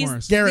remember. Garrett he's-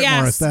 Morris. Garrett yes,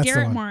 Morris. That's the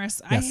Garrett one.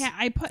 Morris. Yes.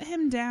 I put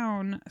him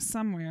down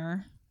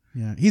somewhere.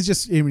 Yeah, he's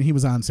just. I mean, he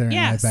was on Saturday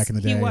Night Yes, back in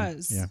the day. he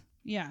was. Yeah.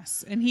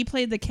 Yes, and he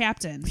played the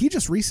captain. He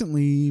just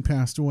recently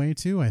passed away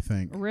too, I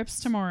think. Rips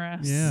to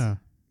Morris. Yeah,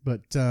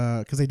 but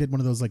because they did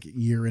one of those like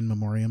year in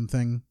memoriam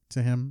thing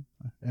to him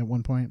at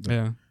one point. But,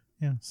 Yeah.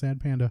 yeah,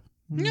 sad panda.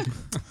 Yeah.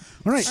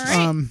 All right.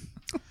 All right.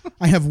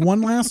 I have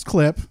one last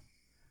clip.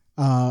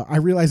 I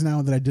realize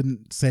now that I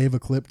didn't save a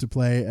clip to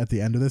play at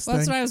the end of this Well, thing.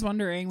 that's what I was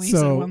wondering when you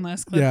said one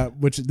last clip. Yeah,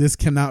 which this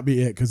cannot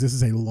be it because this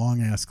is a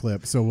long ass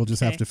clip. So we'll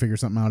just have Okay. to figure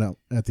something out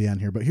at the end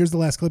here. But here's the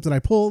last clip that I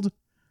pulled.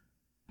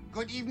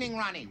 Good evening,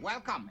 Ronnie.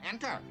 Welcome.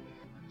 Enter.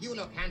 You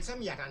look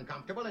handsome yet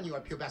uncomfortable in your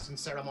pubescent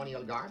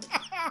ceremonial garb.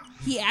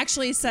 He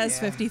actually says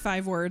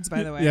 55 words,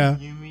 by the way. Yeah.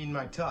 You mean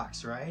my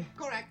tux, right?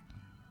 Correct.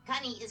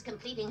 Connie is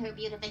completing her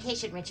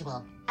beautification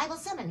ritual. I will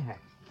summon her.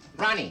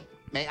 Ronnie,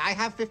 may I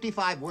have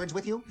 55 words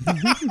with you?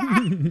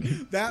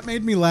 That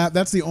made me laugh.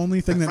 That's the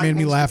only thing that made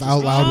me laugh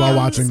out loud while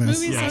watching this.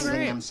 movie's so Dazzling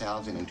great.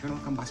 themselves in internal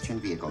combustion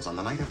vehicles on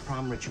the night of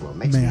prom ritual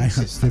makes May me I have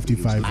insist that we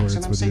 55 use words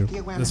maximum with you? safety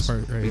awareness, This part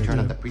right here, return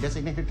yeah. of the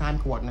predesignated time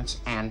coordinates,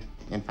 and,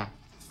 in fact,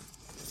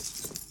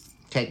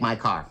 take my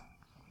car.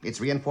 Its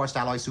reinforced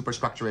alloy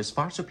superstructure is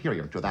far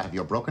superior to that of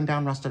your broken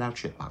down, rusted out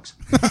shitbox.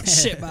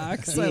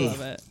 Shitbox. I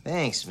love it.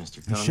 Thanks, Mr.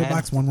 A Conehead.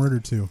 shitbox, one word or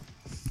two.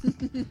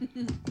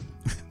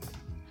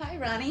 Hi,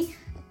 Ronnie.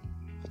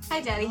 Hi,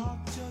 Daddy.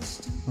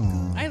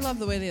 Aw. I love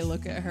the way they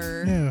look at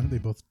her. Yeah, they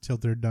both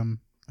tilt their dumb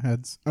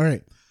heads. All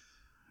right.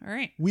 All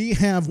right. We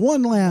have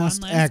one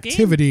last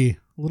activity,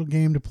 a little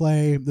game to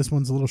play. This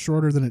one's a little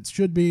shorter than it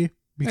should be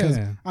because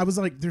Yeah. I was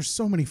like, there's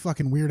so many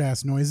fucking weird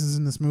ass noises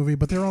in this movie,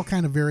 but they're all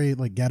kind of very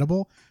like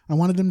gettable. I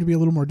wanted them to be a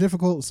little more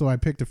difficult, so I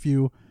picked a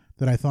few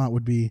that I thought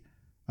would be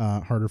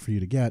harder for you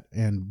to get.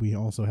 And we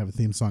also have a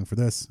theme song for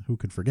this. Who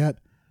could forget?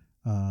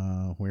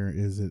 Where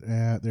is it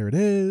at? There it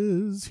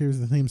is. Here's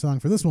the theme song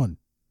for this one.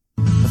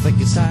 I think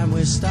it's time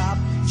we stop.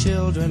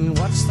 Children,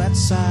 what's that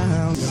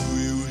sound?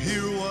 Do you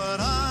hear what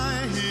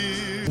I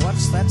hear?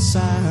 What's that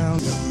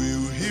sound? Do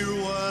you hear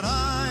what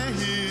I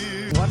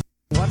hear?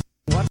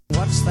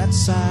 What's that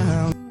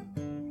sound?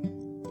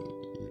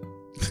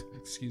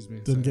 Excuse me.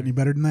 Doesn't get any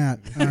better than that.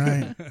 All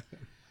right.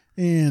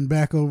 And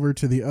back over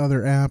to the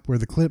other app where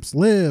the clips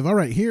live. All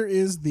right, here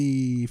is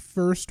the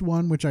first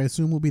one, which I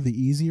assume will be the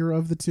easier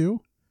of the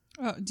two.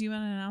 Oh, do you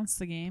want to announce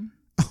the game?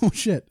 Oh,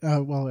 shit.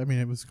 Well, I mean,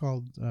 it was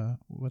called,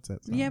 what's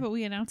that song? Yeah, but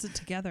we announce it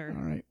together.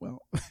 All right, well.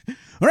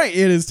 All right,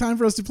 it is time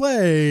for us to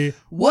play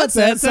What's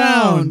That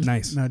Sound?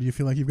 Nice. Now, do you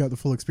feel like you've got the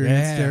full experience,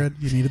 Yeah. Jared?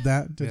 You needed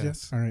that, did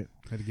Yes. you? All right.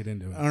 Had to get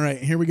into it. All right,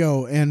 here we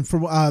go. And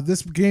for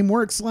this game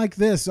works like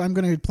this. I'm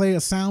going to play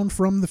a sound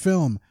from the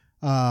film.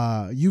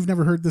 You've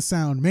never heard this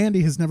sound.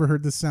 Mandy has never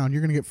heard this sound.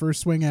 You're going to get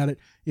first swing at it.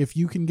 If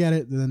you can get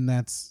it, then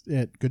that's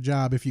it. Good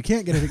job. If you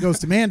can't get it, it goes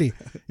to Mandy.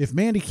 If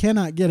Mandy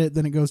cannot get it,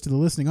 then it goes to the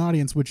listening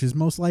audience, which is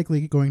most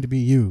likely going to be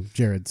you,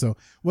 Jared. So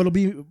what'll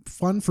be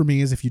fun for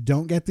me is if you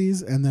don't get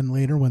these, and then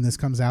later when this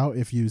comes out,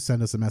 if you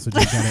send us a message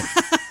and get it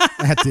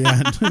at the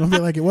end. It'll be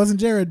like, it wasn't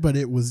Jared, but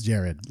it was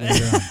Jared.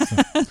 Later on,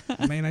 so.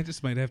 I mean, I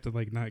just might have to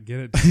like not get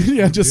it.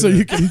 Yeah, just so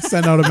you can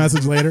send out a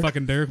message later.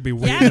 Fucking Derek will be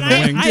waiting in the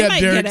wing. I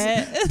might get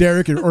it.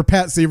 Derek or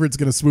Pat Sievert's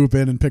going to swoop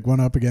in and pick one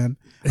up again.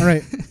 All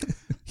right.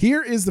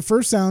 Here is the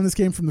first sound. This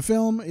came from the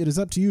film. It is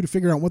up to you to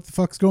figure out what the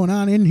fuck's going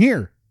on in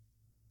here.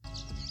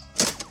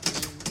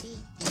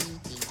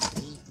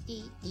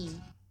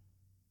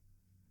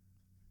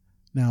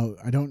 Now,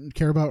 I don't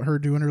care about her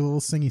doing her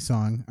little singy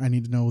song. I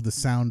need to know the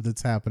sound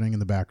that's happening in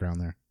the background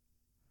there.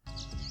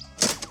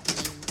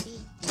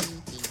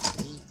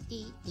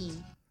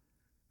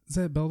 Is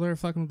that Beldar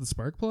fucking with the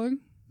spark plug?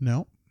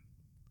 No.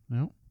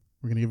 We're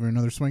going to give her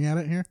another swing at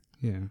it here.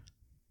 Yeah.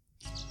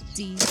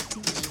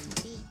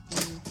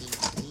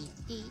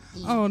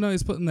 Oh, no,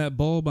 he's putting that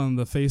bulb on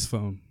the face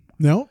phone.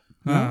 No.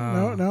 All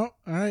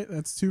right,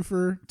 that's two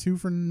for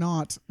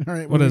naught. All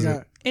right, what is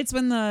it? It's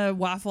when the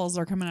waffles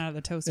are coming out of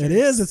the toaster. It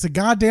is. It's a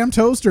goddamn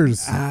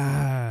toasters.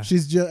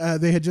 She's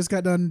they had just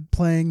got done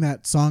playing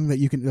that song that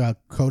you can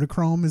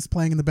Kodachrome is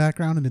playing in the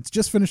background, and it's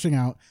just finishing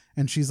out,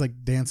 and she's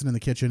like dancing in the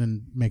kitchen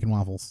and making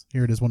waffles.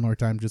 Here it is one more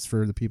time, just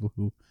for the people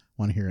who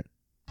want to hear it.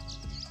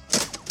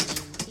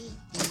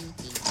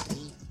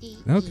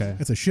 Okay.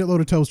 It's a shitload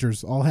of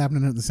toasters all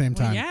happening at the same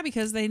time. Well, yeah,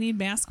 because they need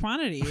mass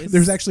quantities.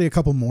 There's actually a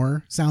couple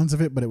more sounds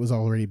of it, but it was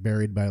already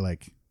buried by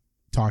like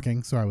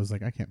talking, so I was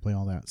like, I can't play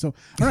all that. So,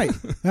 all right,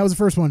 that was the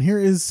first one. Here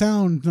is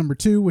sound number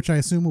 2, which I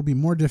assume will be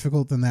more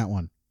difficult than that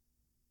one.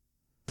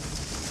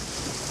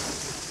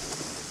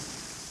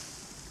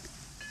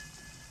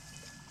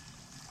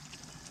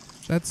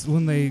 That's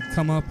when they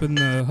come up in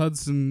the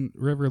Hudson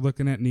River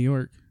looking at New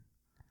York.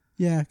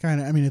 Yeah, kind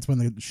of. I mean, it's when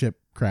the ship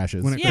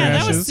crashes. When it that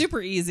crashes. was super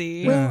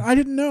easy. Well, I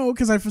didn't know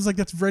because I was like,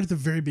 that's right at the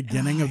very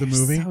beginning of the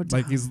movie. So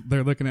like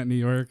they're looking at New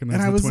York and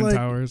there's the Twin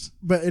Towers.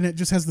 And it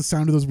just has the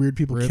sound of those weird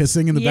people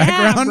kissing in the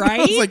background. Right?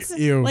 I was like,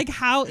 ew. Like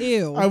how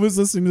ew. I was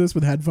listening to this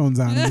with headphones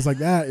on. And I was like,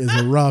 that is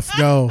a rough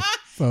go,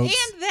 folks.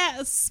 And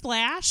that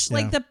splash,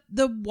 like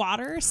the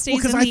water stays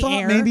Because in I the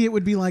thought air. maybe it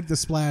would be like the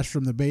splash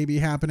from the baby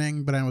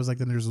happening, but I was like,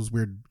 then there's those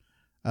weird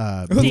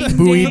Ding,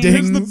 buoy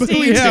ding. ding.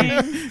 Ding,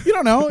 Yeah. ding. You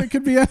don't know. It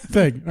could be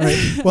anything. All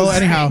right. Well,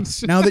 anyhow,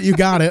 now that you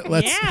got it,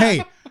 let's. Yeah.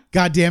 Hey,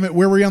 God damn it,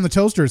 where were you on the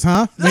toasters,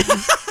 huh?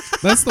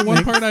 That's the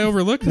one part I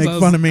overlooked. Make Because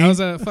fun of me. I was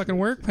at fucking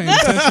work paying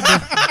attention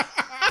to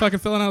fucking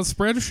filling out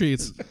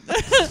spreadsheets.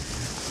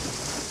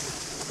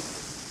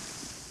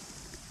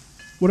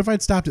 What if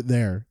I'd stopped it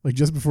there, like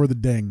just before the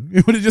ding?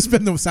 It would have just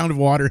been the sound of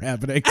water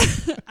happening.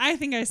 I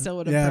think I still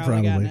would have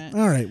probably gotten it.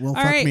 All right. Well, All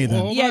fuck right. me then.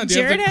 Well, hold Yeah, on. Do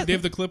you Jared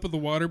have the clip of the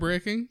water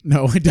breaking?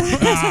 No, I don't.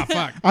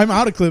 Fuck. I'm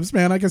out of clips,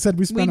 man. Like I said, we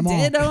We spent them all.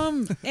 did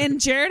them. And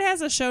Jared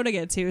has a show to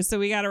get to, so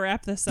we got to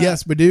wrap this up.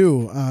 Yes, we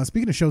do.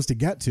 Speaking of shows to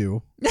get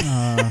to,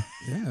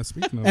 Yeah,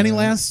 speaking of any that.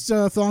 last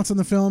thoughts on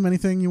the film?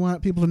 Anything you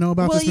want people to know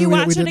about Will this you movie?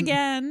 that watch we it didn't?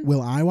 again?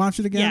 Will I watch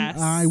it again? Yes.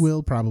 I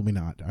will probably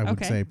not. I would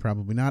Okay. say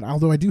probably not.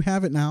 Although I do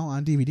have it now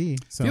on DVD.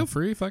 So Feel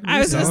free. Fucking I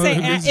was going to sell it.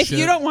 say, Who gives a if you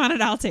shit? don't want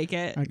it, I'll take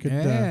it. I could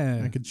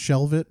Yeah. I could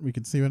shelve it. We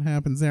could see what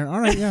happens there. All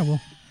right, yeah,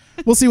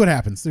 we'll see what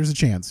happens. There's a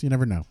chance. You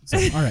never know. So,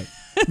 all right.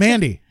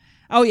 Mandy.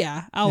 Oh,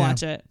 yeah. I'll Yeah,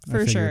 watch it I for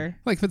figured. sure.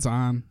 Like if it's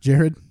on.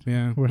 Jared?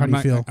 Yeah. How do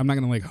you feel? I'm not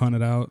gonna like hunt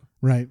it out.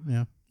 Right,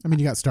 yeah. I mean,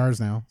 you got stars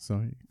now,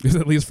 so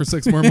At least for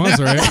 6 more months,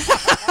 right?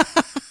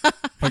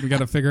 Fucking got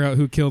to figure out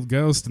who killed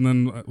Ghost, and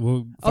then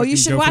we'll. Oh, you fucking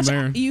should go watch. From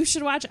there. You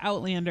should watch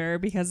Outlander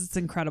because it's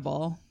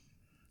incredible.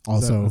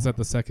 also is that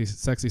the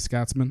sexy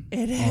Scotsman?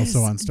 It is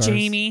Also on Stars.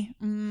 Jamie.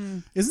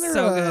 Isn't there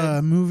so a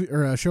good. movie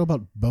or a show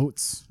about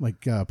boats,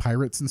 like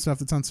pirates and stuff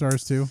that's on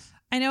Stars too?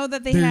 I know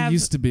that they There have.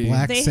 used to be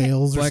Black they-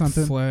 Sails or Black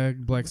something?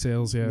 Flag, Black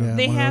Sails. Yeah.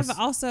 They one of have those.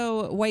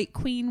 also White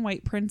Queen,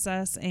 White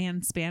Princess,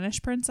 and Spanish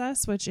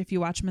Princess, which if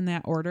you watch them in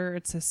that order,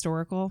 it's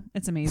historical.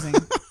 It's amazing.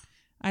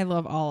 I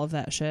love all of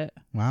that shit.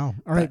 Wow.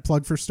 All right,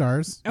 plug for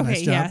Stars. Okay,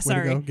 nice job. yeah, Way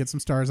sorry. to go. Get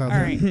some stars out All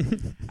there. right.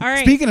 All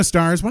right. Speaking of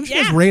stars, why don't you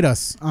guys Yeah. rate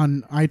us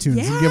on iTunes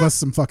and Yeah. give us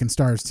some fucking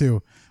stars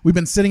too? We've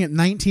been sitting at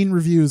 19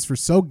 reviews for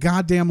so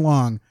goddamn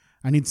long.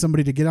 I need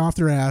somebody to get off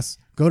their ass,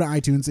 go to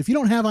iTunes. If you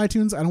don't have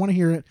iTunes, I don't want to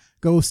hear it.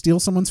 Go steal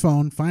someone's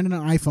phone, find an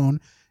iPhone.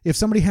 If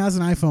somebody has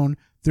an iPhone,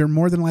 they're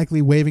more than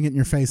likely waving it in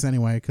your face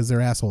anyway because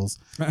they're assholes.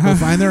 Go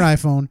find their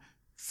iPhone,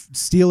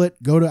 steal it,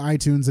 go to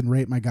iTunes and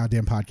rate my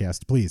goddamn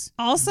podcast, please.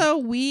 Also,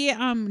 we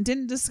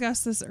didn't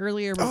discuss this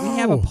earlier, but we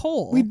have a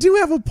poll. We do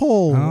have a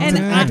poll. Oh, And,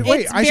 yeah.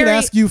 Wait, it's I should very-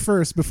 ask you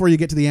first before you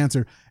get to the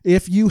answer.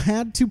 If you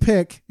had to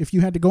pick, if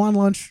you had to go on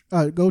lunch,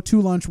 go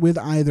to lunch with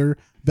either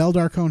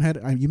Beldar,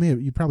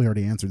 Conehead, you probably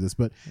already answered this,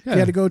 but if you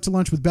had to go to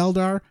lunch with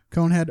Beldar,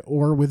 Conehead,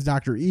 or with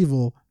Dr.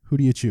 Evil, who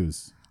do you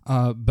choose?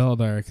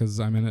 Beldar, because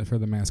I'm in it for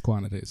the mass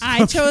quantities.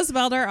 I chose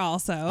Beldar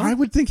also. I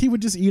would think he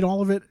would just eat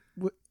all of it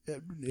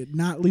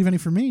not leave any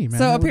for me, man.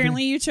 So That would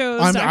apparently be- you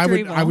chose I Dr. would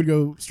Evil. I would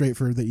go straight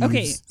for the Eves.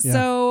 Okay, Yeah.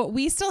 so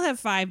we still have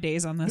 5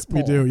 days on this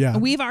poll. We do, yeah.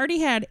 We've already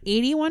had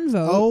 81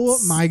 votes. Oh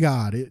my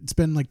God! It's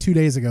been like 2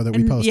 days ago that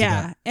we And posted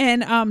yeah, that.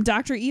 and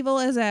Dr. Evil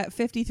is at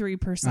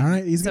 53%. All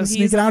right, he's going to So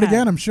sneak it out ahead.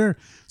 again, I'm sure.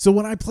 So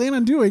what I plan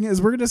on doing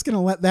is we're just going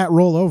to let that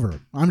roll over.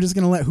 I'm just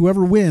going to let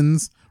whoever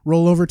wins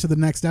roll over to the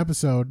next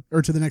episode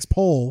or to the next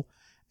poll,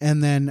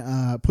 and then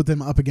put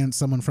them up against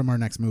someone from our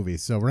next movie.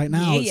 So right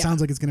now it Yeah. sounds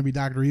like it's going to be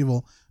Dr.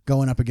 Evil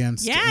going up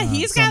against. Yeah,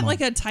 he's got someone.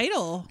 like a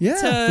title Yeah,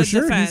 to for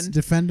sure. defend. He's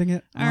defending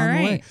it All on the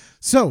way. right.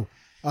 So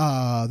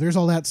there's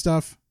all that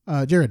stuff.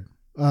 Jared,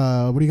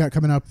 what do you got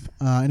coming up?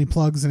 Any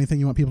plugs? Anything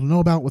you want people to know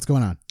about? What's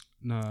going on?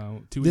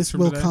 No, 2 weeks This from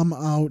will today? come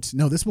out.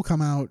 No, this will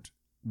come out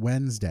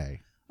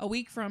Wednesday. A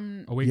week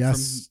from A week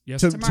Yes,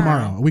 from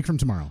tomorrow. A week from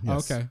tomorrow.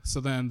 Yes. Okay, so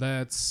then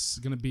that's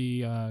gonna be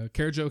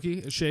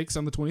Karajoki at Shakes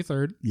on the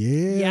 23rd.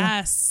 Yeah.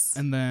 Yes.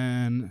 And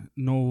then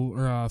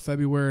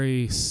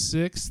February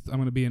 6th, I'm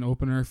gonna be an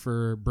opener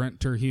for Brent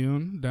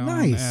Terhune down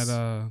Nice.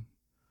 at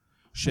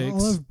Shakes. I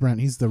love Brent.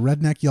 He's the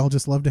redneck y'all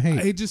just love to hate.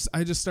 I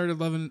just started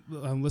loving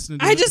listening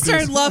to I just to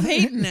started his- love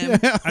hating him.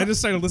 I just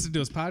started listening to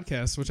his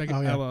podcast, which I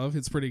Oh, yeah. love.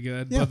 It's pretty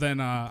good. Yeah. But then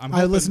I'm I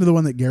hoping, listened to the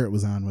one that Garrett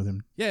was on with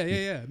him.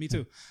 Yeah, me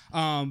too.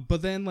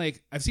 But then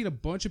like I've seen a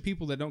bunch of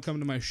people that don't come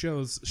to my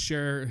shows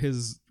share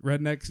his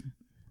redneck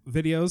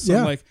videos. So Yeah.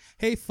 I'm like,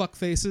 hey, fuck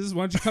faces,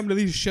 why don't you come to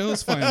these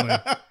shows finally?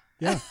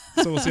 Yeah.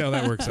 So we'll see how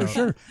that works For out.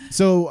 sure.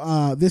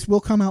 So this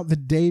will come out the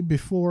day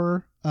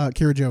before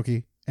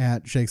Karajoki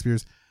at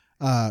Shakespeare's.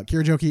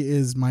 Karajoki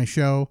is my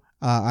show.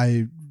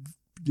 I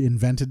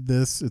invented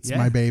this. It's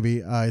my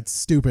baby. It's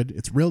stupid.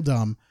 It's real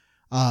dumb.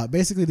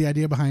 Basically, the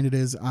idea behind it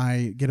is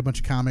I get a bunch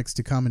of comics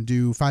to come and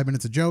do 5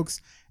 minutes of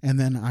jokes, and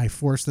then I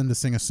force them to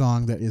sing a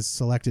song that is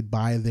selected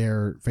by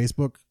their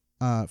Facebook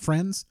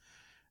friends.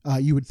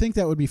 You would think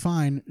that would be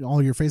fine.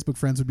 All your Facebook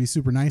friends would be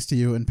super nice to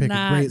you and pick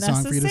Not a great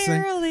song for you to sing.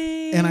 necessarily.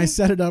 And I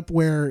set it up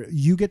where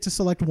you get to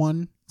select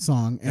one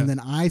song, and then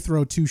I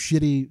throw 2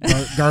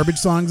 shitty garbage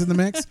songs in the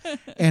mix.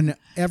 And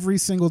every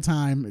single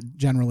time,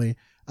 generally,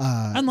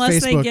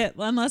 unless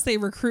Facebook, they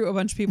recruit a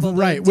bunch of people, to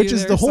right, do which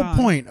is their the whole song.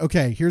 point.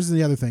 Okay, here's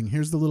the other thing.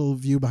 Here's the little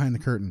view behind the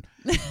curtain.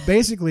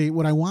 Basically,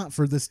 what I want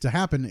for this to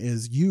happen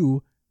is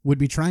you would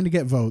be trying to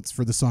get votes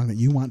for the song that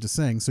you want to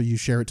sing, so you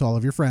share it to all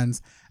of your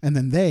friends, and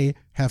then they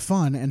have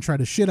fun and try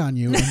to shit on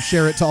you and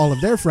share it to all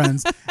of their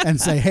friends and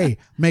say, hey,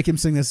 make him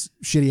sing this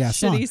shitty-ass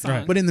Shitty song.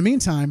 song. But in the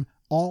meantime,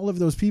 all of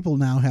those people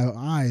now have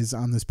eyes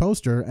on this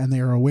poster, and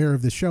they are aware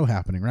of this show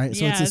happening, right?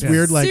 So Yeah, it's this it's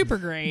weird, like, super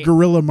great.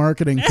 guerrilla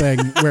marketing thing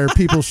where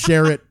people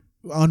share it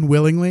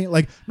unwillingly.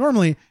 Like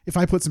normally if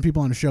I put some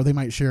people on a show, they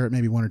might share it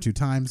maybe 1 or 2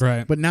 times,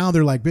 right? But now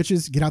they're like,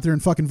 bitches, get out there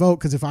and fucking vote,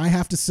 because if I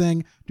have to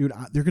sing, dude,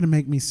 they're gonna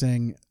make me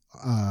sing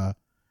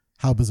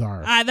How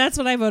Bizarre. That's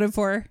what I voted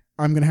for.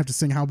 I'm gonna have to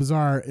sing How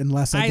Bizarre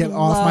unless I I get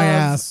off my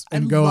love- ass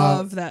and I go out.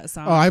 love that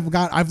song. Oh,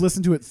 I've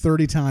listened to it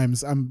 30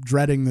 times. I'm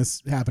dreading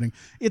this happening.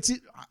 It's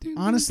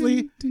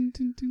honestly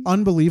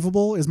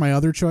Unbelievable is my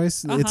other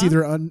choice. It's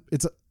either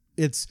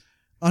it's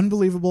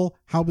Unbelievable,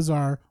 How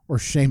Bizarre, or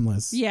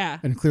Shameless. Yeah.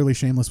 And clearly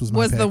Shameless was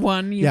my pick. the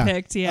one you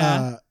picked,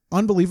 yeah.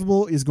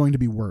 Unbelievable is going to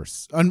be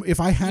worse. If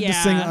I had to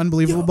sing Yeah.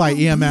 Unbelievable by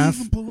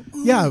EMF,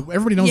 yeah,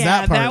 everybody knows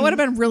that part. that would have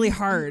been really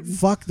hard.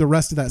 Fuck the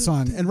rest of that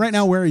song. And right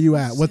now, where are you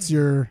at? What's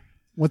your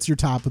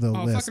top of the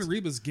Oh, list? fucking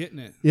Reba's getting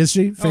it. Is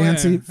she?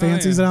 Fancy? Oh, yeah.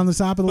 Fancy's Oh, yeah. on the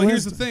top of the but list?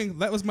 here's the thing.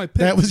 That was my pick.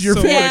 That was your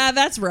so, pick? Yeah,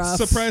 that's rough.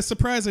 Surprise,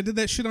 surprise. I did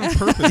that shit on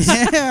purpose.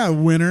 Yeah,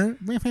 winner.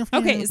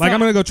 Okay, so Like, I'm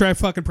going to go try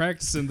fucking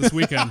practicing this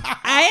weekend.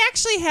 I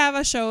actually have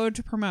a show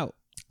to promote.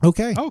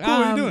 Okay. Oh, cool. What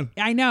are you doing?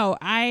 I know.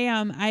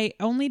 I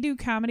only do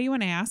comedy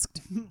when asked,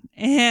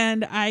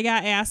 and I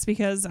got asked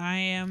because I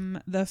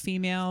am the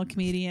female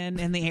comedian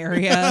in the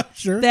area.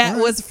 Sure. That All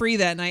right. was free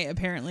that night,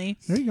 apparently.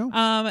 There you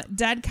go.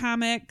 Dead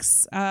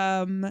Comics.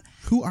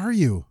 Who are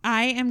you?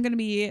 I am going to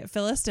be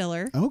Phyllis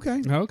Diller.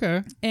 Okay.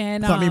 Okay.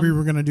 And I thought maybe we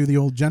were going to do the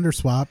old gender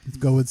swap.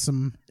 Go with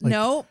some like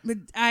no, but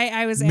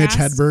I was Mitch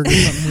asked. Hedberg or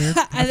something weird.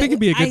 I think it'd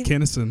be a good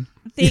Kinnison.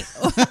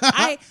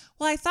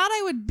 I thought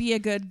I would be a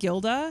good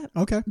Gilda.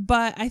 Okay.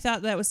 But I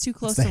thought that was too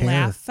close the to hair.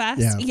 Laugh Fest.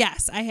 Yeah.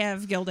 Yes, I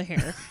have Gilda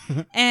hair.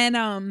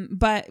 And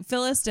but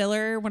Phyllis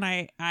Diller, when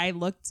I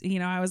looked,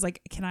 I was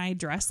like, can I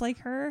dress like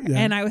her? Yeah.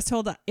 And I was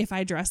told that if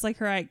I dress like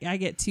her, I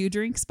get 2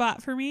 drink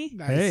spot for me.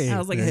 Hey, I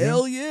was like, there you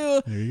hell go. yeah.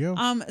 There you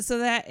go. So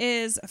that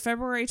is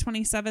February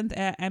 27th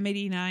at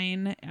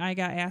M89. I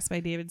got asked by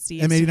David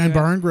Steves. to do M89 it.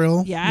 Bar and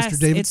Grill. Yes, Mr.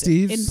 David it's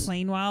Steves. in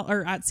Plainwell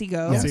or at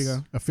Seago. Yes,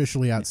 Seago.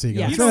 officially at Seago.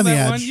 Yeah. It's You know right on the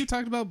that edge. one? You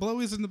talked about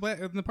blowies in the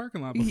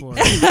parking lot before.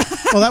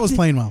 Oh, that was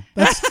Plainwell.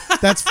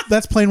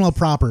 That's Plainwell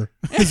proper.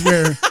 Is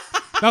where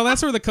No,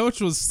 that's where the coach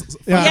was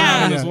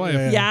Yeah. with his wife.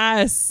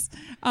 Yes.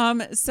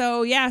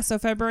 So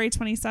February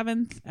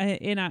 27th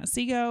in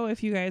Otsego.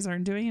 If you guys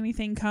aren't doing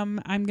anything, come.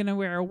 I'm gonna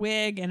wear a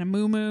wig and a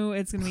muumuu.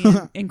 It's gonna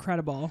be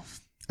incredible.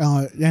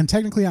 and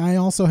technically, I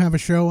also have a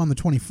show on the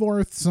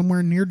 24th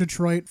somewhere near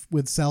Detroit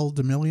with Sel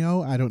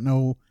D'Amelio. I don't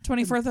know.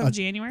 24th of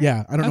January.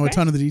 Yeah, I don't know a Okay.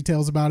 ton of the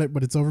details about it,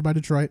 but it's over by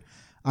Detroit.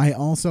 I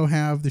also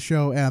have the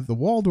show at the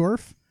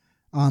Waldorf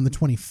on the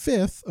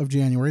 25th of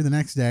January, the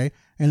next day.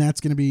 And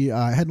that's going to be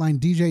headline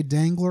DJ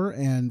Dangler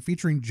and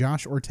featuring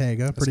Josh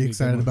Ortega. Pretty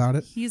excited about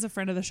it. He's a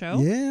friend of the show.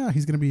 Yeah,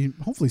 he's going to be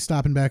hopefully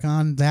stopping back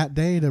on that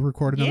day to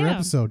record another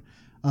episode.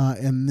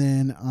 And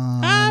then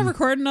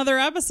record another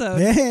episode.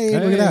 Hey,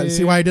 look at that.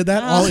 See why I did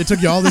that? It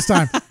took you all this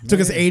time. It took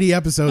us 80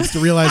 episodes to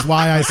realize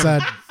why I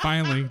said.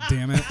 Finally,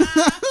 damn it.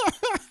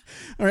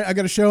 All right, I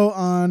got a show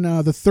on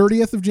the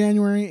 30th of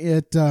January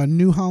at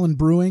New Holland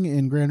Brewing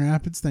in Grand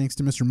Rapids, thanks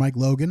to Mr. Mike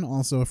Logan,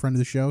 also a friend of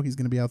the show. He's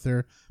going to be out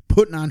there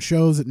putting on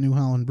shows at New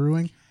Holland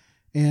Brewing.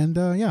 And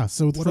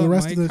so for the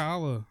rest of the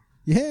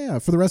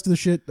for the rest of the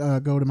shit,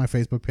 go to my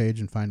Facebook page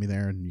and find me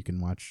there, and you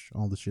can watch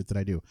all the shit that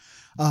I do.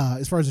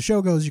 As far as the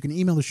show goes, you can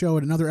email the show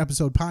at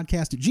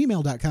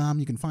anotherepisodepodcast@gmail.com.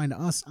 You can find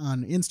us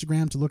on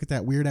Instagram to look at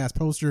that weird-ass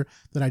poster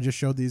that I just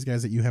showed these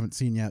guys that you haven't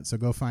seen yet. So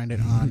go find it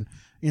on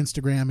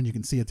Instagram, and you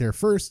can see it there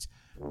first.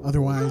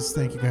 Otherwise,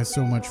 thank you guys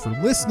so much for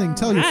listening.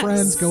 Tell your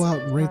friends. Go out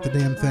and rate the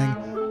damn thing.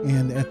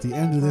 And at the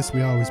end of this,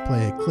 we always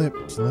play a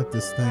clip to let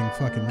this thing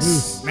fucking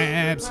loose.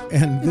 Snaps.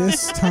 And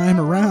this time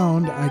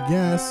around, I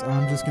guess,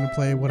 I'm just going to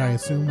play what I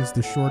assume is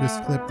the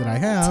shortest clip that I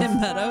have.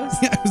 Tim Meadows?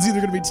 Yeah, it was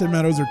either going to be Tim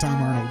Meadows or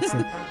Tom Arnold.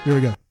 So here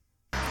we go.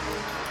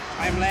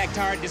 I'm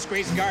Lagtard,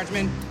 disgraced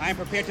guardsman. I am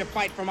prepared to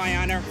fight for my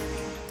honor.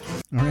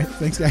 All right.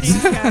 Thanks, guys.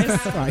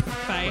 Thanks, guys.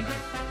 Bye.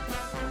 Bye.